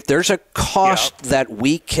 If there's a cost that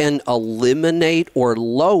we can eliminate or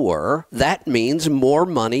lower, that means more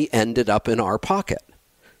money ended up in our pocket.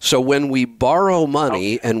 So when we borrow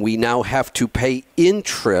money and we now have to pay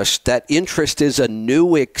interest, that interest is a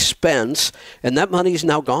new expense, and that money is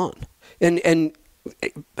now gone. And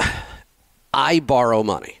I borrow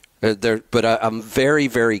money. But I'm very,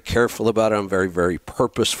 very careful about it. I'm very, very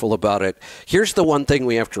purposeful about it. Here's the one thing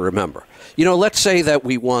we have to remember. Let's say that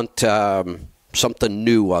we want something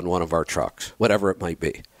new on one of our trucks, whatever it might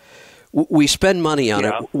be. We spend money on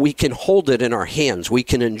it. We can hold it in our hands. We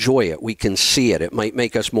can enjoy it. We can see it. It might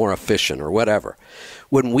make us more efficient or whatever.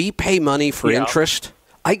 When we pay money for interest,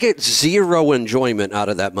 I get zero enjoyment out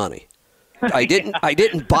of that money. I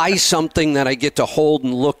didn't buy something that I get to hold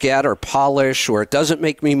and look at or polish, or it doesn't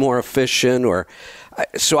make me more efficient.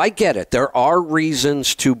 So I get it. There are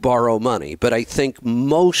reasons to borrow money, but I think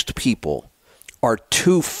most people are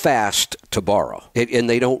too fast to borrow, and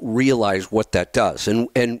they don't realize what that does.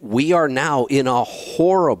 And we are now in a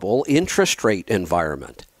horrible interest rate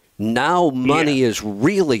environment. Now money is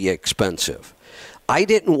really expensive. I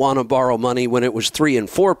didn't want to borrow money when it was 3 and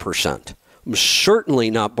 4%. I'm certainly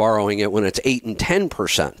not borrowing it when it's 8 and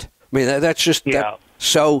 10%. I mean, that's just that.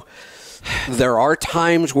 So there are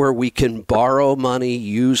times where we can borrow money,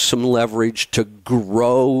 use some leverage to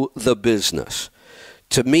grow the business.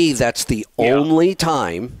 To me, that's the only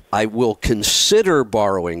time I will consider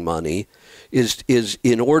borrowing money is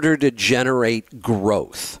in order to generate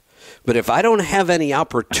growth. But if I don't have any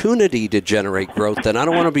opportunity to generate growth, then I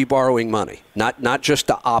don't want to be borrowing money, not just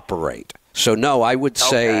to operate. So, no, I would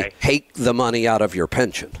say take the money out of your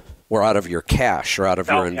pension or out of your cash or out of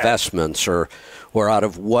your investments or out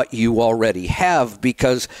of what you already have,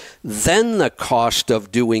 because then the cost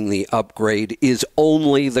of doing the upgrade is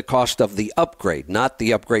only the cost of the upgrade, not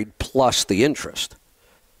the upgrade plus the interest.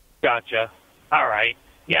 Gotcha. All right.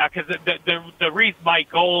 Yeah, because the reason my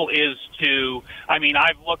goal is to, I mean,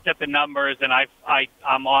 I've looked at the numbers and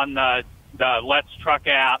I'm on the Let's Truck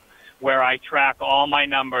app, where I track all my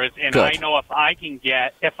numbers, and I know if I can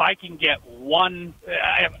get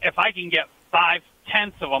 0.5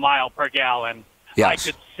 of a mile per gallon, I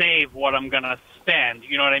could save what I'm going to spend.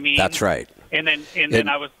 You know what I mean? That's right. And then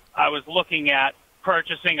I was looking at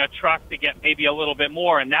purchasing a truck to get maybe a little bit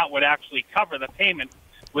more, and that would actually cover the payment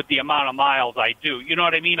with the amount of miles I do. You know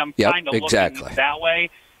what I mean? I'm kind of looking that way,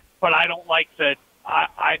 but I don't like the.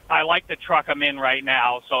 I like the truck I'm in right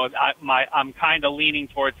now, so I'm kind of leaning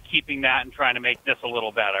towards keeping that and trying to make this a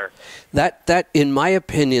little better. That, in my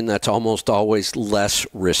opinion, that's almost always less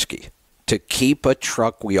risky. To keep a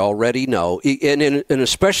truck we already know, and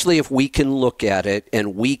especially if we can look at it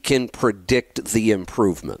and we can predict the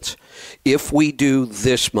improvements. If we do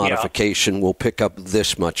this modification, we'll pick up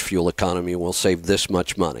this much fuel economy, we'll save this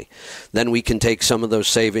much money. Then we can take some of those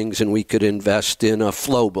savings and we could invest in a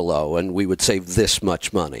flow below, and we would save this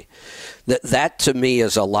much money. That to me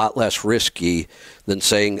is a lot less risky than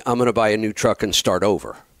saying, I'm going to buy a new truck and start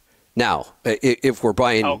over. Now, if we're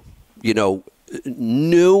buying,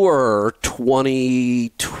 newer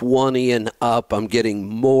 2020 and up, I'm getting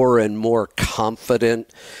more and more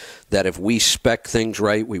confident that if we spec things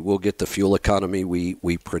right, we will get the fuel economy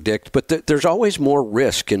we predict. But there's always more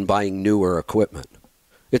risk in buying newer equipment.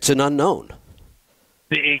 It's an unknown.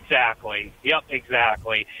 Exactly. Yep,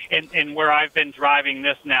 exactly. And where I've been driving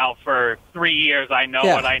this now for 3 years, I know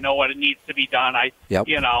it. I know what it needs to be done.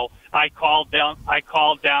 I called down,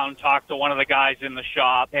 talked to one of the guys in the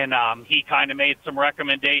shop, and he kind of made some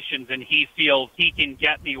recommendations, and he feels he can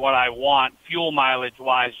get me what I want fuel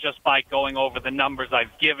mileage-wise just by going over the numbers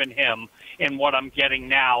I've given him and what I'm getting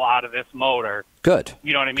now out of this motor. Good.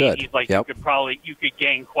 You know what I mean? Good. He's like, you could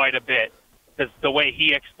gain quite a bit, because the way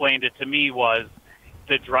he explained it to me was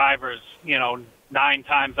the drivers, 9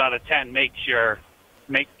 times out of 10 get your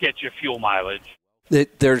fuel mileage.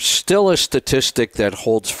 There's still a statistic that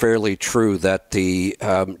holds fairly true that the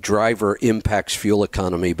driver impacts fuel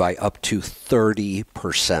economy by up to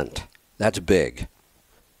 30%. That's big.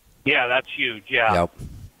 Yeah, that's huge. Yeah,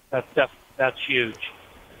 that's huge.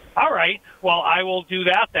 All right. Well, I will do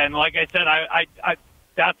that then. Like I said, I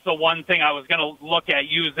that's the one thing I was going to look at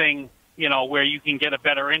using. Where you can get a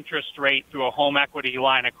better interest rate through a home equity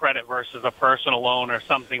line of credit versus a personal loan or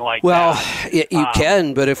something like that. Well, you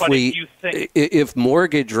can, but if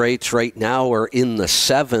mortgage rates right now are in the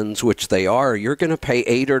 7s, which they are, you're going to pay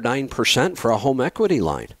 8 or 9% for a home equity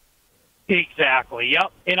line. Exactly.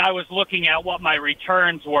 Yep. And I was looking at what my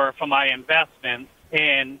returns were for my investments,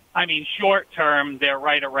 and I mean, short term they're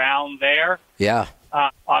right around there. Yeah.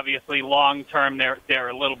 Obviously, long term, they're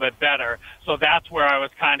a little bit better. So that's where I was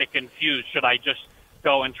kind of confused. Should I just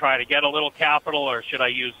go and try to get a little capital, or should I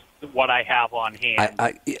use what I have on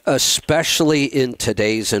hand? Especially in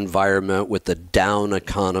today's environment with the down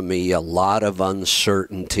economy, a lot of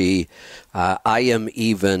uncertainty, I am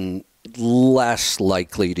even less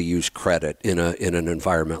likely to use credit in an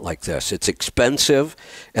environment like this. It's expensive,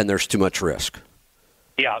 and there's too much risk.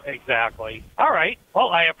 Yeah, exactly. All right. Well,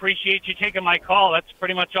 I appreciate you taking my call. That's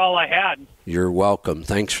pretty much all I had. You're welcome.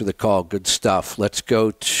 Thanks for the call. Good stuff. Let's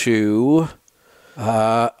go to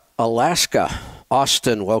Alaska.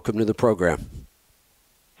 Austin, welcome to the program.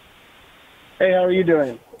 Hey, how are you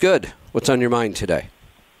doing? Good. What's on your mind today?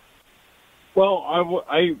 Well,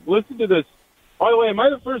 I listened to this. By the way, am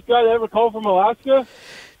I the first guy to ever call from Alaska?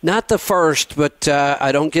 Not the first, but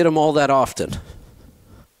I don't get them all that often.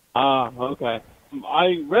 Okay.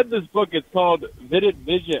 I read this book. It's called Vivid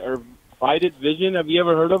Vision or Vivid Vision. Have you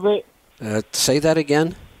ever heard of it? Say that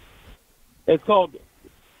again. It's called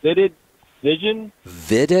Vivid Vision.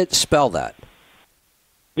 Vivid? Spell that.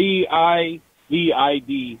 VIVID.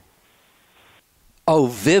 Oh,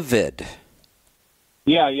 Vivid.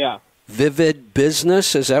 Yeah. Vivid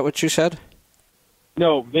Business? Is that what you said?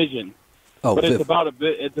 No, Vision. Oh, but it's about a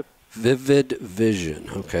bit. It's a Vivid Vision.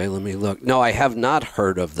 Okay, let me look. No, I have not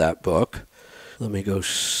heard of that book. Let me go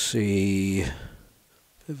see.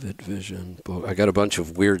 Vivid Vision book. I got a bunch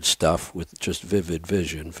of weird stuff with just Vivid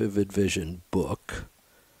Vision. Vivid Vision book.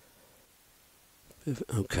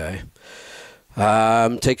 Okay.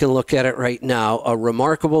 I'm taking a look at it right now. A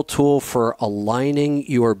remarkable tool for aligning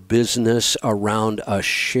your business around a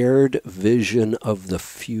shared vision of the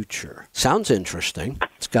future. Sounds interesting.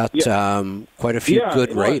 It's got quite a few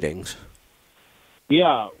good ratings.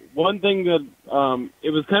 Yeah. One thing that it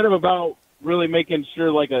was kind of about really making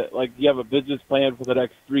sure like you have a business plan for the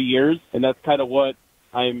next 3 years, and that's kind of what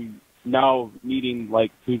I'm now needing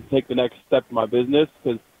to take the next step in my business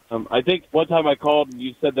because I think one time I called and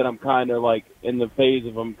you said that I'm kind of in the phase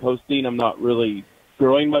of I'm coasting. I'm not really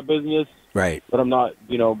growing my business. Right. But I'm not,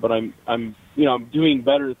 but I'm doing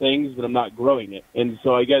better things, but I'm not growing it. And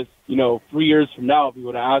so I guess, 3 years from now, if you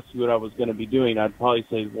would have asked me what I was going to be doing, I'd probably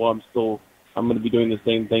say, well, I'm going to be doing the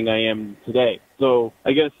same thing I am today. So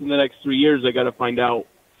I guess in the next 3 years, I got to find out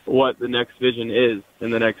what the next vision is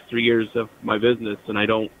in the next 3 years of my business. And I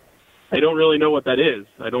don't really know what that is.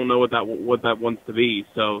 I don't know what that wants to be.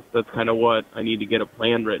 So that's kind of what I need to get a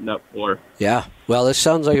plan written up for. Yeah. Well, this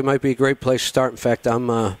sounds like it might be a great place to start. In fact, I'm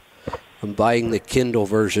buying the Kindle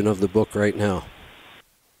version of the book right now.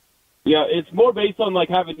 Yeah, it's more based on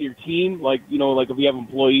having your team, if you have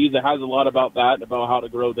employees, it has a lot about that, about how to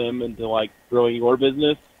grow them into growing your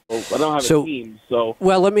business. Well, I don't have a team, so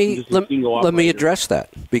well, let me address that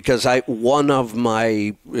because it's one of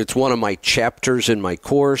my chapters in my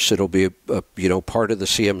course. It'll be a part of the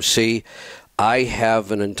CMC. I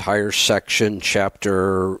have an entire section,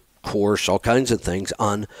 chapter, course, all kinds of things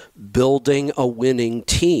on building a winning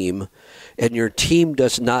team, and your team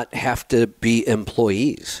does not have to be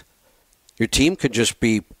employees. Your team could just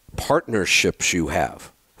be partnerships you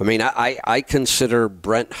have. I mean, I consider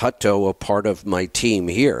Brent Hutto a part of my team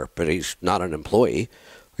here, but he's not an employee.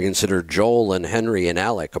 I consider Joel and Henry and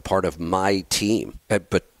Alec a part of my team,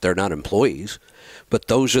 but they're not employees. But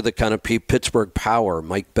those are the kind of people, Pittsburgh Power,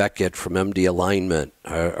 Mike Beckett from MD Alignment,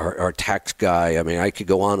 our tax guy. I mean, I could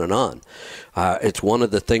go on and on. It's one of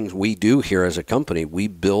the things we do here as a company. We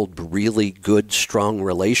build really good, strong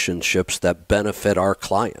relationships that benefit our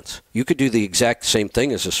clients. You could do the exact same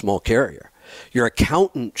thing as a small carrier. Your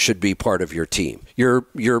accountant should be part of your team.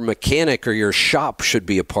 Your mechanic or your shop should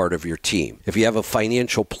be a part of your team. If you have a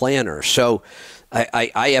financial planner. So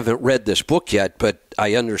I haven't read this book yet, but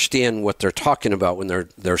I understand what they're talking about when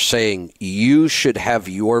they're saying you should have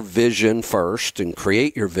your vision first and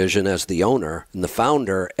create your vision as the owner and the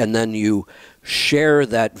founder, and then you share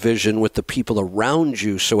that vision with the people around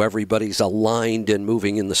you so everybody's aligned and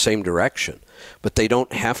moving in the same direction. But they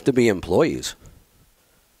don't have to be employees.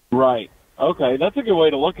 Right. Okay, that's a good way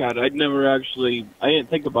to look at it. I didn't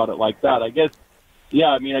think about it like that. I guess,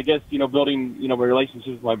 building, my relationships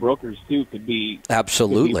with my brokers too could be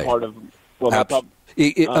absolutely part of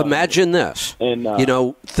imagine this. And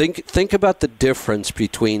think about the difference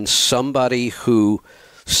between somebody who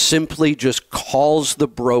simply just calls the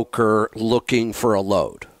broker looking for a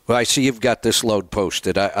load. Well, I see you've got this load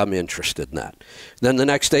posted. I'm interested in that. Then the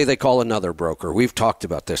next day they call another broker. We've talked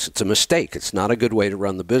about this. It's a mistake. It's not a good way to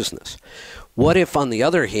run the business. What if, on the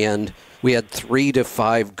other hand, we had 3 to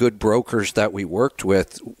 5 good brokers that we worked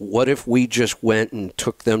with? What if we just went and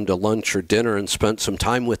took them to lunch or dinner and spent some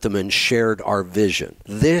time with them and shared our vision?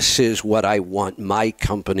 This is what I want my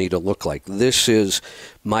company to look like. This is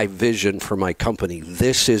my vision for my company.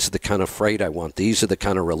 This is the kind of freight I want. These are the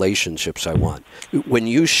kind of relationships I want. When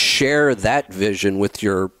you share that vision with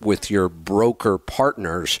your broker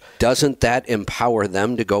partners, doesn't that empower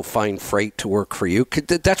them to go find freight to work for you?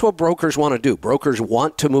 That's what brokers want to do. Brokers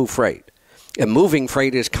want to move freight. And moving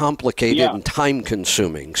freight is complicated and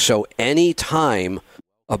time-consuming. So any time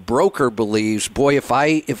a broker believes, boy, if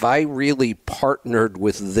I really partnered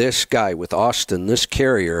with this guy, with Austin, this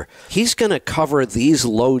carrier, he's going to cover these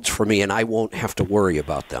loads for me and I won't have to worry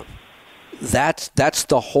about them. That's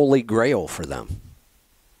the holy grail for them.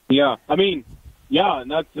 Yeah, I mean, yeah, and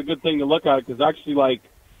that's a good thing to look at, because actually, like,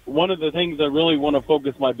 one of the things I really want to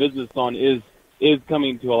focus my business on is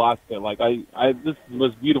coming to Alaska. Like, this is the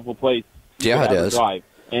most beautiful place. Yeah, it is. Drive.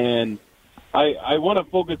 And I want to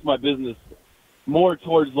focus my business more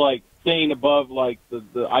towards, like, staying above, like,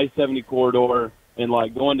 the I-70 corridor and,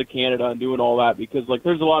 like, going to Canada and doing all that, because, like,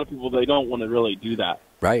 there's a lot of people that don't want to really do that.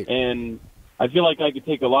 Right. And I feel like I could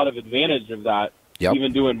take a lot of advantage of that, yep.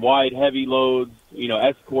 Even doing wide, heavy loads,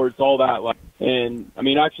 escorts, all that. Like, and, I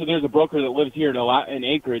mean, actually, there's a broker that lives here in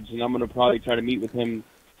Anchorage, and I'm going to probably try to meet with him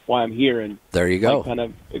while I'm here. And there you go. Like, kind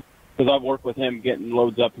of, because I've worked with him getting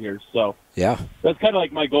loads up here. So yeah, that's kind of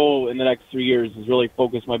like my goal in the next 3 years, is really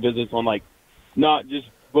focus my business on, like, not just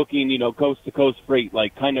booking, coast-to-coast freight,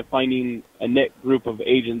 like kind of finding a knit group of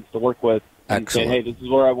agents to work with and saying, hey, this is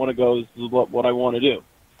where I want to go, this is what I want to do.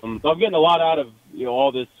 So I'm getting a lot out of,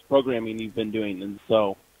 all this programming you've been doing, and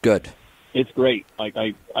so good. It's great. Like,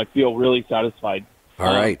 I feel really satisfied.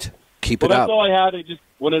 All right. Keep it up. That's all I had. I just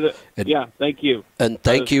wanted to, thank you. And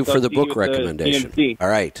thank you for the book recommendation. All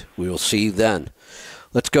right. We will see you then.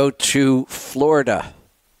 Let's go to Florida.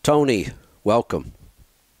 Tony, welcome.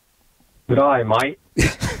 Good eye, Mike.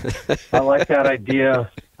 I like that idea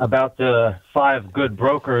about the 5 good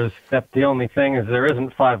brokers, except the only thing is there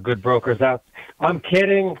isn't 5 good brokers out. I'm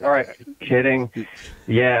kidding. All right, kidding.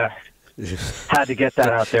 Yeah, had to get that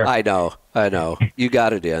out there. I know. You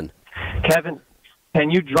got it in. Kevin, can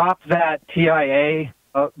you drop that TIA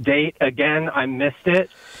date again? I missed it.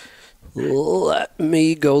 Let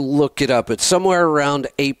me go look it up. It's somewhere around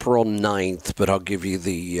April 9th, but I'll give you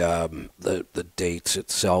the dates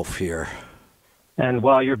itself here. And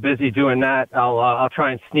while you're busy doing that, I'll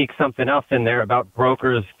try and sneak something else in there about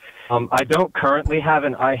brokers. I don't currently have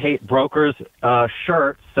an I Hate Brokers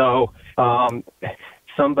shirt, so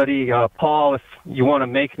somebody, Paul, if you want to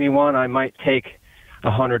make me one, I might take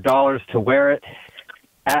 $100 to wear it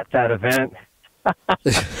at that event.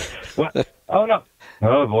 What? Oh, no.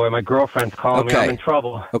 Oh, boy, my girlfriend's calling me. I'm in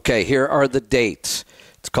trouble. Okay, here are the dates.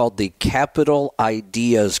 It's called the Capital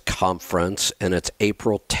Ideas Conference, and it's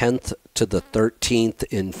April 10th to the 13th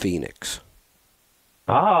in Phoenix.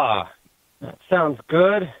 Ah, that sounds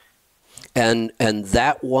good. And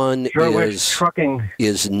that one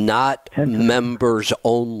is not members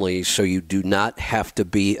only, so you do not have to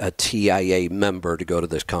be a TIA member to go to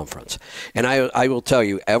this conference. And I will tell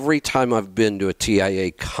you, every time I've been to a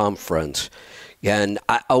TIA conference, and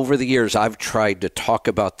over the years, I've tried to talk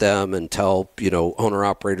about them and tell,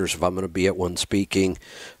 owner-operators if I'm going to be at one speaking.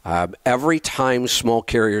 Every time small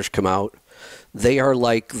carriers come out, they are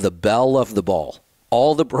like the belle of the ball.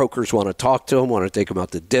 All the brokers want to talk to them, want to take them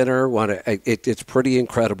out to dinner. It's pretty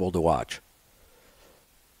incredible to watch.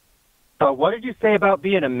 What did you say about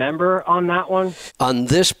being a member on that one? On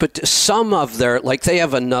this, but some of they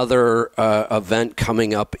have another event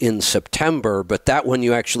coming up in September, but that one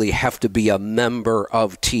you actually have to be a member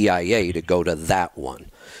of TIA to go to that one.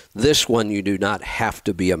 This one you do not have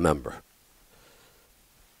to be a member.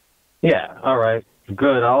 Yeah, all right.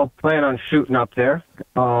 Good. I'll plan on shooting up there.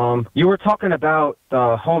 You were talking about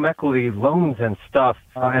home equity loans and stuff,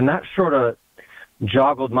 and that sort of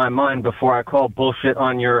joggled my mind before I called bullshit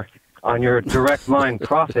on your direct line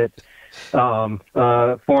profit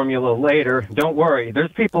formula later. Don't worry.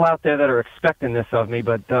 There's people out there that are expecting this of me,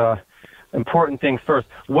 but important things first.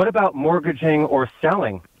 What about mortgaging or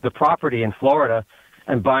selling the property in Florida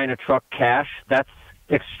and buying a truck cash? That's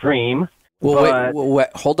extreme. Well, wait,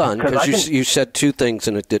 hold on, because you said two things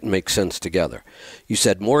and it didn't make sense together. You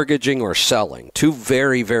said mortgaging or selling, two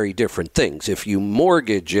very, very different things. If you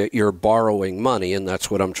mortgage it, you're borrowing money, and that's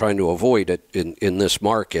what I'm trying to avoid in this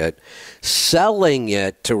market. Selling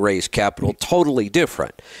it to raise capital, totally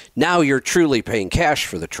different. Now you're truly paying cash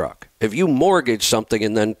for the truck. If you mortgage something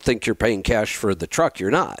and then think you're paying cash for the truck, you're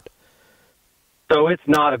not. So it's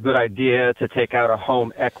not a good idea to take out a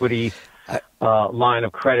home equity line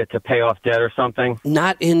of credit to pay off debt or something?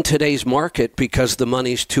 Not in today's market, because the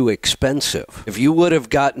money's too expensive. If you would have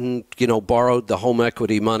gotten, borrowed the home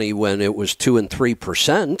equity money when it was 2% and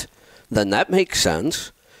 3%, then that makes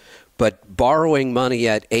sense. But borrowing money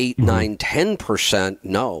at 8%, 9%, 10%,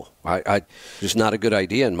 no. It's not a good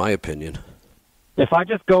idea, in my opinion. If I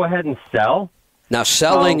just go ahead and sell? Now,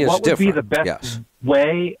 selling is different. What would be the best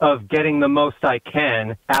way of getting the most I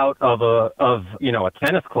can out of a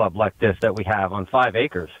tennis club like this that we have on 5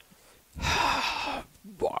 acres?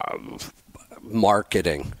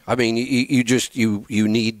 marketing. I mean, you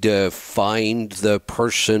need to find the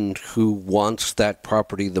person who wants that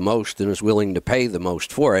property the most and is willing to pay the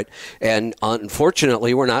most for it. And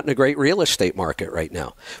unfortunately, we're not in a great real estate market right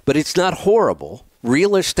now. But it's not horrible.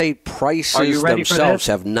 Real estate prices themselves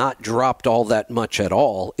have not dropped all that much at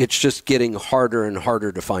all. It's just getting harder and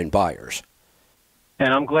harder to find buyers.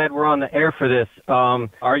 And I'm glad we're on the air for this.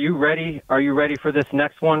 Are you ready? Are you ready for this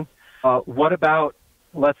next one? What about,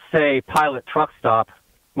 let's say, Pilot Truck Stop?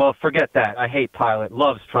 Well, forget that. I hate Pilot.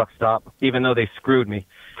 Loves Truck Stop, even though they screwed me.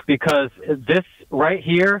 Because this right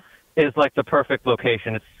here is like the perfect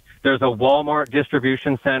location. There's a Walmart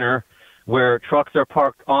distribution center where trucks are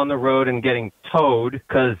parked on the road and getting towed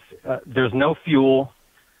because there's no fuel.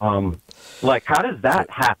 Like, how does that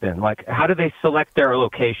happen? Like, how do they select their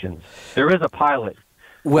locations? There is a Pilot.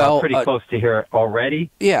 Well, pretty close to here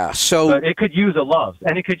already. Yeah, so but it could use a Love's,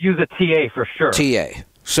 and it could use a TA for sure. TA.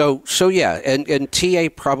 So yeah, and TA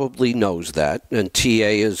probably knows that, and TA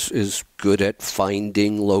is good at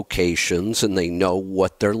finding locations, and they know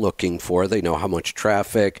what they're looking for. They know how much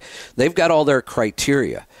traffic. They've got all their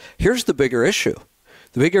criteria. Here's the bigger issue.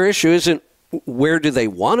 The bigger issue isn't where do they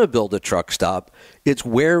want to build a truck stop. It's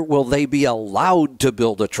where will they be allowed to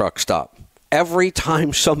build a truck stop. Every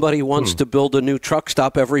time somebody wants to build a new truck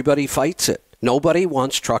stop, everybody fights it. Nobody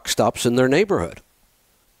wants truck stops in their neighborhood.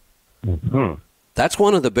 That's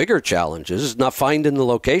one of the bigger challenges, is not finding the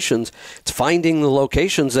locations. It's finding the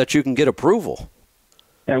locations that you can get approval.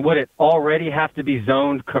 And would it already have to be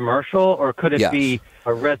zoned commercial, or could it be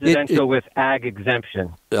a residential with ag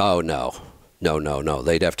exemption? Oh, no. No.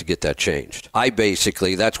 They'd have to get that changed.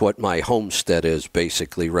 That's what my homestead is,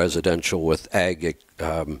 basically residential with ag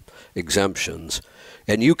exemptions.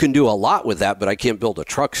 And you can do a lot with that, but I can't build a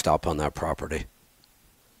truck stop on that property.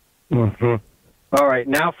 All right.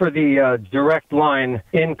 Now for the direct line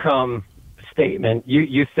income statement.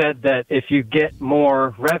 You said that if you get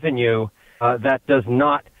more revenue, that does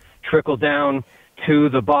not trickle down to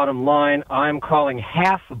the bottom line. I'm calling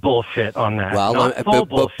half bullshit on that.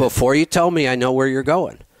 Well, before you tell me, I know where you're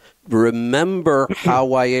going. Remember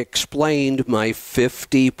how I explained my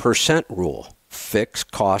 50% rule.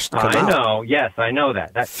 Fixed cost come out. I know. Yes, I know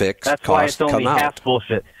that. That's why it's only half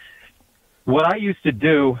bullshit. What I used to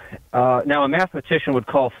do, now a mathematician would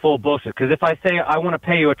call full bullshit, because if I say I want to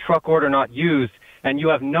pay you a truck order not used and you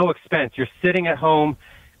have no expense, you're sitting at home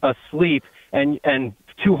asleep, and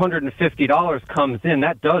 $250 comes in,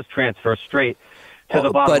 that does transfer straight to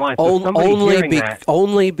the bottom line. So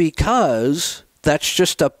only because that's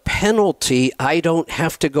just a penalty. I don't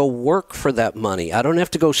have to go work for that money. I don't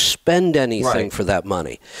have to go spend anything for that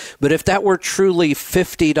money. But if that were truly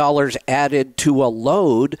 $50 added to a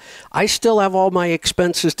load, I still have all my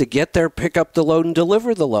expenses to get there, pick up the load, and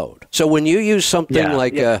deliver the load. So when you use something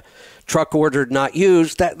like a truck ordered not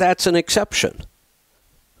used, that's an exception.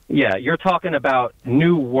 Yeah, you're talking about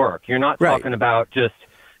new work. You're not talking about just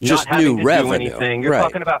not having to do anything. You're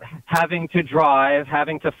talking about having to drive,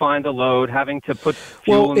 having to find a load, having to put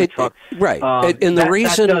fuel in the truck. And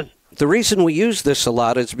the reason we use this a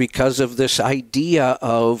lot is because of this idea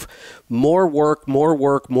of more work,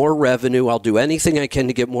 more revenue. I'll do anything I can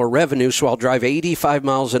to get more revenue, so I'll drive 85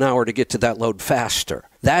 miles an hour to get to that load faster.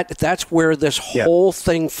 That's where this whole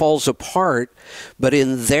thing falls apart. But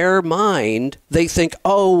in their mind, they think,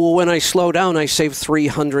 oh, well, when I slow down, I save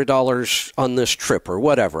 $300 on this trip or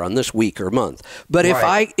whatever, on this week or month. But if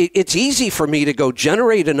it's easy for me to go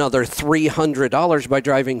generate another $300 by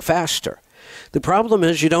driving faster. The problem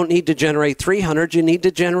is you don't need to generate 300, you need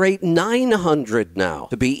to generate 900 now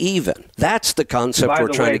to be even. That's the concept we're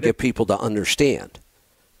trying to get people to understand.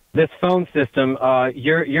 This phone system,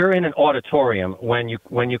 you're in an auditorium when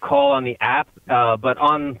you call on the app, but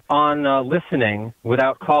on listening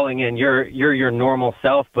without calling in, you're your normal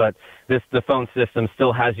self, but the phone system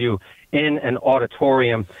still has you in an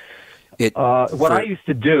auditorium. I used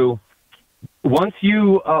to do, once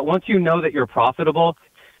you know that you're profitable,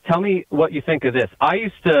 tell me what you think of this. I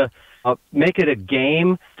used to make it a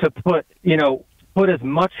game to put as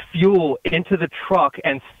much fuel into the truck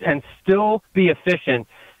and still be efficient.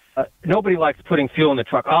 Nobody likes putting fuel in the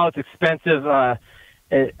truck. Oh, it's expensive.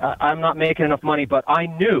 I'm not making enough money. But I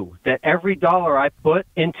knew that every dollar I put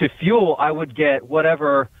into fuel, I would get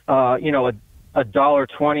whatever,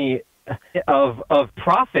 $1.20 of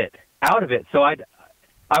profit out of it. So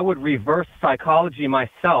I would reverse psychology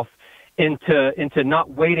myself into not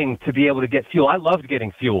waiting to be able to get fuel. I loved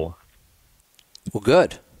getting fuel. Well,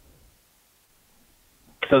 good.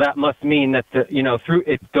 So that must mean that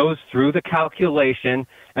it goes through the calculation,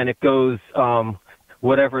 and it goes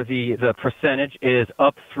whatever the percentage is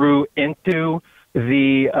up through into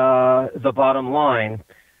the bottom line.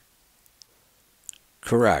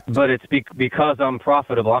 Correct. But it's because I'm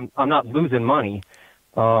profitable. I'm not losing money.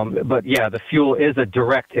 But yeah, the fuel is a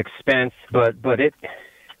direct expense, but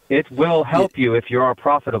it will help you if you are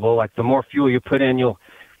profitable. Like the more fuel you put in,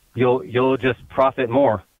 you'll just profit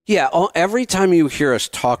more. Yeah, every time you hear us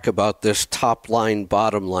talk about this top line,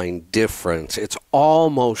 bottom line difference, it's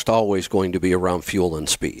almost always going to be around fuel and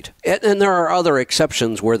speed. And there are other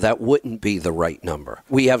exceptions where that wouldn't be the right number.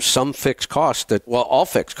 We have some fixed costs all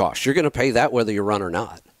fixed costs, you're going to pay that whether you run or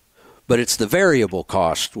not. But it's the variable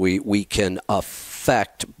cost we can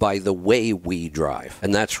affect by the way we drive.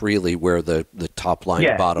 And that's really where the top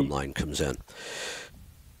line, bottom line comes in.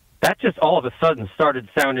 That just all of a sudden started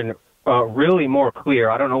sounding really more clear.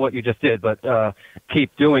 I don't know what you just did, but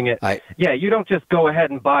keep doing it. Yeah, you don't just go ahead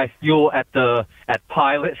and buy fuel at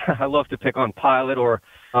Pilot. I love to pick on Pilot, or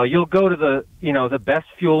you'll go to the best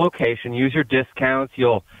fuel location, use your discounts.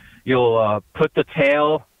 You'll put the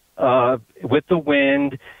tail with the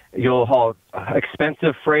wind. You'll haul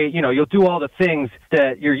expensive freight. You'll do all the things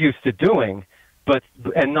that you're used to doing,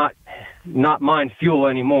 and not mind fuel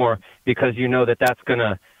anymore, because you know that's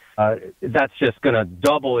just going to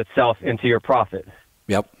double itself into your profit.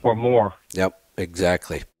 Yep. Or more. Yep,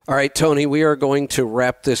 exactly. All right, Tony, we are going to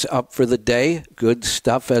wrap this up for the day. Good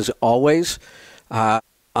stuff as always. I'm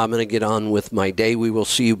going to get on with my day. We will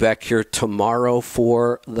see you back here tomorrow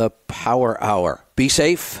for the Power Hour. Be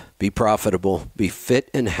safe, be profitable, be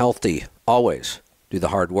fit and healthy. Always do the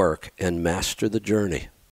hard work and master the journey.